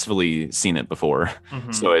successfully seen it before,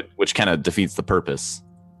 which kind of defeats the purpose.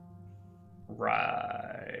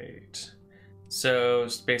 Right. So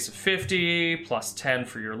space of 50 plus 10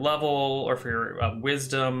 for your level or for your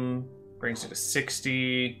wisdom brings you to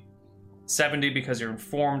 60. 70 because you're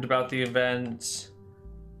informed about the event.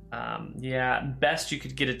 Best you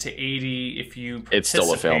could get it to 80 if you It's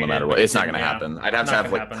still a fail no matter what. It's not going to happen. I'd have to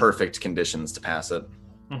have like perfect conditions to pass it.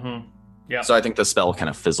 Yeah. So I think the spell kind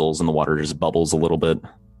of fizzles and the water just bubbles a little bit.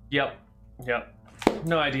 Yep.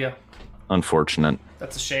 No idea. Unfortunate.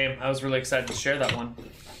 That's a shame. I was really excited to share that one.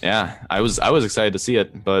 Yeah, I was excited to see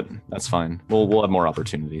it, but that's fine. We'll have more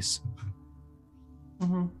opportunities.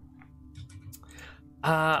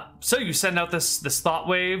 So you send out this thought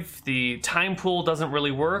wave. The time pool doesn't really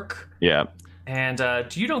work. Yeah. And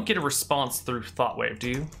you don't get a response through thought wave, do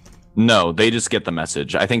you? No, they just get the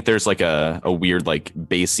message. I think there's like a weird like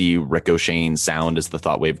bassy ricocheting sound as the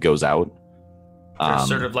thought wave goes out. There's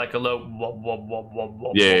sort of like a low whoa, whoa, whoa, whoa,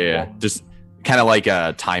 whoa, yeah. whoa. Just kind of like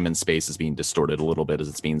time and space is being distorted a little bit as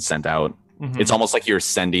it's being sent out. It's almost like you're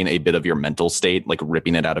sending a bit of your mental state, like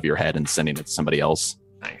ripping it out of your head and sending it to somebody else.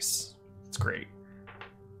 Nice. That's great.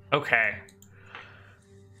 Okay.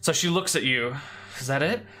 So she looks at you. Is that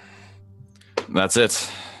it? That's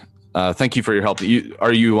it. Thank you for your help.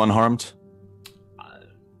 Are you unharmed?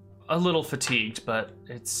 A little fatigued, but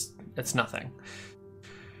it's nothing.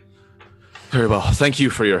 Very well. Thank you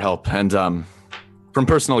for your help. And from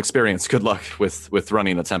personal experience, good luck with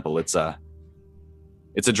running a temple. It's a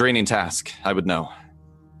draining task, I would know.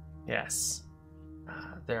 Yes.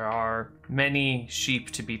 There are many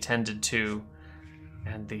sheep to be tended to,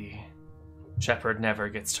 and the shepherd never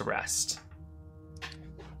gets to rest.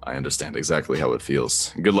 I understand exactly how it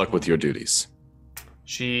feels. Good luck with your duties.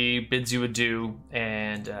 She bids you adieu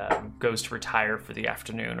and goes to retire for the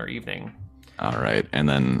afternoon or evening. All right, and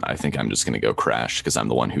then I think I'm just going to go crash because I'm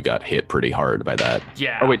the one who got hit pretty hard by that.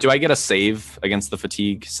 Yeah. Oh, wait, do I get a save against the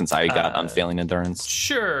fatigue since I got unfailing endurance?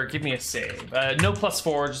 Sure, give me a save. No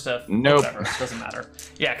 +4, just a nope. Whatever, doesn't matter.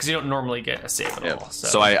 Yeah, because you don't normally get a save at all.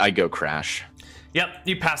 So I go crash. Yep,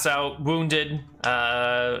 you pass out, wounded,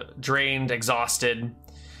 drained, exhausted.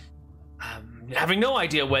 Having no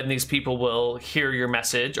idea when these people will hear your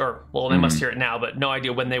message, or, well, they must hear it now, but no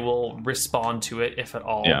idea when they will respond to it, if at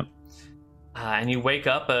all. Yeah. And you wake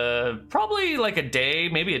up probably like a day,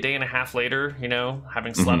 maybe a day and a half later,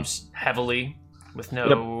 having slept heavily with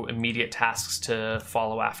no immediate tasks to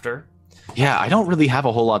follow after. Yeah, I don't really have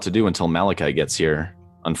a whole lot to do until Malachi gets here,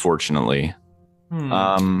 unfortunately.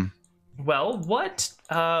 Well, what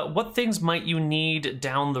things might you need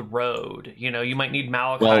down the road? You might need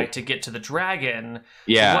Malachi to get to the dragon.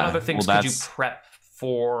 Yeah. What other things could you prep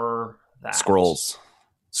for that? Scrolls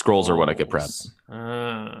are what I could prep.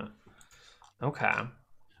 Okay.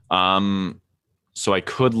 So I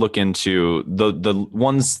could look into the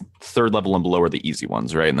ones third level and below are the easy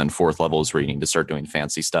ones, right? And then fourth level is where you need to start doing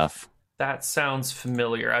fancy stuff. That sounds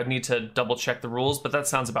familiar. I'd need to double check the rules, but that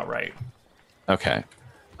sounds about right. Okay.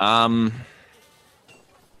 I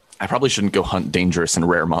probably shouldn't go hunt dangerous and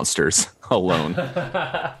rare monsters alone.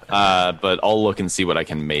 But I'll look and see what I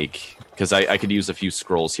can make, because I could use a few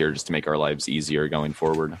scrolls here just to make our lives easier going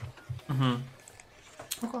forward. Mm-hmm.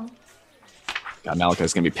 Okay. God,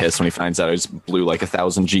 Malachi's going to be pissed when he finds out I just blew like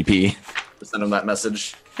 1,000 GP to send him that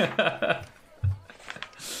message.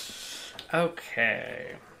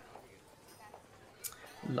 Okay.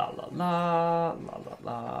 La la la, la la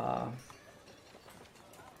la.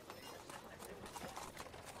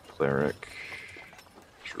 Cleric.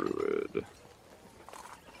 Druid.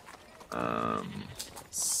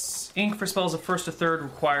 Ink for spells of first to third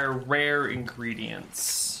require rare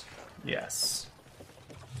ingredients. Yes.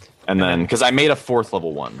 And then, because I made a fourth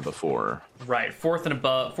level one before. Right. Fourth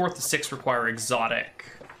to sixth require exotic.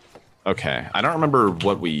 Okay. I don't remember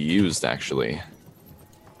what we used, actually.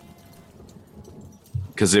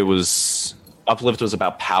 Because it was... Uplift was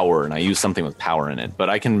about power, and I used something with power in it.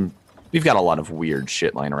 But I can... We've got a lot of weird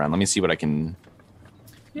shit lying around. Let me see what I can...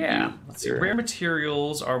 Yeah. Let's see. Rare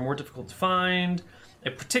materials are more difficult to find. A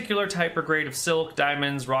particular type or grade of silk,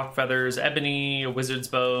 diamonds, rock feathers, ebony, a wizard's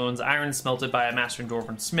bones, iron smelted by a master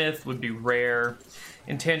dwarven smith would be rare.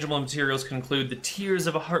 Intangible materials can include the tears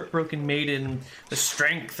of a heartbroken maiden, the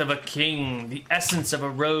strength of a king, the essence of a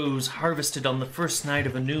rose harvested on the first night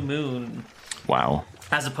of a new moon. Wow.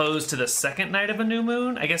 As opposed to the second night of a new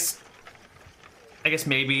moon? I guess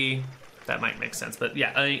maybe that might make sense, but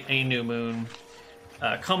yeah, a new moon.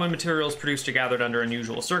 Common materials produced or gathered under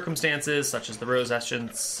unusual circumstances, such as the rose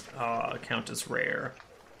essence, count as rare.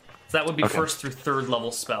 So that would be first through third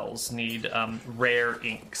level spells need rare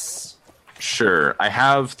inks. Sure. I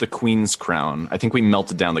have the Queen's Crown. I think we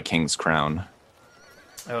melted down the King's Crown.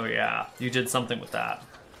 Oh yeah, you did something with that.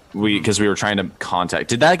 Because we were trying to contact...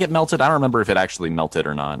 Did that get melted? I don't remember if it actually melted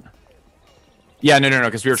or not. Yeah, no,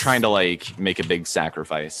 because we were trying to, like, make a big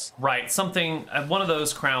sacrifice. Right, something... one of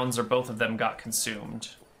those crowns, or both of them, got consumed.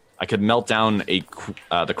 I could melt down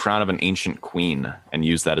the crown of an ancient queen and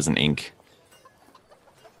use that as an ink.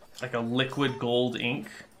 Like a liquid gold ink?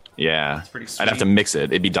 Yeah. That's pretty sweet. I'd have to mix it.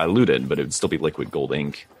 It'd be diluted, but it would still be liquid gold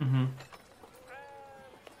ink. Mm-hmm.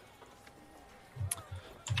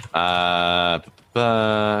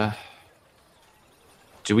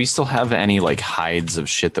 Do we still have any, like, hides of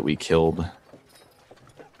shit that we killed?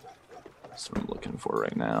 That's what I'm looking for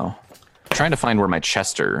right now. I'm trying to find where my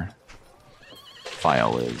Chester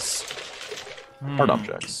file is. Hard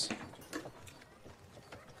objects.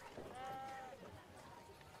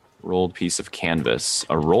 Rolled piece of canvas.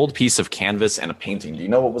 A rolled piece of canvas and a painting. Do you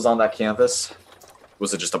know what was on that canvas?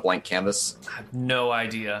 Was it just a blank canvas? I have no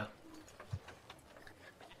idea.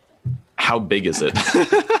 How big is it?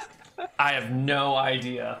 I have no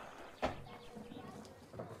idea.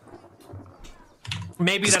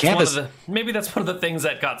 Maybe that's one of the things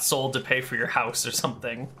that got sold to pay for your house or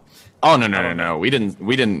something. Oh no. We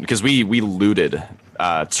didn't because we looted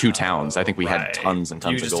 2 towns. I think we had tons and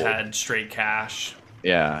tons of gold. You just had straight cash.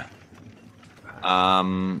 Yeah. I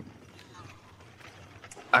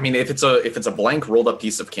mean, if it's a blank rolled up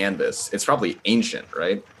piece of canvas, it's probably ancient,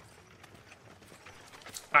 right?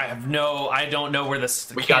 I don't know where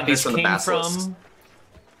we got these from the basilisk.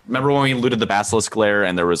 Remember when we looted the basilisk lair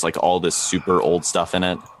and there was like all this super old stuff in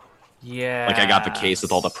it? Yeah. Like I got the case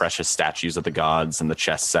with all the precious statues of the gods and the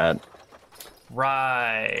chess set.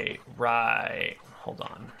 Right. Hold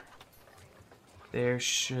on. I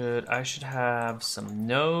should have some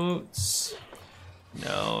notes.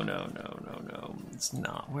 No. It's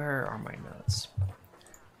not. Where are my notes?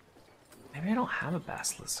 Maybe I don't have a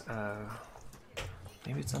basilisk.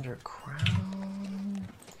 Maybe it's under a crown.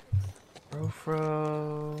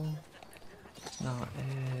 Rofro. Not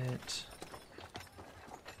it.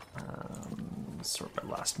 Sort by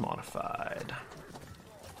last modified.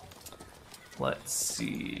 Let's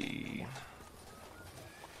see.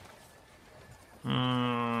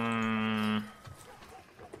 No.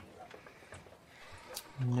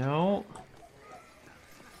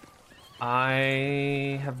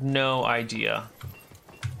 I have no idea.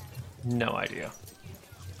 No idea.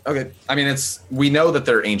 Okay. I mean, we know that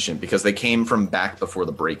they're ancient because they came from back before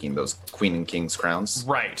the breaking, those Queen and King's crowns.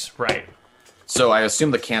 Right. So I assume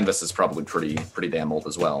the canvas is probably pretty damn old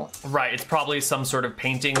as well. Right. It's probably some sort of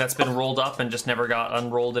painting that's been rolled up and just never got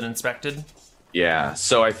unrolled and inspected. Yeah.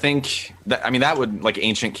 So I think that would like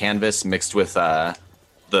ancient canvas mixed with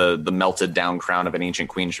the melted down crown of an ancient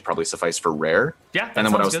queen should probably suffice for rare. Yeah, that and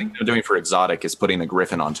then what I was sounds good. thinking of doing for exotic is putting the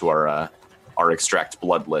griffin onto our extract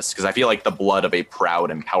blood list, because I feel like the blood of a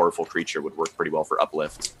proud and powerful creature would work pretty well for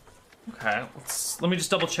uplift. Okay, let me just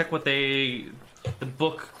double check what the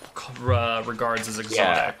book regards as exotic.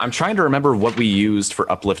 Yeah, I'm trying to remember what we used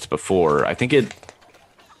for uplift before. I think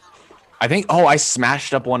I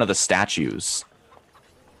smashed up one of the statues,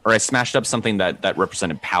 or I smashed up something that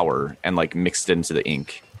represented power and like mixed it into the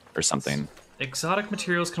ink or something. Exotic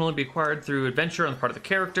materials can only be acquired through adventure on the part of the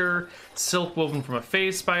character. Silk woven from a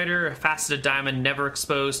phase spider, a faceted diamond never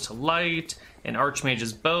exposed to light, an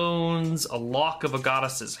archmage's bones, a lock of a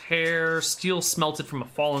goddess's hair, steel smelted from a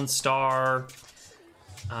fallen star.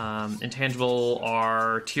 Intangible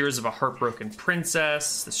are tears of a heartbroken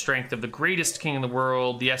princess, the strength of the greatest king in the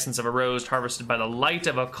world, the essence of a rose harvested by the light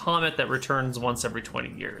of a comet that returns once every 20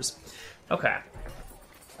 years. Okay.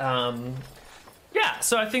 Yeah,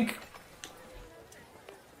 so I think...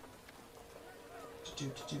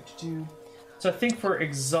 So I think for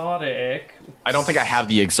exotic... I don't think I have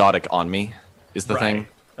the exotic on me, is the thing.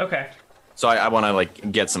 Okay. So I want to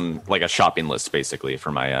like get some, like a shopping list basically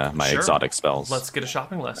for my Sure. exotic spells. Let's get a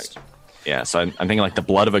shopping list. Yeah, so I'm thinking like the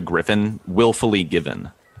blood of a griffin, willfully given,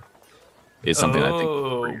 is something I think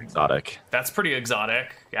is pretty exotic. That's pretty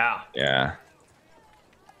exotic. Yeah. Yeah.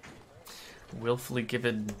 Willfully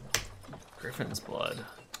given griffin's blood.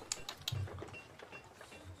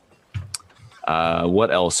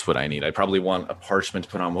 What else would I need? I'd probably want a parchment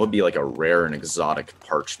to put on. What would be like a rare and exotic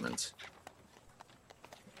parchment?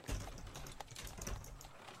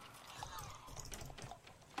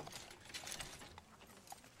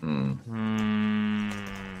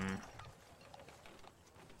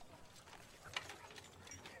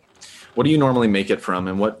 What do you normally make it from,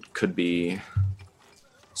 and what could be...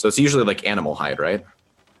 So it's usually like animal hide, right?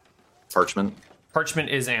 Parchment? Parchment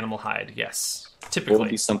is animal hide, yes. What Typically. would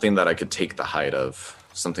be something that I could take the hide of?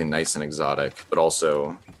 Something nice and exotic, but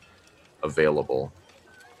also available.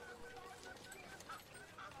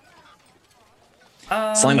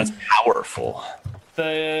 Something that's powerful.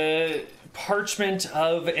 The parchment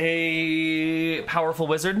of a powerful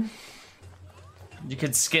wizard. You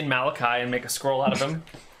could skin Malachi and make a scroll out of him.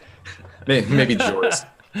 Maybe Joris.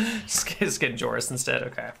 Skin Joris instead,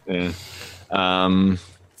 okay. Yeah.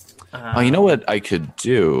 Oh, you know what I could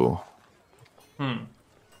do?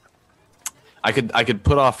 I could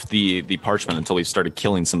put off the parchment until we started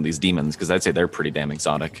killing some of these demons, because I'd say they're pretty damn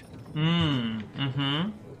exotic.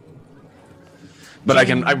 But I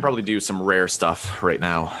can probably do some rare stuff right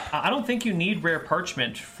now. I don't think you need rare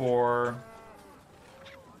parchment for...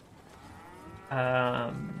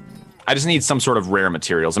 I just need some sort of rare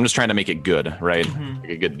materials. I'm just trying to make it good, right? Like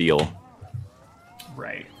a good deal.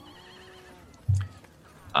 Right.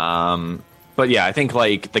 But yeah, I think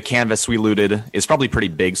like the canvas we looted is probably pretty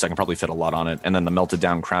big, so I can probably fit a lot on it. And then the melted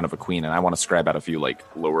down crown of a queen, and I want to scribe out a few like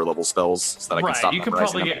lower level spells so that I can stop. You could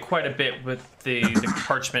probably get quite a bit with the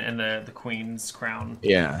parchment and the queen's crown.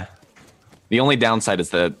 Yeah. The only downside is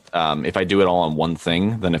that if I do it all on one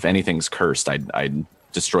thing, then if anything's cursed, I'd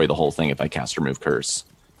destroy the whole thing if I cast Remove Curse.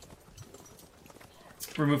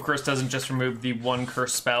 Remove Curse doesn't just remove the one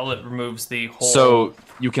curse spell, it removes the whole... So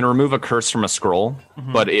you can remove a curse from a scroll,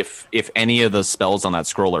 but if any of the spells on that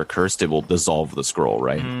scroll are cursed, it will dissolve the scroll,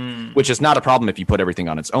 right? Which is not a problem if you put everything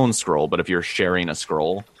on its own scroll, but if you're sharing a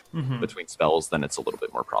scroll between spells, then it's a little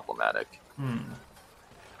bit more problematic.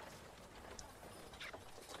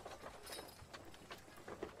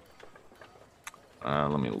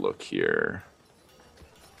 Let me look here.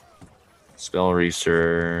 Spell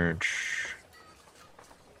research...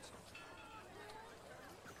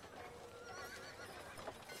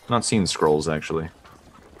 Not seeing scrolls, actually.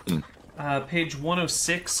 Page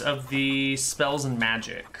 106 of the Spells and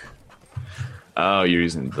Magic. Oh, you're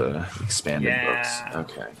using the expanded books.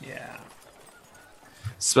 Okay. Yeah.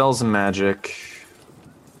 Spells and Magic.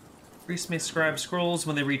 Priests may scribe scrolls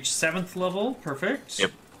when they reach 7th level. Perfect.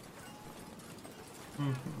 Yep.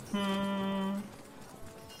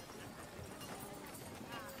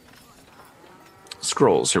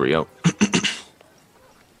 Scrolls, here we go.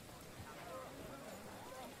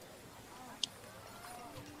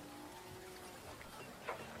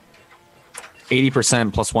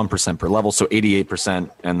 80% plus 1% per level, so 88%,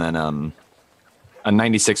 and then a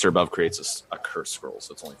 96 or above creates a curse scroll,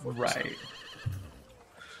 so it's only 4%. Right.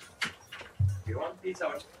 You want pizza?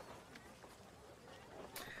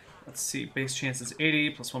 Let's see. Base chance is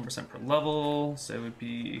 80 plus 1% per level, so it would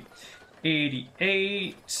be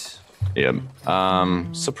 88. Yep.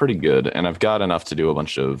 So pretty good, and I've got enough to do a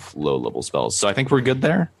bunch of low-level spells, so I think we're good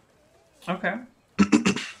there. Okay.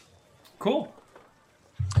 Cool.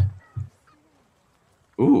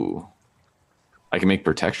 Ooh. I can make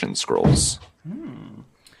protection scrolls.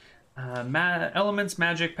 Elements,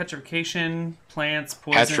 magic, petrification, plants,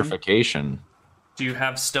 poison. Petrification. Do you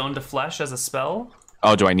have stone to flesh as a spell?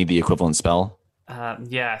 Oh, do I need the equivalent spell?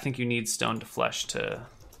 Yeah, I think you need stone to flesh to...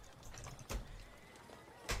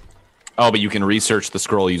 Oh, but you can research the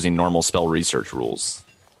scroll using normal spell research rules.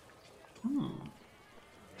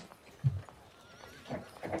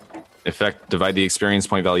 Effect, divide the experience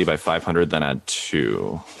point value by 500, then add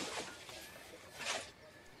 2.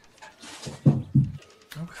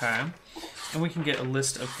 Okay. And we can get a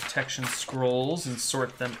list of protection scrolls and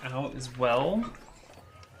sort them out as well.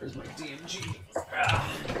 There's my DMG.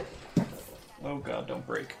 Oh god, don't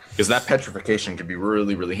break. Because that petrification could be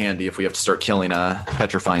really, really handy if we have to start killing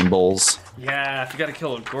petrifying bulls. Yeah, if you gotta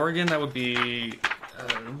kill a Gorgon, that would be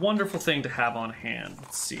a wonderful thing to have on hand.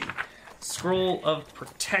 Let's see. Scroll of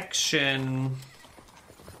Protection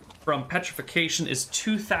from Petrification is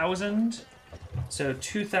 2,000. So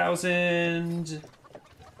 2,000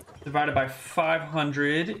 divided by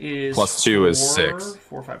 500 is... Plus 2 is 6.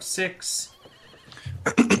 4, 5, 6.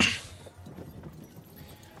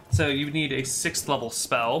 So you need a 6th level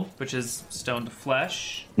spell, which is Stone to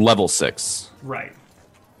Flesh. Level 6. Right.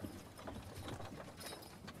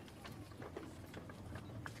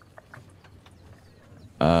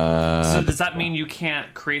 So does that mean you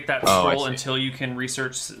can't create that scroll until you can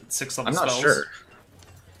research 6th level spells? I'm not sure.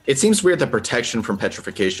 It seems weird that protection from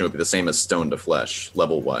petrification would be the same as stone to flesh,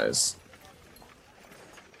 level-wise.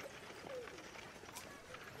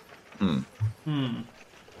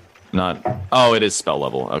 Not... Oh, it is spell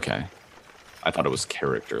level. Okay. I thought it was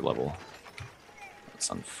character level. That's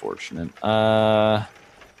unfortunate. Oh,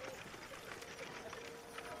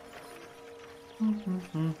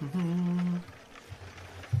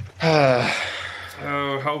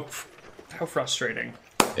 how frustrating.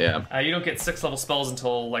 Yeah. You don't get 6th level spells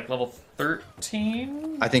until like level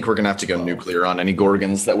 13? I think we're gonna have to go nuclear on any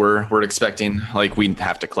Gorgons that we're expecting. Like, we'd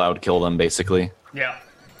have to cloud kill them, basically. Yeah.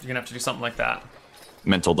 You're gonna have to do something like that.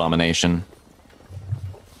 Mental domination.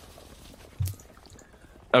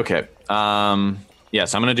 Okay. Yeah,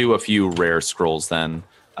 so I'm gonna do a few rare scrolls then.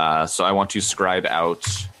 So I want to scribe out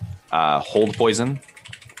hold poison.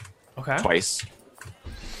 Okay. Twice.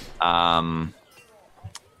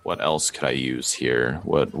 What else could I use here?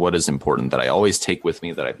 What is important that I always take with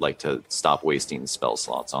me that I'd like to stop wasting spell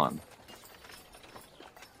slots on?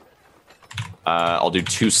 I'll do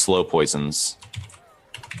 2 slow poisons.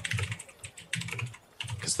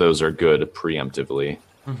 Because those are good preemptively.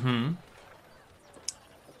 Mm-hmm.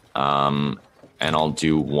 And I'll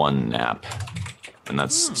do 1 nap. And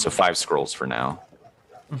that's so 5 scrolls for now.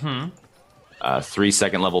 Mm-hmm. 3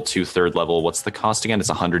 second level, 2 third level. What's the cost again? It's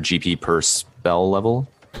 100 GP per spell level.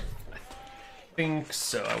 I think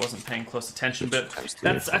so. I wasn't paying close attention, but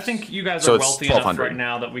that's. I think you guys So are it's wealthy enough 1,200. right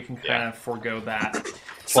now that we can kind of forego that.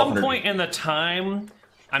 Some point in the time,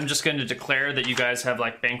 I'm just going to declare that you guys have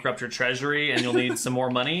like bankrupt your treasury and you'll need some more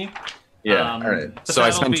money. Yeah. All right. So I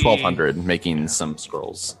spent 1,200 making some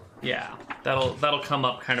scrolls. Yeah, that'll come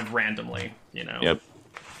up kind of randomly, you know. Yep.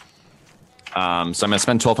 So I'm gonna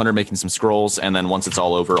spend 1,200 making some scrolls, and then once it's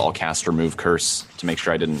all over, I'll cast Remove Curse to make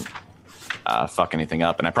sure I didn't fuck anything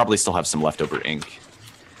up, and I probably still have some leftover ink.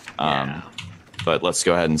 Yeah. But let's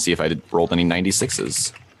go ahead and see if I rolled any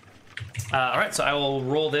 96s. All right, so I will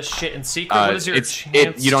roll this shit in secret. What is your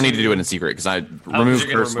chance? You don't need to do it in secret because Remove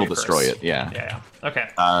Curse will destroy it. Yeah. Yeah. Okay.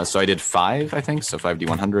 So I did 5, I think. So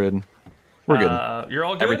 5d100. We're good. You're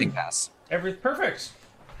all good. Everything pass. Perfect.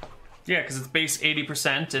 Yeah, because it's base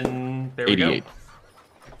 80%, and there we 88. go.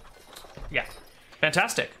 Yeah,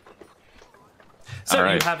 fantastic. So All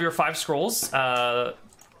right. you have your 5 scrolls. Can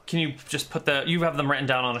you just put you have them written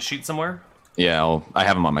down on a sheet somewhere? Yeah, I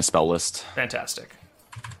have them on my spell list. Fantastic.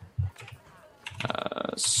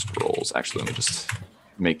 Scrolls. Actually, let me just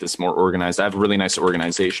make this more organized. I have a really nice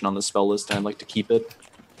organization on the spell list, and I'd like to keep it.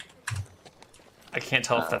 I can't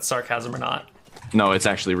tell if that's sarcasm or not. No, it's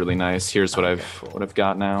actually really nice. Here's what I've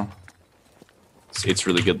got now. It's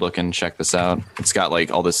really good looking. Check this out. It's got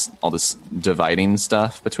like all this dividing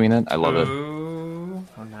stuff between it. I love it. Oh,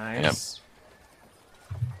 nice.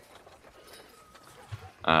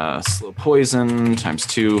 Yep. Slow poison times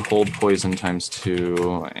 2, hold poison times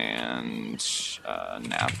 2, and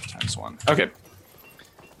nap times 1. Okay.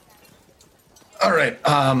 All right.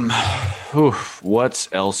 What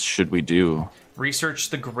else should we do? Research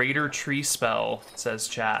the Greater Tree spell, says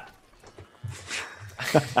chat.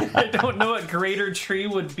 I don't know what Greater Tree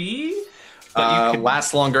would be. But you could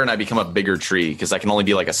last longer and I become a bigger tree because I can only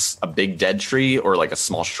be like a big dead tree or like a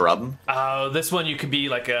small shrub. This one you could be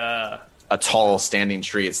like a a tall standing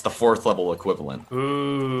tree. It's the 4th level equivalent.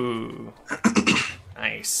 Ooh.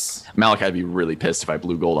 Nice. Malachi would be really pissed if I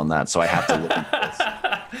blew gold on that, so I have to look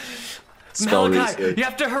into this. Malachi, you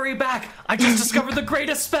have to hurry back. I just discovered the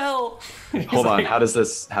greatest spell. Hold on. How does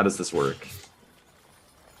this work?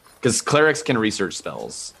 Because clerics can research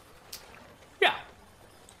spells. Yeah.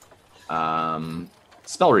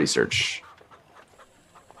 Spell research.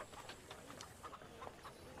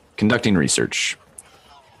 Conducting research.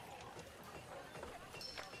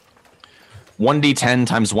 1d10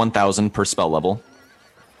 times 1,000 per spell level.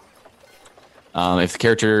 If the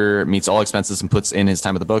character meets all expenses and puts in his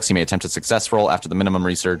time with the books, he may attempt a success roll after the minimum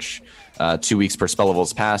research. 2 weeks per spell level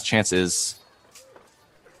is passed. Chance is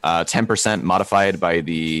 10% modified by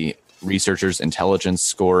the researcher's intelligence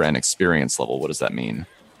score and experience level. What does that mean?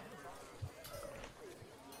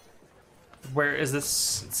 Where is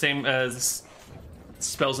this same as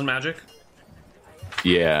spells and magic?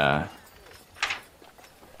 Yeah.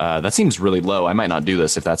 That seems really low. I might not do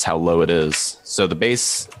this if that's how low it is. So the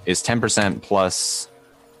base is 10% plus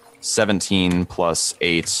 17 plus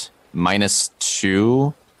 8 minus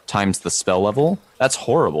 2 times the spell level. That's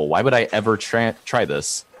horrible. Why would I ever try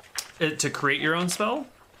this? To create your own spell?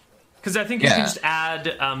 Because I think you can just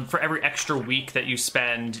add, for every extra week that you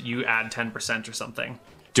spend, you add 10% or something.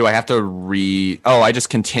 Do I have to I just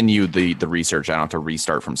continue the research. I don't have to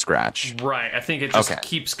restart from scratch. Right. I think it just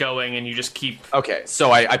keeps going and you just keep... Okay,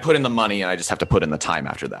 so I put in the money and I just have to put in the time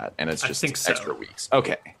after that. And it's just extra weeks.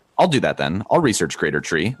 Okay, I'll do that then. I'll research Greater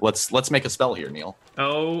Tree. Let's make a spell here, Neil.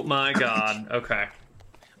 Oh my god. Okay.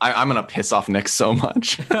 I'm going to piss off Nick so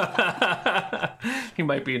much. He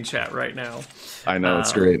might be in chat right now. I know,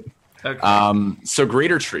 it's great. Okay. So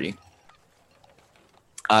Greater Tree,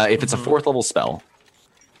 if it's a 4th level spell...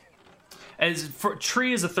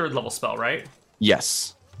 Tree is a 3rd level spell, right?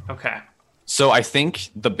 Yes. Okay. So I think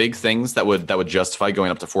the big things that would justify going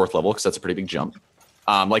up to 4th level, because that's a pretty big jump.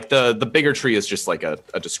 Like the bigger tree is just like a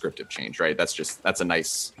descriptive change, right? That's a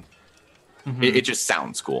nice. Mm-hmm. It just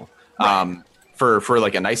sounds cool. Right. For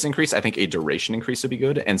like a nice increase, I think a duration increase would be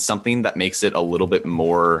good, and something that makes it a little bit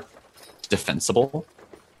more defensible.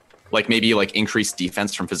 Like maybe like increased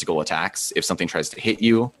defense from physical attacks if something tries to hit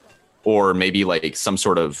you. Or maybe like some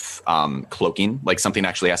sort of cloaking, like something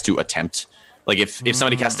actually has to attempt. Like if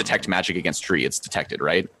somebody casts detect magic against tree, it's detected,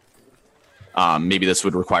 right? Maybe this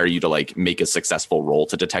would require you to like make a successful roll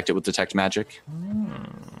to detect it with detect magic.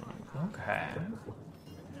 Okay.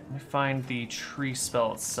 Let me find the tree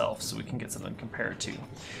spell itself so we can get something to compare it to.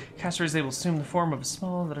 Caster is able to assume the form of a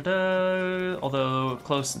small although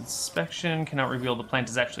close inspection cannot reveal the plant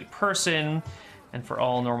is actually a person. And for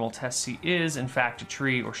all normal tests, he is, in fact, a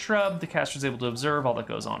tree or shrub. The caster is able to observe all that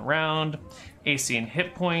goes on around. AC and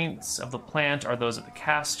hit points of the plant are those of the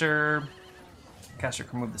caster. The caster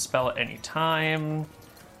can remove the spell at any time.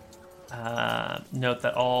 Note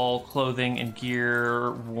that all clothing and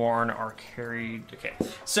gear worn are carried. Okay,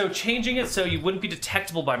 so changing it so you wouldn't be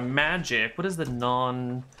detectable by magic. What is the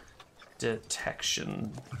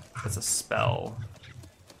non-detection? That's a spell.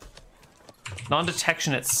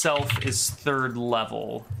 Non-detection itself is 3rd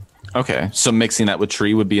level. Okay, so mixing that with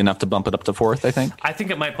tree would be enough to bump it up to 4th, I think? I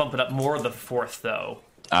think it might bump it up more the 4th, though.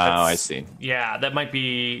 Oh, I see. Yeah, that might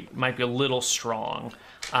be a little strong.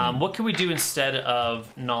 What can we do instead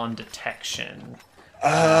of non-detection?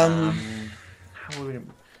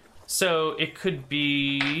 So it could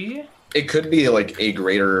be... It could be like a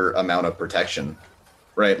greater amount of protection,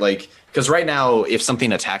 right? Like, because right now, if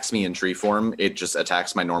something attacks me in tree form, it just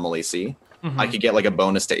attacks my normal AC. Mm-hmm. I could get like a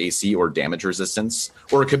bonus to AC or damage resistance,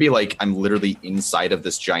 or it could be like I'm literally inside of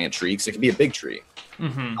this giant tree, because it could be a big tree.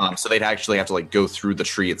 Mm-hmm. So they'd actually have to like go through the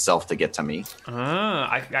tree itself to get to me.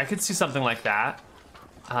 I could see something like that.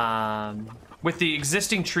 With the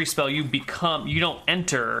existing tree spell, you don't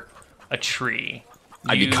enter a tree.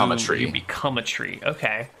 I become a tree. You become a tree.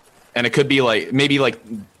 Okay. And it could be like maybe like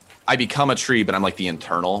I become a tree, but I'm like the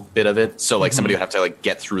internal bit of it. So like somebody would have to like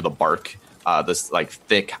get through the bark. This like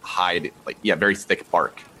thick hide, like very thick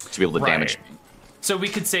bark to be able to damage me. So we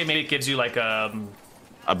could say maybe it gives you like a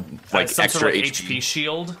like some extra sort of HP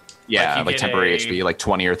shield. Yeah, like temporary HP, like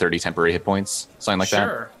 20 or 30 temporary hit points, something like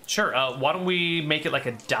that. Sure. Why don't we make it like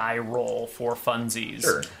a die roll for funsies?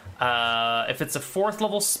 Sure. If it's a 4th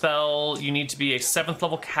level spell, you need to be a 7th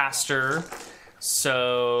level caster.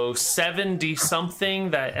 So 7d something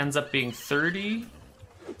that ends up being 30.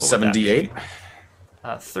 7d8.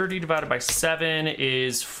 30 divided by 7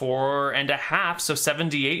 is 4.5, so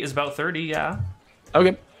 7d8 is about 30, yeah.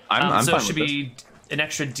 Okay, I'm so fine it should with be an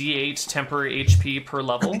extra d8 temporary HP per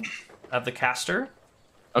level of the caster.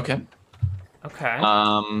 Okay. Okay.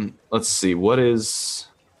 Let's see, what is...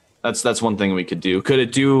 That's one thing we could do. Could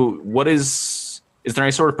it do? Is there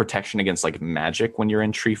any sort of protection against like magic when you're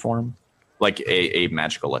in tree form, like a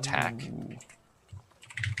magical attack? Ooh.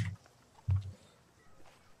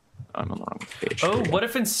 I'm on the wrong page. Oh, what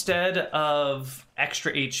if instead of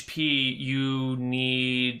extra HP, you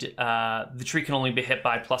need the tree can only be hit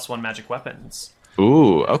by +1 magic weapons?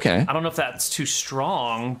 Ooh, okay. I don't know if that's too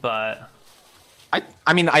strong, but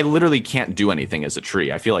I mean, I literally can't do anything as a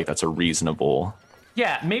tree. I feel like that's a reasonable.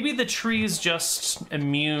 yeah, maybe the tree is just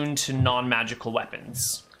immune to non-magical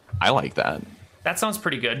weapons. I like that. That sounds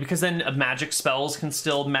pretty good, because then magic spells can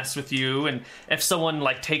still mess with you, and if someone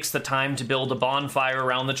like takes the time to build a bonfire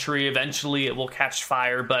around the tree, eventually it will catch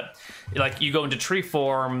fire, but like you go into tree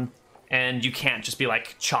form and you can't just be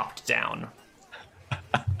like chopped down.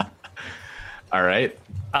 All right.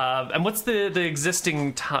 And what's the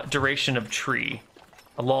existing duration of tree?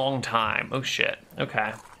 A long time. Oh shit.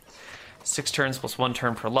 Okay. 6 turns plus 1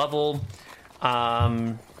 turn per level.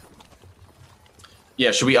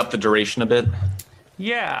 Yeah, should we up the duration a bit?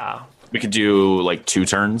 Yeah. We could do like 2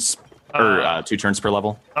 turns, or 2 turns per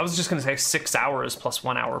level. I was just going to say 6 hours plus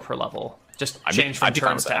 1 hour per level. Just change from I'd be fine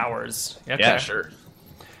turns with to that. hours. Okay. Yeah, sure.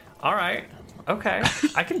 All right. Okay.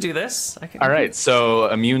 I can do this. All right, so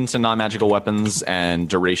immune to non-magical weapons and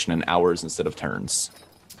duration in hours instead of turns.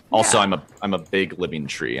 Also, Yeah. I'm a big living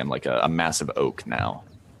tree. I'm like a massive oak now.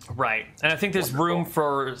 Right. And I think there's room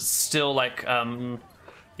for still like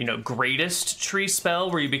greatest tree spell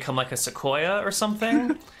where you become like a sequoia or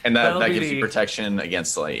something. And that That'll gives be you protection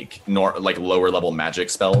against like lower level magic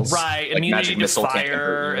spells. right, Like immunity magic to missile can't hurt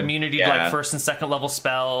fire, you. immunity to Yeah. like 1st and 2nd level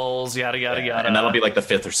spells, yada yada yada. And that'll be like the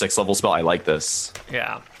 5th or 6th level spell. I like this.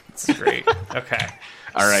 yeah, it's great. Okay.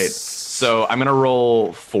 All right, so I'm gonna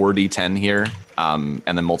roll 4d10 here, and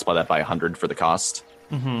then multiply that by 100 for the cost.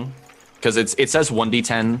 Because it says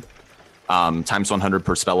 1d10 times 100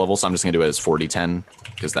 per spell level, so I'm just gonna do it as 4d10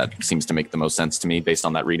 because that seems to make the most sense to me based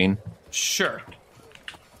on that reading. Sure.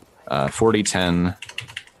 4d10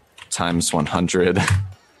 times 100.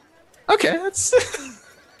 Okay, that's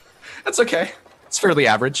that's okay. It's fairly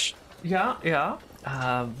average. Yeah, yeah.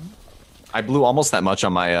 I blew almost that much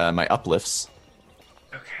on my my uplifts.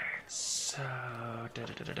 Okay, so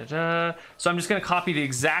so I'm just gonna copy the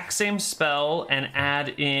exact same spell and add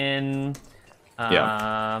in.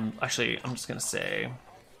 Actually, I'm just gonna say.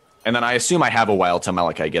 And then I assume I have a while till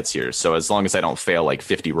Malachi gets here, so as long as I don't fail like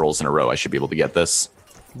 50 rolls in a row, I should be able to get this.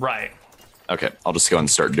 Right. Okay, I'll just go and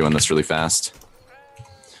start doing this really fast.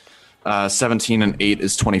 17 and 8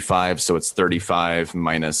 is 25, so it's 35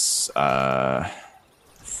 minus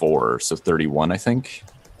 4, so 31, I think.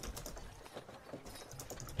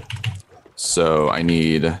 So I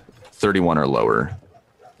need 31 or lower.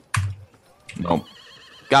 Nope.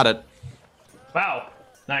 Got it. Wow.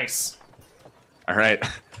 Nice. All right.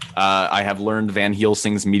 I have learned Van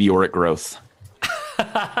Helsing's meteoric growth.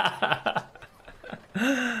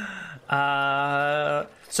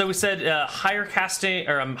 So we said higher casting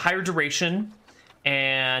or higher duration,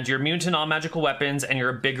 and you're immune to non-magical weapons, and you're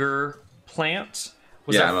a bigger plant.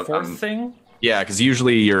 Was Yeah, that a 4th thing? Yeah, because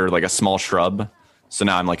usually you're like a small shrub, so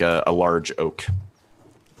now I'm like a large oak.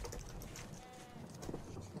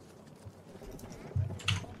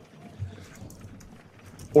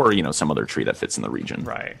 Or, some other tree that fits in the region.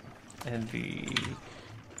 Right. And the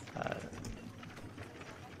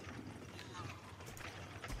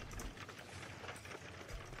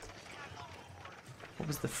what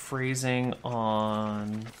was the phrasing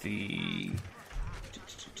on the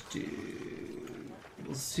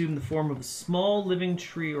will assume the form of a small living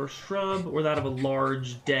tree or shrub, or that of a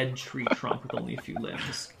large dead tree trunk with only a few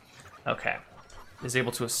limbs. Okay. Is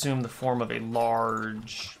able to assume the form of a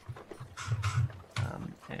large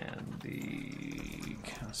and the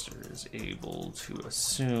caster is able to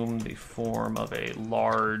assume the form of a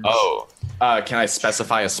large. Oh, can I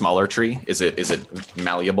specify a smaller tree? Is it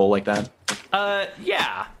malleable like that?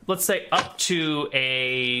 Yeah. Let's say up to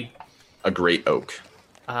a great oak.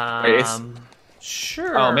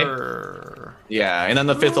 Sure. Oh, maybe. Yeah, and then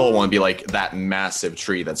the 5th level one would be like that massive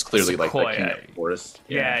tree that's clearly Sequoia. like the king of forest.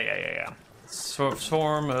 Yeah. So,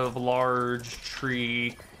 form of large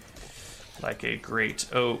tree, like a great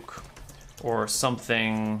oak, or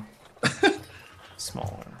something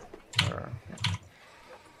smaller.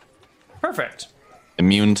 Perfect.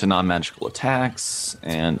 Immune to non-magical attacks,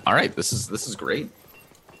 and all right, this is great.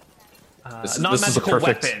 This is a Non-magical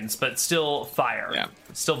perfect weapons, but still fire. Yeah.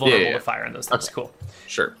 It's still vulnerable Yeah. to fire and those things. Okay. Cool.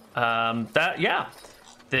 Sure.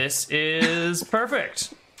 This is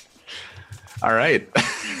perfect. All right.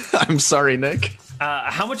 I'm sorry, Nick.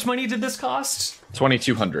 How much money did this cost?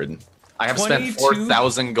 2,200. I have spent 22?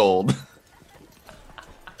 4,000 gold.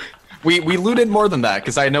 We looted more than that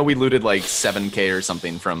because I know we looted like 7K or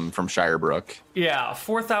something from Shirebrook. Yeah,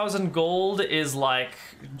 4,000 gold is like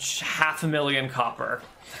 500,000 copper.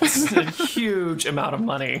 It's a huge amount of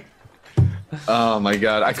money. Oh my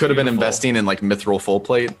god, I could have been investing in like mithril full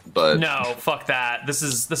plate, but no, fuck that. This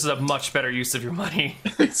is a much better use of your money.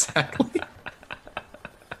 Exactly.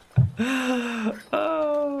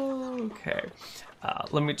 Okay.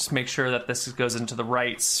 Let me just make sure that this goes into the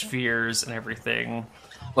right spheres and everything.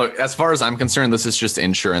 Look, as far as I'm concerned, this is just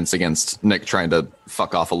insurance against Nick trying to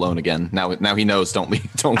fuck off alone again. Now he knows. Don't leave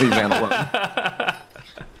Van alone.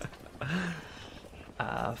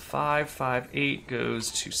 558 goes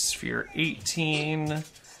to sphere 18.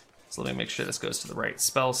 So let me make sure this goes to the right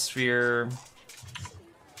spell sphere.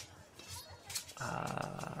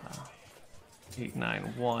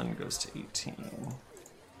 891 goes to 18.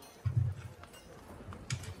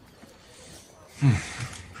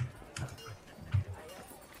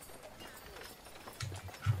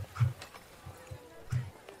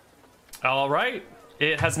 All right.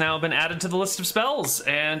 It has now been added to the list of spells,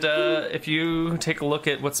 and if you take a look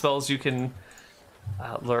at what spells you can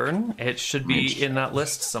learn, it should be in that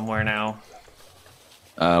list somewhere now.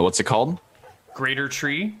 What's it called? Greater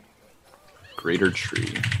Tree. Greater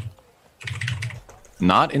Tree.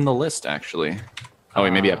 Not in the list, actually. Oh, wait,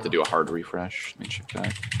 maybe I have to do a hard refresh. Let me check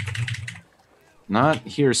that. Not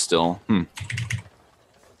here still.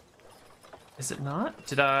 Is it not?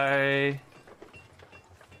 Did I...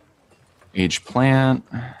 Age plant.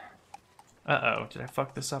 Uh-oh, did I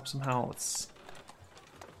fuck this up somehow? Let's...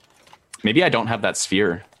 Maybe I don't have that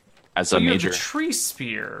sphere as a you major. have the tree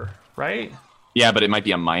spear, right? Yeah, but it might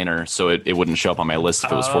be a minor, so it wouldn't show up on my list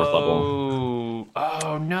if it was 4th level.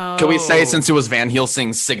 Oh, no. Can we say since it was Van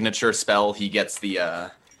Helsing's signature spell, he gets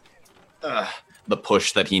the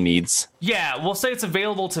push that he needs? Yeah, we'll say it's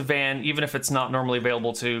available to Van, even if it's not normally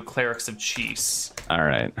available to Clerics of Cheese. All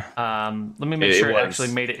right. Let me make sure it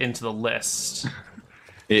actually made it into the list.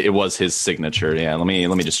 It was his signature. Yeah. Let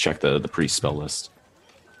me just check the priest spell list.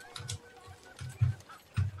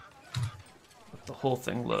 Let the whole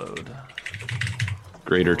thing load.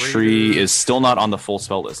 Greater Tree is still not on the full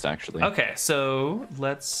spell list, actually. Okay, so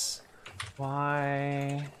let's...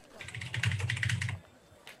 Why...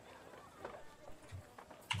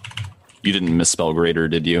 You didn't misspell greater,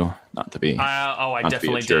 did you? Not to be. I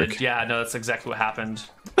definitely did. Yeah, no, that's exactly what happened.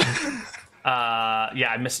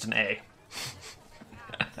 Yeah, I missed an A.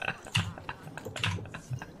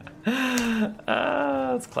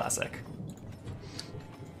 That's classic.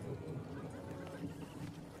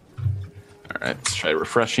 All right, let's try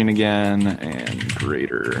refreshing again. And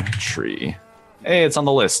Greater Tree. Hey, it's on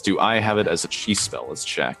the list. Do I have it as a cheese spell? Let's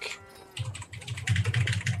check.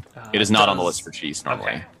 It is not on the list for cheese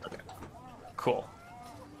normally. Okay. Cool.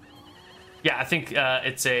 Yeah, I think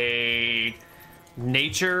it's a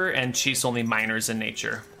nature, and cheese only minors in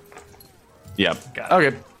nature. Yep. Got it.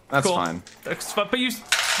 Okay, that's Cool. fine. But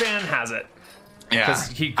Van has it. Yeah.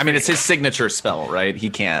 I mean, it's his signature spell, right?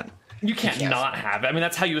 He can't. You can't not have it. I mean,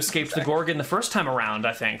 that's how you escaped the Gorgon the first time around,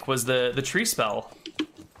 I think, was the tree spell.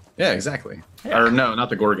 Yeah, exactly. Yeah. Or no, not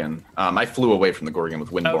the Gorgon. I flew away from the Gorgon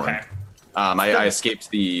with Windborn. Okay. I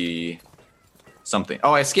escaped the something.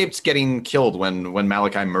 Oh, I escaped getting killed when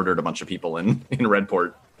Malachi murdered a bunch of people in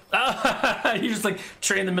Redport. You just like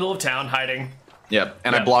tree in the middle of town hiding. Yep,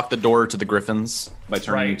 and I blocked the door to the Griffins by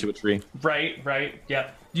turning into a tree. Right.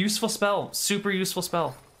 Yep. Useful spell. Super useful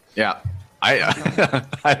spell. Yeah.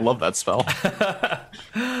 I love that spell.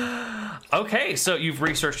 Okay, so you've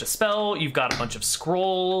researched a spell, you've got a bunch of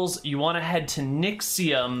scrolls, you want to head to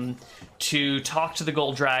Nixium to talk to the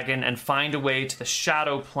Gold Dragon and find a way to the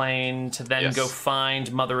Shadow Plane to then go find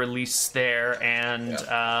Mother Elise there. And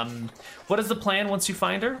what is the plan once you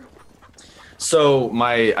find her? So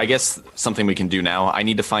I guess something we can do now, I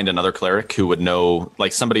need to find another cleric who would know,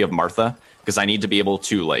 like somebody of Martha, because I need to be able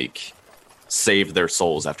to like save their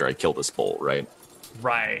souls after I kill this bolt, right?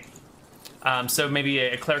 Right. So maybe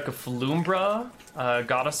a cleric of Felumbra,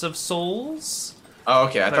 goddess of souls. Oh,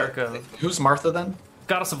 okay. Who's Martha then?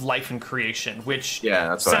 Goddess of life and creation, which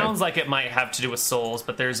that's sounds like it might have to do with souls,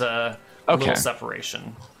 but there's a little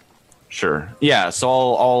separation. Sure. Yeah. So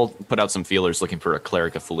I'll put out some feelers looking for a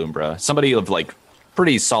cleric of Felumbra, somebody of like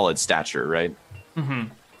pretty solid stature, right? Mm-hmm.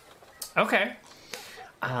 Okay.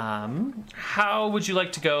 How would you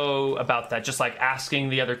like to go about that? Just like asking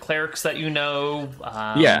the other clerics that you know?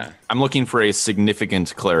 Yeah, I'm looking for a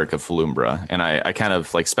significant cleric of Felumbra, and I kind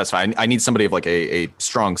of like specify I need somebody of like a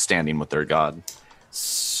strong standing with their god.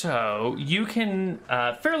 So you can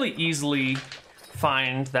fairly easily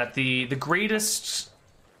find that the greatest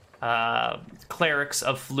clerics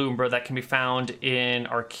of Felumbra that can be found in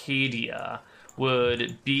Arcadia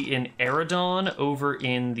would be in Eridon over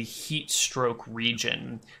in the Heat Stroke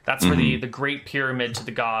region. That's where the Great Pyramid to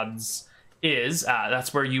the Gods is.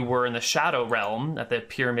 That's where you were in the Shadow Realm at the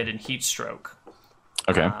Pyramid in Heat Stroke.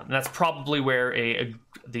 Okay. That's probably where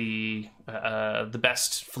the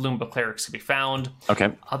best Felumbra clerics can be found.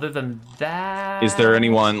 Okay. Other than that... Is there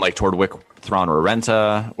anyone like toward Wicthron or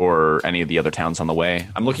Renta or any of the other towns on the way?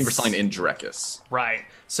 I'm looking for something in Drekus. Right.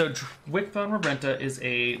 So Wicthron Renta is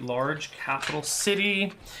a large capital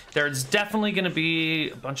city. There's definitely going to be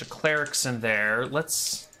a bunch of clerics in there.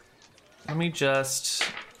 Let me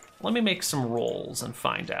make some rolls and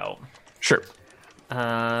find out. Sure.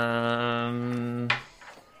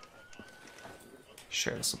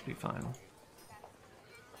 Sure, this will be fine.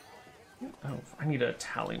 Oh, I need a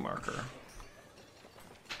tally marker.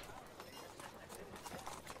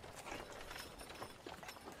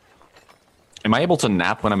 Am I able to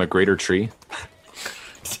nap when I'm a greater tree?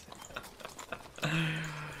 I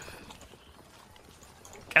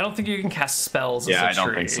don't think you can cast spells as a tree. I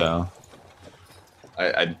don't think so.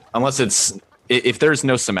 I unless it's... If there's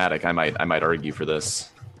no somatic, I might argue for this.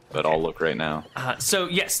 But I'll look right now. So,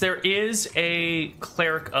 yes, there is a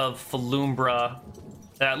cleric of Felumbra,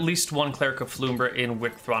 at least one cleric of Felumbra in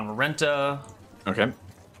Wicthron Renta. Okay.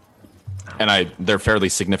 And they're fairly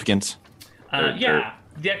significant? Yeah.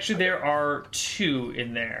 Actually, there are two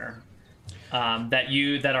in there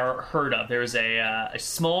that are heard of. There's a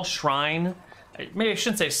small shrine. Maybe I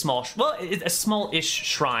shouldn't say small. Well, a small-ish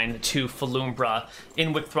shrine to Felumbra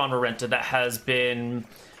in Wicthron Renta that has been...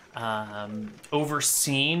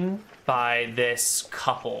 overseen by this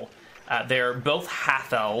couple. They're both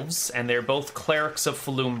half-elves, and they're both clerics of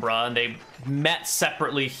Felumbra, and they met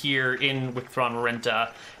separately here in Wicthron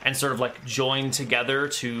Renta and sort of like joined together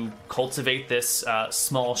to cultivate this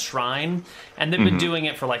small shrine, and they've been doing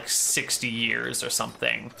it for like 60 years or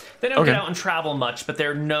something. They don't get out and travel much, but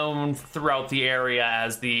they're known throughout the area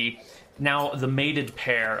as the mated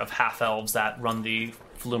pair of half-elves that run the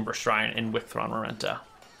Felumbra Shrine in Wicthron Renta.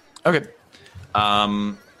 Okay.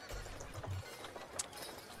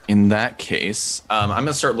 In that case, I'm going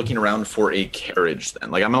to start looking around for a carriage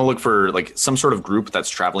then. Like, I'm going to look for like some sort of group that's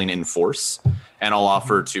traveling in force, and I'll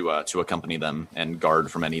offer to accompany them and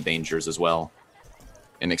guard from any dangers as well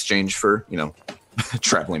in exchange for,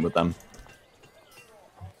 traveling with them.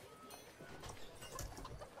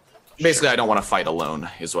 Basically, I don't want to fight alone,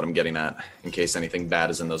 is what I'm getting at, in case anything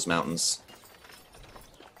bad is in those mountains.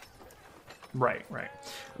 Right.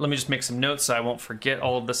 Let me just make some notes so I won't forget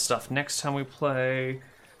all of this stuff next time we play.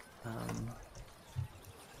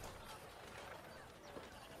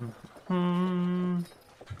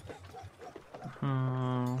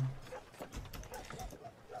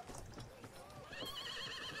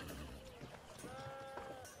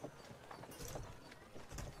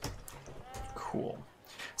 Cool.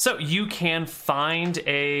 So you can find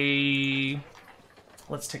a...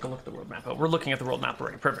 Let's take a look at the world map. Oh, we're looking at the world map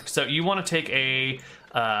already. Perfect. So you want to take a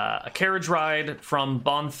carriage ride from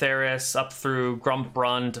Bon Theris up through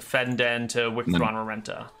Grumpbrunn to Fenden to Wicthron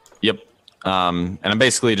Renta. Yep. And I'm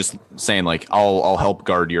basically just saying, like, I'll help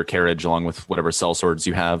guard your carriage along with whatever sellswords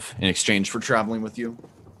you have in exchange for traveling with you.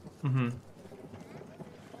 Mm-hmm.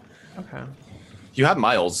 Okay. You have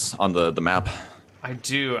miles on the map. I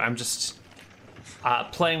do. I'm just...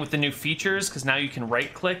 playing with the new features, because now you can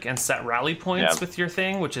right-click and set rally points with your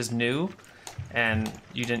thing, which is new, and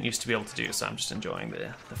you didn't used to be able to do, so I'm just enjoying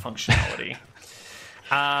the functionality.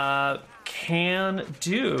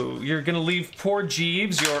 You're going to leave poor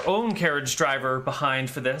Jeeves, your own carriage driver,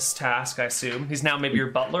 behind for this task, I assume. He's now maybe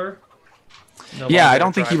your butler? I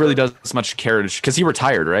don't think he really does much carriage, because he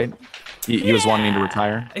retired, right? He was wanting to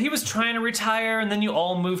retire? He was trying to retire, and then you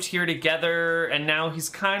all moved here together, and now he's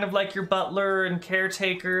kind of like your butler and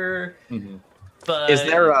caretaker. Mm-hmm. But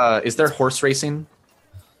is there horse racing?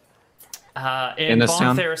 In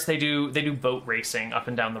Bon Theris, they do boat racing up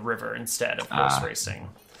and down the river instead of horse racing.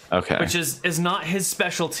 Okay. Which is not his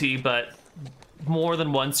specialty, but more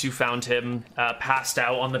than once you found him passed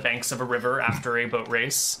out on the banks of a river after a boat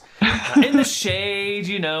race. In the shade,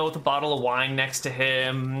 with a bottle of wine next to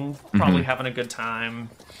him, probably having a good time.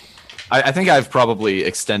 I think I've probably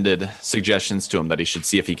extended suggestions to him that he should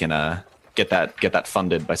see if he can get that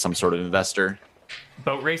funded by some sort of investor.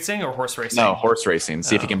 Boat racing or horse racing? No, horse racing.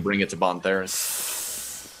 See if he can bring it to Bon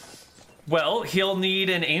Theris. Well, he'll need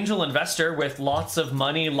an angel investor with lots of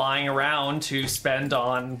money lying around to spend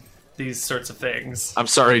on these sorts of things. I'm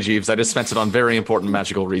sorry, Jeeves. I just spent it on very important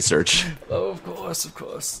magical research. Oh, of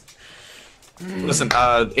course. Listen,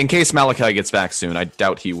 in case Malachi gets back soon, I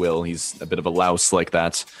doubt he will. He's a bit of a louse like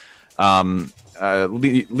that.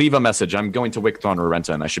 Leave a message. I'm going to Wickthron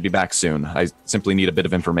Rorenta, and I should be back soon. I simply need a bit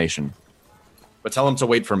of information. But tell him to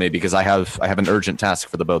wait for me, because I have an urgent task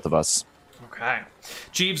for the both of us. Okay.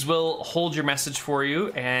 Jeeves will hold your message for you,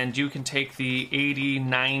 and you can take the 80,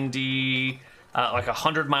 90, like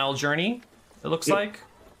 100-mile journey, it looks like.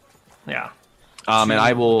 Yeah. And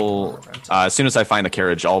I will, as soon as I find a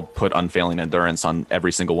carriage, I'll put unfailing endurance on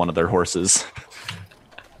every single one of their horses.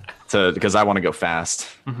 Because I want to go fast.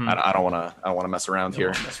 Mm-hmm. I don't want to mess around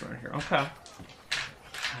here. Okay.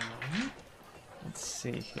 Let's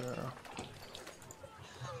see here.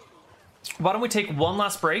 Why don't we take one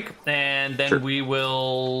last break, and then we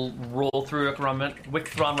will roll through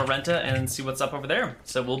Wickthron Rorenta and see what's up over there.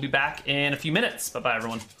 So we'll be back in a few minutes. Bye-bye,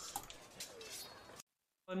 everyone.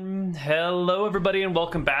 Hello, everybody, and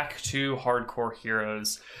welcome back to Hardcore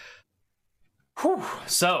Heroes. Whew.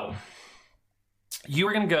 So, you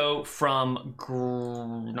are going to go from,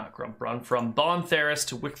 from Bontheris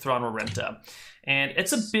to Wickthron Rorenta, and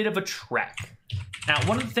it's a bit of a trek. Now,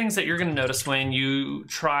 one of the things that you're going to notice when you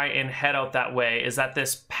try and head out that way is that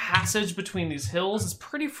this passage between these hills is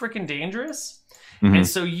pretty freaking dangerous. Mm-hmm. And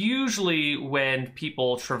so usually when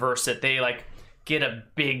people traverse it, they like get a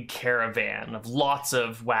big caravan of lots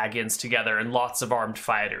of wagons together and lots of armed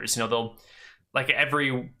fighters. You know, they'll like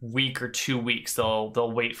every week or 2 weeks,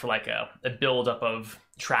 they'll wait for like a buildup of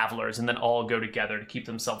travelers and then all go together to keep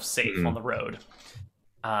themselves safe on the road.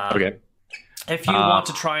 Okay. If you want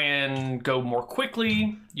to try and go more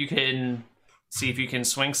quickly, you can see if you can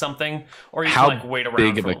swing something, or you can like wait around for a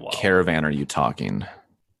while. How big of a caravan are you talking?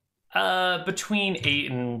 Between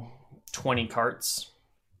 8 and 20 carts.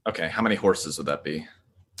 Okay, how many horses would that be?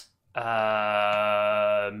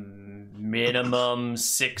 Minimum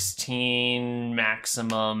 16,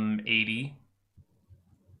 maximum 80.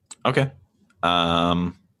 Okay.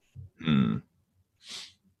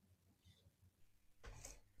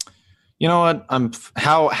 You know what?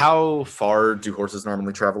 How far do horses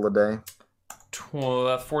normally travel a day?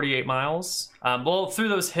 48 miles. Well, through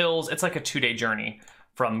those hills, it's like a 2-day journey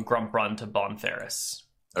from Grumprun to Bontheris.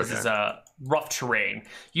 This is a rough terrain.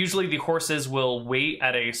 Usually the horses will wait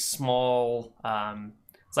at a small,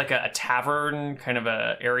 it's like a tavern kind of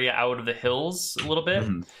a area out of the hills a little bit.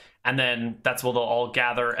 Mm-hmm. And then that's where they'll all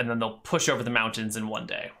gather, and then they'll push over the mountains in one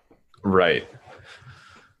day. Right.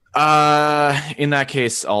 In that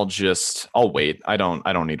case, I'll wait. I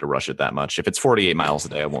don't need to rush it that much. If it's 48 miles a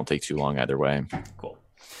day, it won't take too long either way. Cool.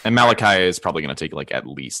 And Malachi is probably going to take like at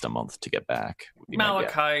least a month to get back.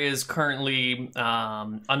 Malachi is currently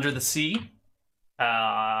under the sea,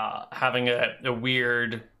 having a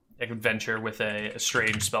weird adventure with a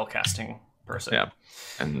strange spellcasting person. Yeah.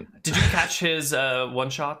 And did you catch his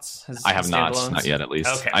one-shots? I have not yet, at least.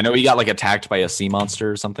 Okay. I know he got like attacked by a sea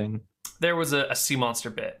monster or something. There was a sea monster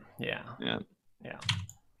bit. Yeah.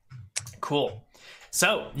 Cool.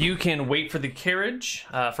 So you can wait for the carriage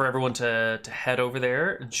for everyone to head over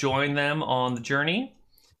there, join them on the journey.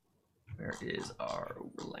 Where is our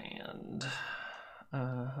land?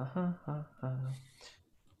 Oh,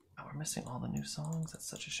 we're missing all the new songs. That's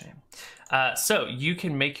such a shame. So you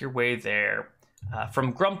can make your way there.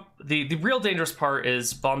 From the real dangerous part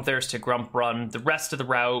is Bontheris to Grumprun. The rest of the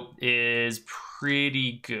route is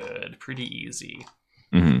pretty good, pretty easy.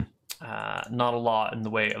 Mm-hmm. Not a lot in the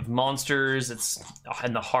way of monsters. It's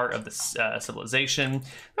in the heart of the civilization.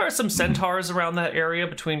 There are some centaurs around that area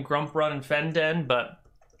between Grumprun and Fenden, but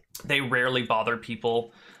they rarely bother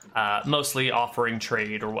people, mostly offering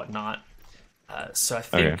trade or whatnot. So I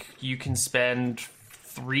think you can spend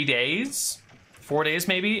 3 days, 4 days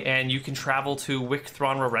maybe, and you can travel to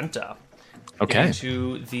Wickthron Rorenta. Okay.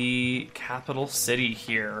 To the capital city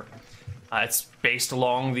here. It's based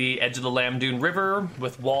along the edge of the Lamdoon River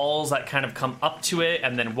with walls that kind of come up to it,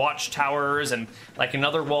 and then watchtowers and like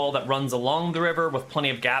another wall that runs along the river with plenty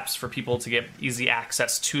of gaps for people to get easy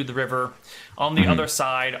access to the river. On the other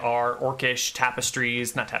side are orcish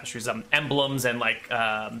emblems and like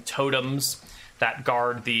totems that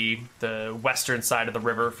guard the western side of the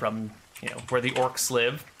river from where the orcs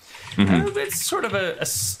live. Mm-hmm. It's sort of a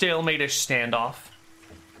stalemate-ish standoff.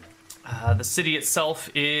 The city itself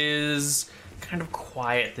is kind of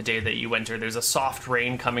quiet the day that you enter. There's a soft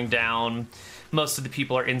rain coming down. Most of the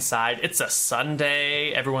people are inside. It's a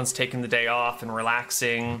Sunday. Everyone's taking the day off and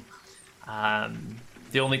relaxing.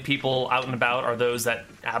 The only people out and about are those that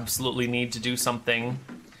absolutely need to do something.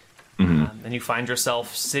 Mm-hmm. And you find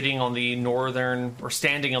yourself standing on the northern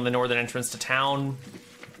entrance to town,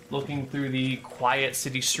 looking through the quiet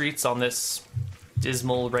city streets on this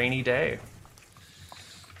dismal, rainy day.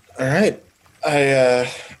 All right.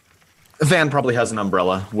 I Van probably has an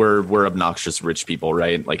umbrella. We're obnoxious rich people,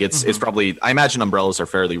 right? Like it's probably. I imagine umbrellas are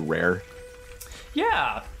fairly rare.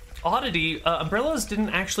 Yeah. Oddity, umbrellas didn't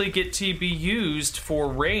actually get to be used for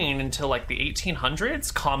rain until like the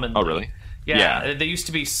 1800s commonly. Oh, really? Yeah. They used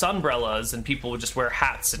to be sunbrellas, and people would just wear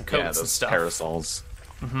hats and coats and those stuff. Parasols.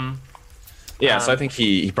 Yeah, so I think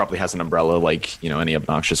he probably has an umbrella like, any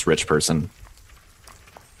obnoxious rich person.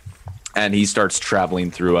 And he starts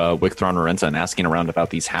traveling through Wicthron Orenta and asking around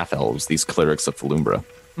about these half-elves, these clerics of Felumbra.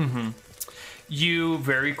 You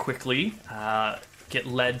very quickly get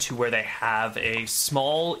led to where they have a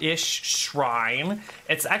small-ish shrine.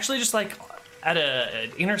 It's actually just like at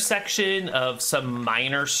an intersection of some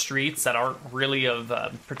minor streets that aren't really of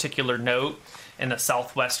particular note in the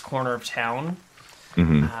southwest corner of town.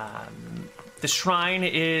 The shrine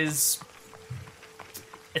it's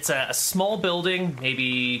a small building,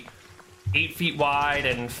 maybe 8 feet wide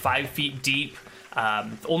and 5 feet deep.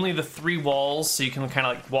 Only the 3 walls, so you can kind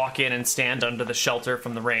of like walk in and stand under the shelter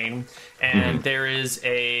from the rain. And there is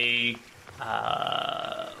a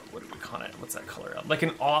what do we call it? What's that color? Like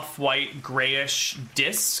an off-white grayish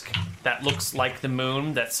disc that looks like the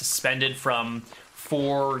moon that's suspended from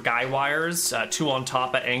 4 guy wires, 2 on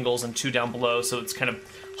top at angles and 2 down below. So it's kind of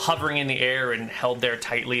hovering in the air and held there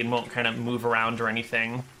tightly and won't kind of move around or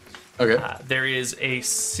anything. Okay. There is a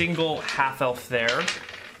single half-elf there.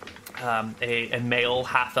 A male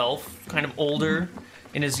half-elf, kind of older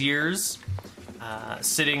in his years,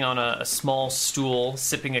 sitting on a small stool,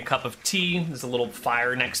 sipping a cup of tea. There's a little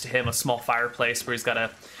fire next to him, a small fireplace where he's got a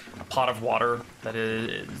pot of water that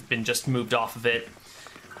has been just moved off of it.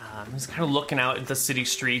 He's kind of looking out at the city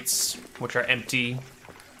streets, which are empty,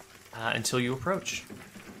 until you approach.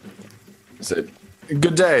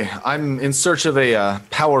 Good day. I'm in search of a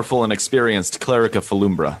powerful and experienced cleric of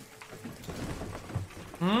Felumbra.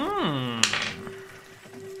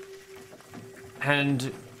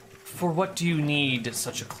 And for what do you need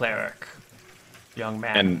such a cleric, young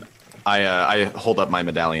man? And I hold up my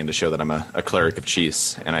medallion to show that I'm a cleric of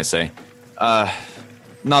Cheese, and I say,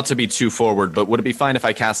 not to be too forward, but would it be fine if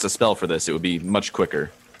I cast a spell for this? It would be much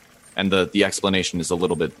quicker. And the explanation is a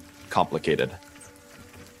little bit complicated.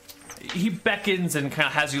 He beckons and kind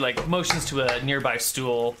of has you, like, motions to a nearby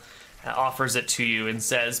stool, offers it to you, and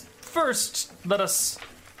says, first, let us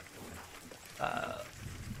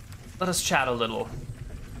chat a little.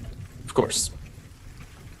 Of course.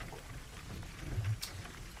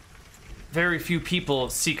 Very few people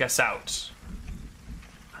seek us out.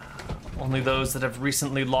 Only those that have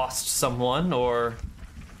recently lost someone, or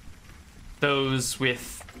those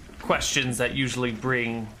with questions that usually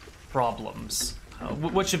bring problems.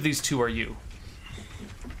 Which of these two are you?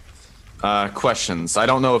 Questions. I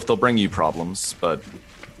don't know if they'll bring you problems, but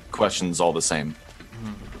questions all the same.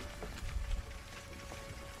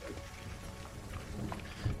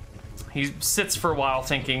 He sits for a while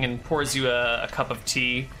thinking and pours you a cup of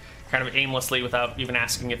tea, kind of aimlessly without even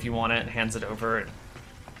asking if you want it, and hands it over and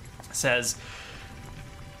says,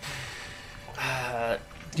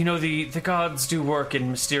 the gods do work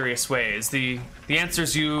in mysterious ways. The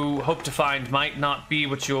answers you hope to find might not be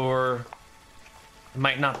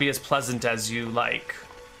as pleasant as you like.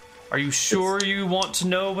 Are you sure you want to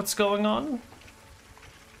know what's going on?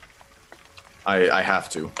 I have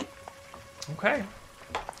to. Okay.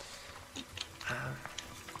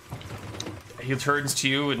 He turns to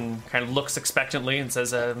you and kind of looks expectantly and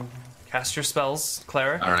says, cast your spells,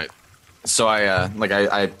 cleric. All right. So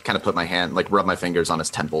I kind of put my hand, rub my fingers on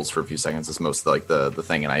his temples for a few seconds. It's most the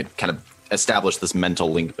thing, and I kind of establish this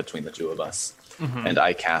mental link between the two of us. And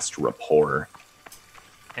I cast rapport.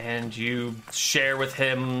 And you share with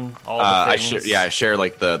him all the things. I share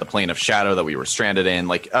the plane of shadow that we were stranded in,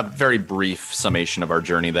 like a very brief summation of our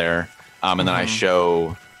journey there. And then I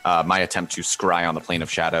show my attempt to scry on the plane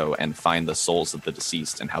of shadow and find the souls of the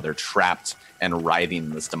deceased and how they're trapped and writhing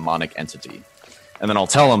in this demonic entity. And then I'll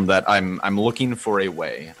tell him that I'm looking for a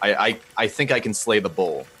way. I think I can slay the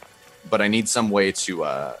bull, but I need some way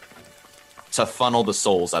to funnel the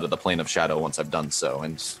souls out of the plane of shadow once I've done so.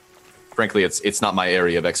 And frankly, it's not my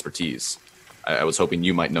area of expertise. I was hoping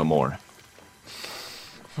you might know more.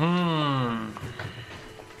 Do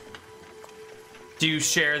you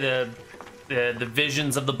share the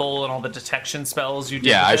visions of the bull and all the detection spells you did?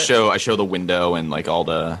 Yeah, I show the window and all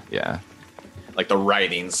the the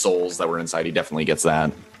writhing souls that were inside. He definitely gets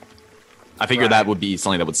that. I figure that would be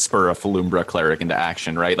something that would spur a Felumbra cleric into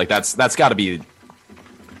action, right? That's got to be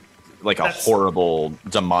that's a horrible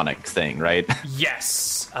demonic thing, right?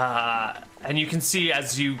 Yes. And you can see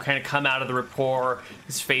as you kind of come out of the rapport,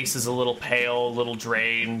 his face is a little pale, a little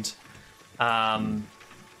drained. He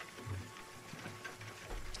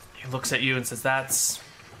looks at you and says, "That's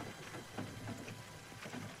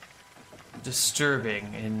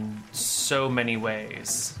disturbing in so many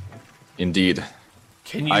ways." Indeed.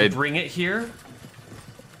 Can you bring it here?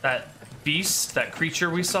 That beast, that creature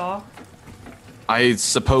we saw? I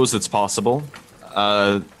suppose it's possible.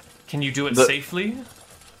 Can you do it safely?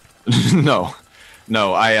 No.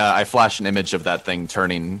 I flash an image of that thing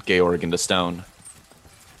turning Georg into stone.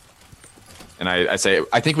 And I say,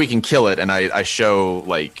 I think we can kill it, and I show,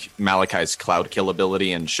 like, Malachi's cloud kill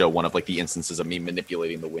ability and show one of, like, the instances of me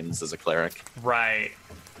manipulating the winds as a cleric. Right.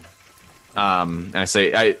 And I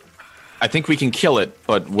say, I think we can kill it,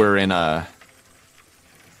 but we're in a...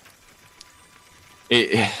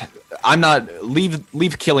 I'm not...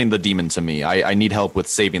 Leave killing the demon to me. I need help with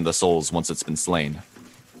saving the souls once it's been slain.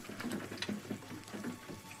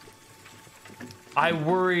 I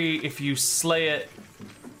worry if you slay it,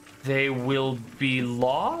 they will be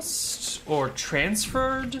lost or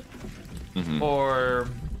transferred, or...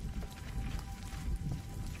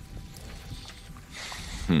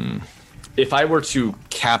 If I were to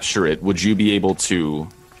capture it, would you be able to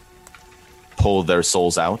pull their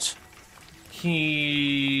souls out?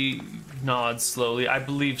 He nods slowly. I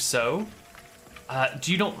believe so.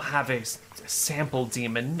 You don't have a sample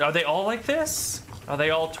demon. Are they all like this? Are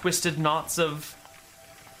they all twisted knots of...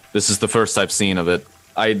 This is the first I've seen of it.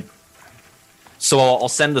 So I'll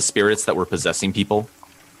send the spirits that were possessing people.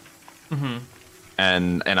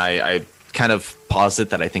 And I kind of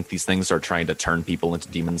posit that I think these things are trying to turn people into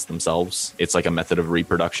demons themselves. It's like a method of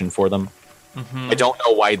reproduction for them. I don't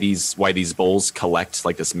know why these bowls collect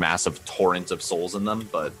like this massive torrent of souls in them,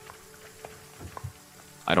 but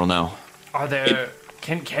I don't know. Are there...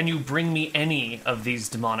 Can you bring me any of these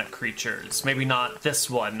demonic creatures? Maybe not this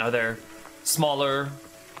one. Are there smaller,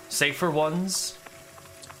 safer ones?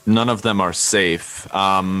 None of them are safe.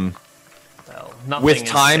 Well, nothing with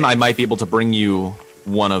time, is safe. I might be able to bring you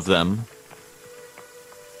one of them.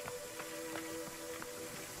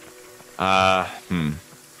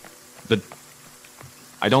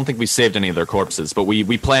 I don't think we saved any of their corpses, but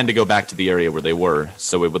we plan to go back to the area where they were,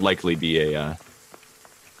 so it would likely be a...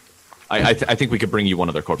 I think we could bring you one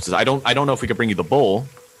of their corpses. I don't know if we could bring you the bowl.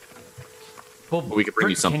 Well, but we could bring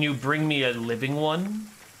you some. Can you bring me a living one?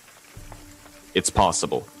 It's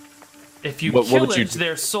possible. If you kill it,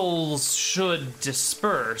 their souls should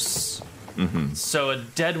disperse. So a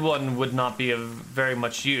dead one would not be of very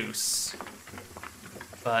much use.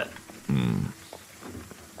 But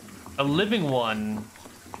a living one,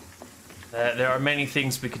 there are many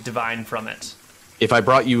things we could divine from it. If I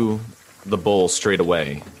brought you the bowl straight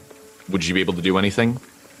away, would you be able to do anything?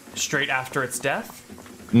 Straight after its death?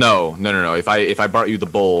 No. If I brought you the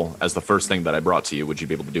bowl as the first thing that I brought to you, would you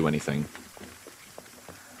be able to do anything?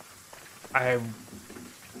 I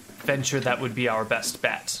venture that would be our best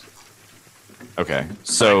bet. Okay,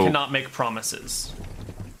 so... But I cannot make promises.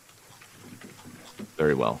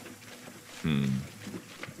 Very well.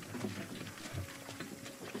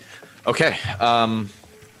 Okay,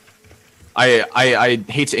 I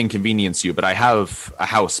hate to inconvenience you, but I have a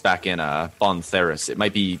house back in Bon Theris. It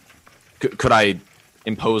might be... Could I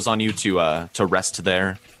impose on you to rest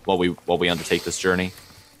there while we undertake this journey?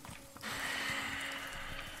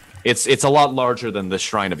 It's a lot larger than this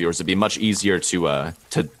shrine of yours. It'd be much easier to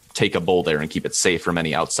take a bowl there and keep it safe from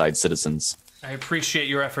any outside citizens. I appreciate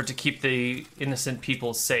your effort to keep the innocent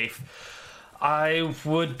people safe. I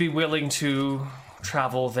would be willing to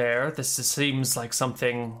travel there. This seems like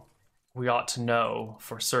something we ought to know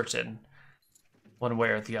for certain, one way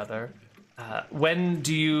or the other. When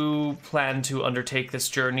do you plan to undertake this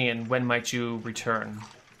journey, and when might you return?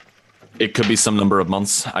 It could be some number of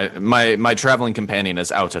months. My traveling companion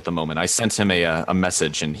is out at the moment. I sent him a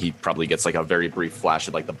message, and he probably gets like a very brief flash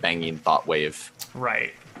of like the banging thought wave.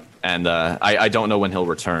 Right. And I don't know when he'll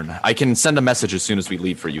return. I can send a message as soon as we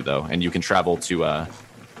leave for you, though, and you can travel to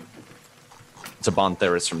Bon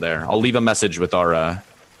Theris from there. I'll leave a message with our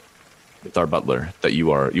butler that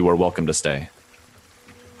you are welcome to stay.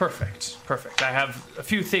 Perfect. I have a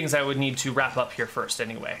few things I would need to wrap up here first,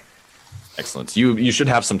 anyway. Excellent. You should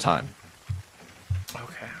have some time.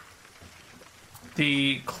 Okay.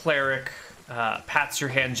 The cleric pats your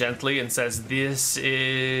hand gently and says,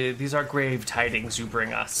 "These are grave tidings you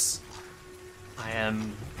bring us. I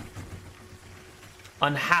am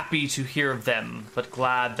unhappy to hear of them, but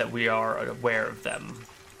glad that we are aware of them,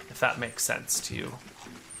 if that makes sense to you."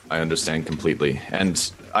 I understand completely. And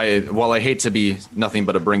while I hate to be nothing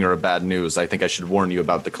but a bringer of bad news, I think I should warn you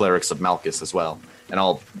about the clerics of Malchus as well. And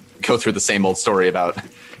I'll go through the same old story about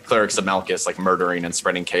clerics of Malchus, like murdering and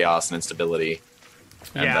spreading chaos and instability.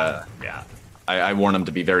 And, yeah. I warn him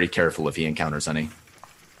to be very careful if he encounters any.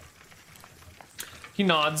 he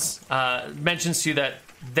nods, mentions to you that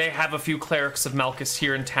they have a few clerics of Malchus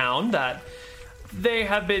here in town that they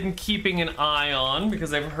have been keeping an eye on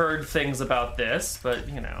because they've heard things about this, but,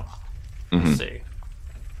 you know, we'll see.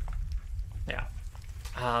 Yeah.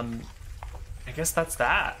 I guess that's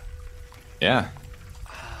that. Yeah.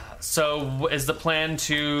 So is the plan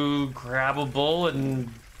to grab a bull and...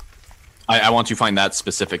 I want to find that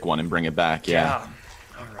specific one and bring it back, yeah.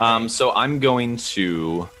 All right. So I'm going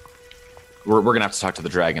to... We're going to have to talk to the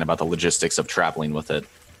dragon about the logistics of traveling with it.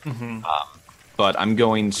 But I'm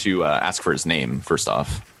going to ask for his name, first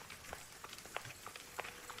off.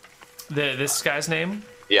 This guy's name?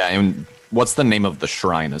 Yeah, and what's the name of the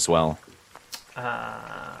shrine as well?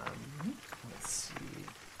 Let's see.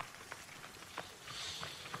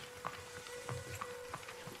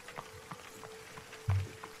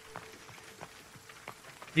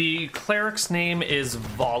 The cleric's name is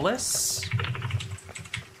Vallis.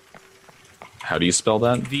 How do you spell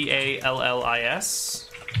that? Vallis.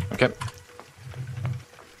 Okay.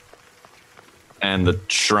 And the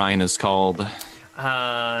shrine is called?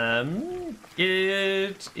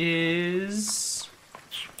 It is...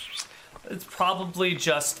 It's probably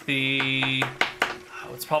just the...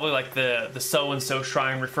 It's probably like the so-and-so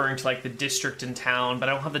shrine, referring to like the district in town, but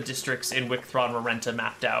I don't have the districts in Wicthron Marenta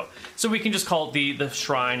mapped out. So we can just call it the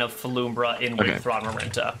Shrine of Felumbra in Wicthron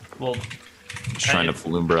Marenta. Well, Shrine of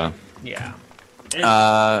Felumbra. Yeah.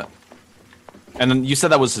 And then you said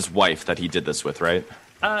that was his wife that he did this with, right?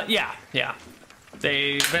 Yeah.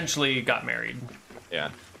 They eventually got married. Yeah.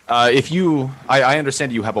 I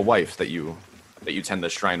understand you have a wife that you tend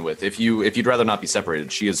this shrine with. If you'd rather not be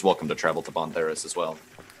separated, she is welcome to travel to Bontheris as well.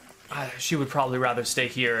 She would probably rather stay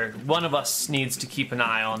here. One of us needs to keep an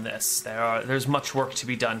eye on this. There's much work to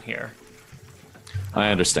be done here. I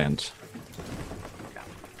understand.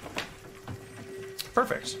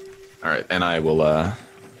 Perfect. All right, and I will.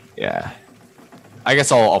 Yeah. I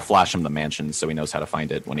guess I'll flash him the mansion so he knows how to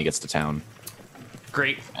find it when he gets to town.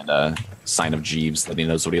 Great. And sign of Jeeves that he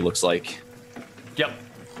knows what he looks like. Yep.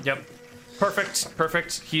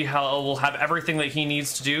 Perfect. He will have everything that he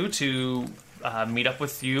needs to do to meet up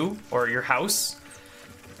with you or your house.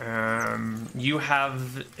 You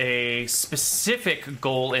have a specific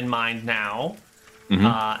goal in mind now,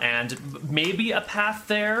 and maybe a path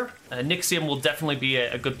there. Nixium will definitely be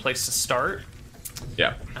a good place to start.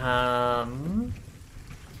 Yeah.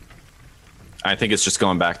 I think it's just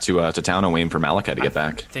going back to town and waiting for Malachi to get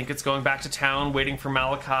back. I think it's going back to town, waiting for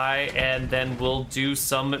Malachi, and then we'll do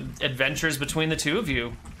some adventures between the two of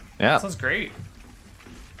you. Yeah. Sounds great.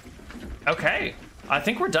 Okay. I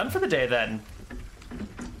think we're done for the day then.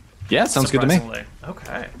 Yeah, sounds good to me.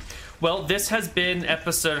 Okay. Well, this has been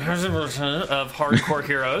episode of Hardcore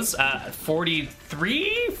Heroes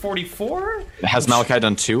 43, 44? Has Malachi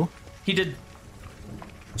done 2? He did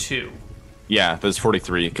 2. Yeah, there's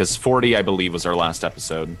 43, because 40, I believe, was our last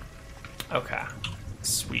episode. Okay.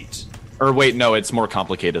 Sweet. Or wait, no, it's more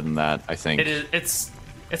complicated than that, I think. It is.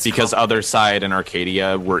 It's because Other Side and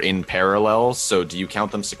Arcadia were in parallel, so do you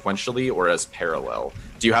count them sequentially or as parallel?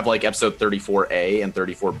 Do you have, like, episode 34A and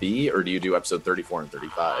 34B, or do you do episode 34 and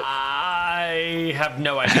 35? I have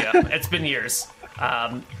no idea. It's been years.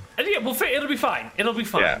 And yeah, it'll be fine. It'll be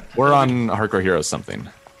fine. Yeah, we're on Hardcore Heroes something.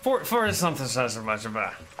 For something so much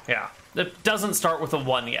about... Yeah. It doesn't start with a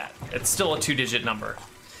 1 yet. It's still a 2-digit number.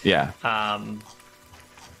 Yeah.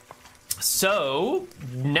 So,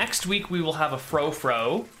 next week we will have a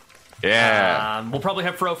Fro. Yeah. We'll probably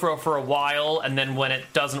have Fro for a while, and then when it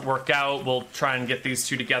doesn't work out, we'll try and get these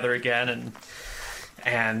two together again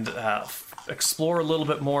and explore a little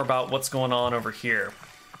bit more about what's going on over here.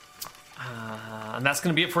 And that's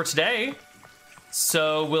going to be it for today.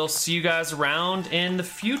 So we'll see you guys around in the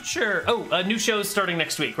future. Oh, a new show is starting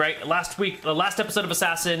next week, right? Last episode of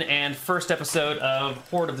Assassin and first episode of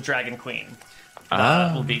Horde of the Dragon Queen.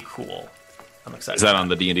 That will be cool. I'm excited. Is that on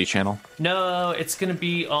the D&D channel? No, it's going to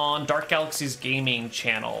be on Dark Galaxy's gaming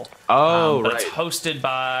channel. Oh, but right. It's sponsored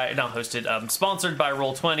by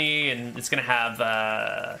Roll20, and it's going to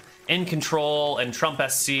have In Control and Trump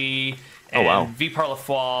SC. And V.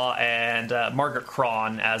 Parlefoy and Margaret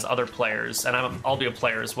Cron as other players, and I'll be a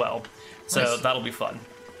player as well, so nice. That'll be fun.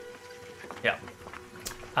 Yeah.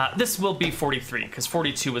 This will be 43, because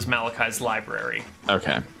 42 was Malachi's library.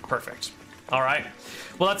 Okay. Perfect. All right.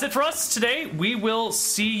 Well, that's it for us today. We will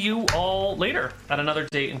see you all later at another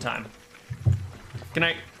date and time. Good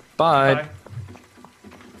night. Bye. Bye.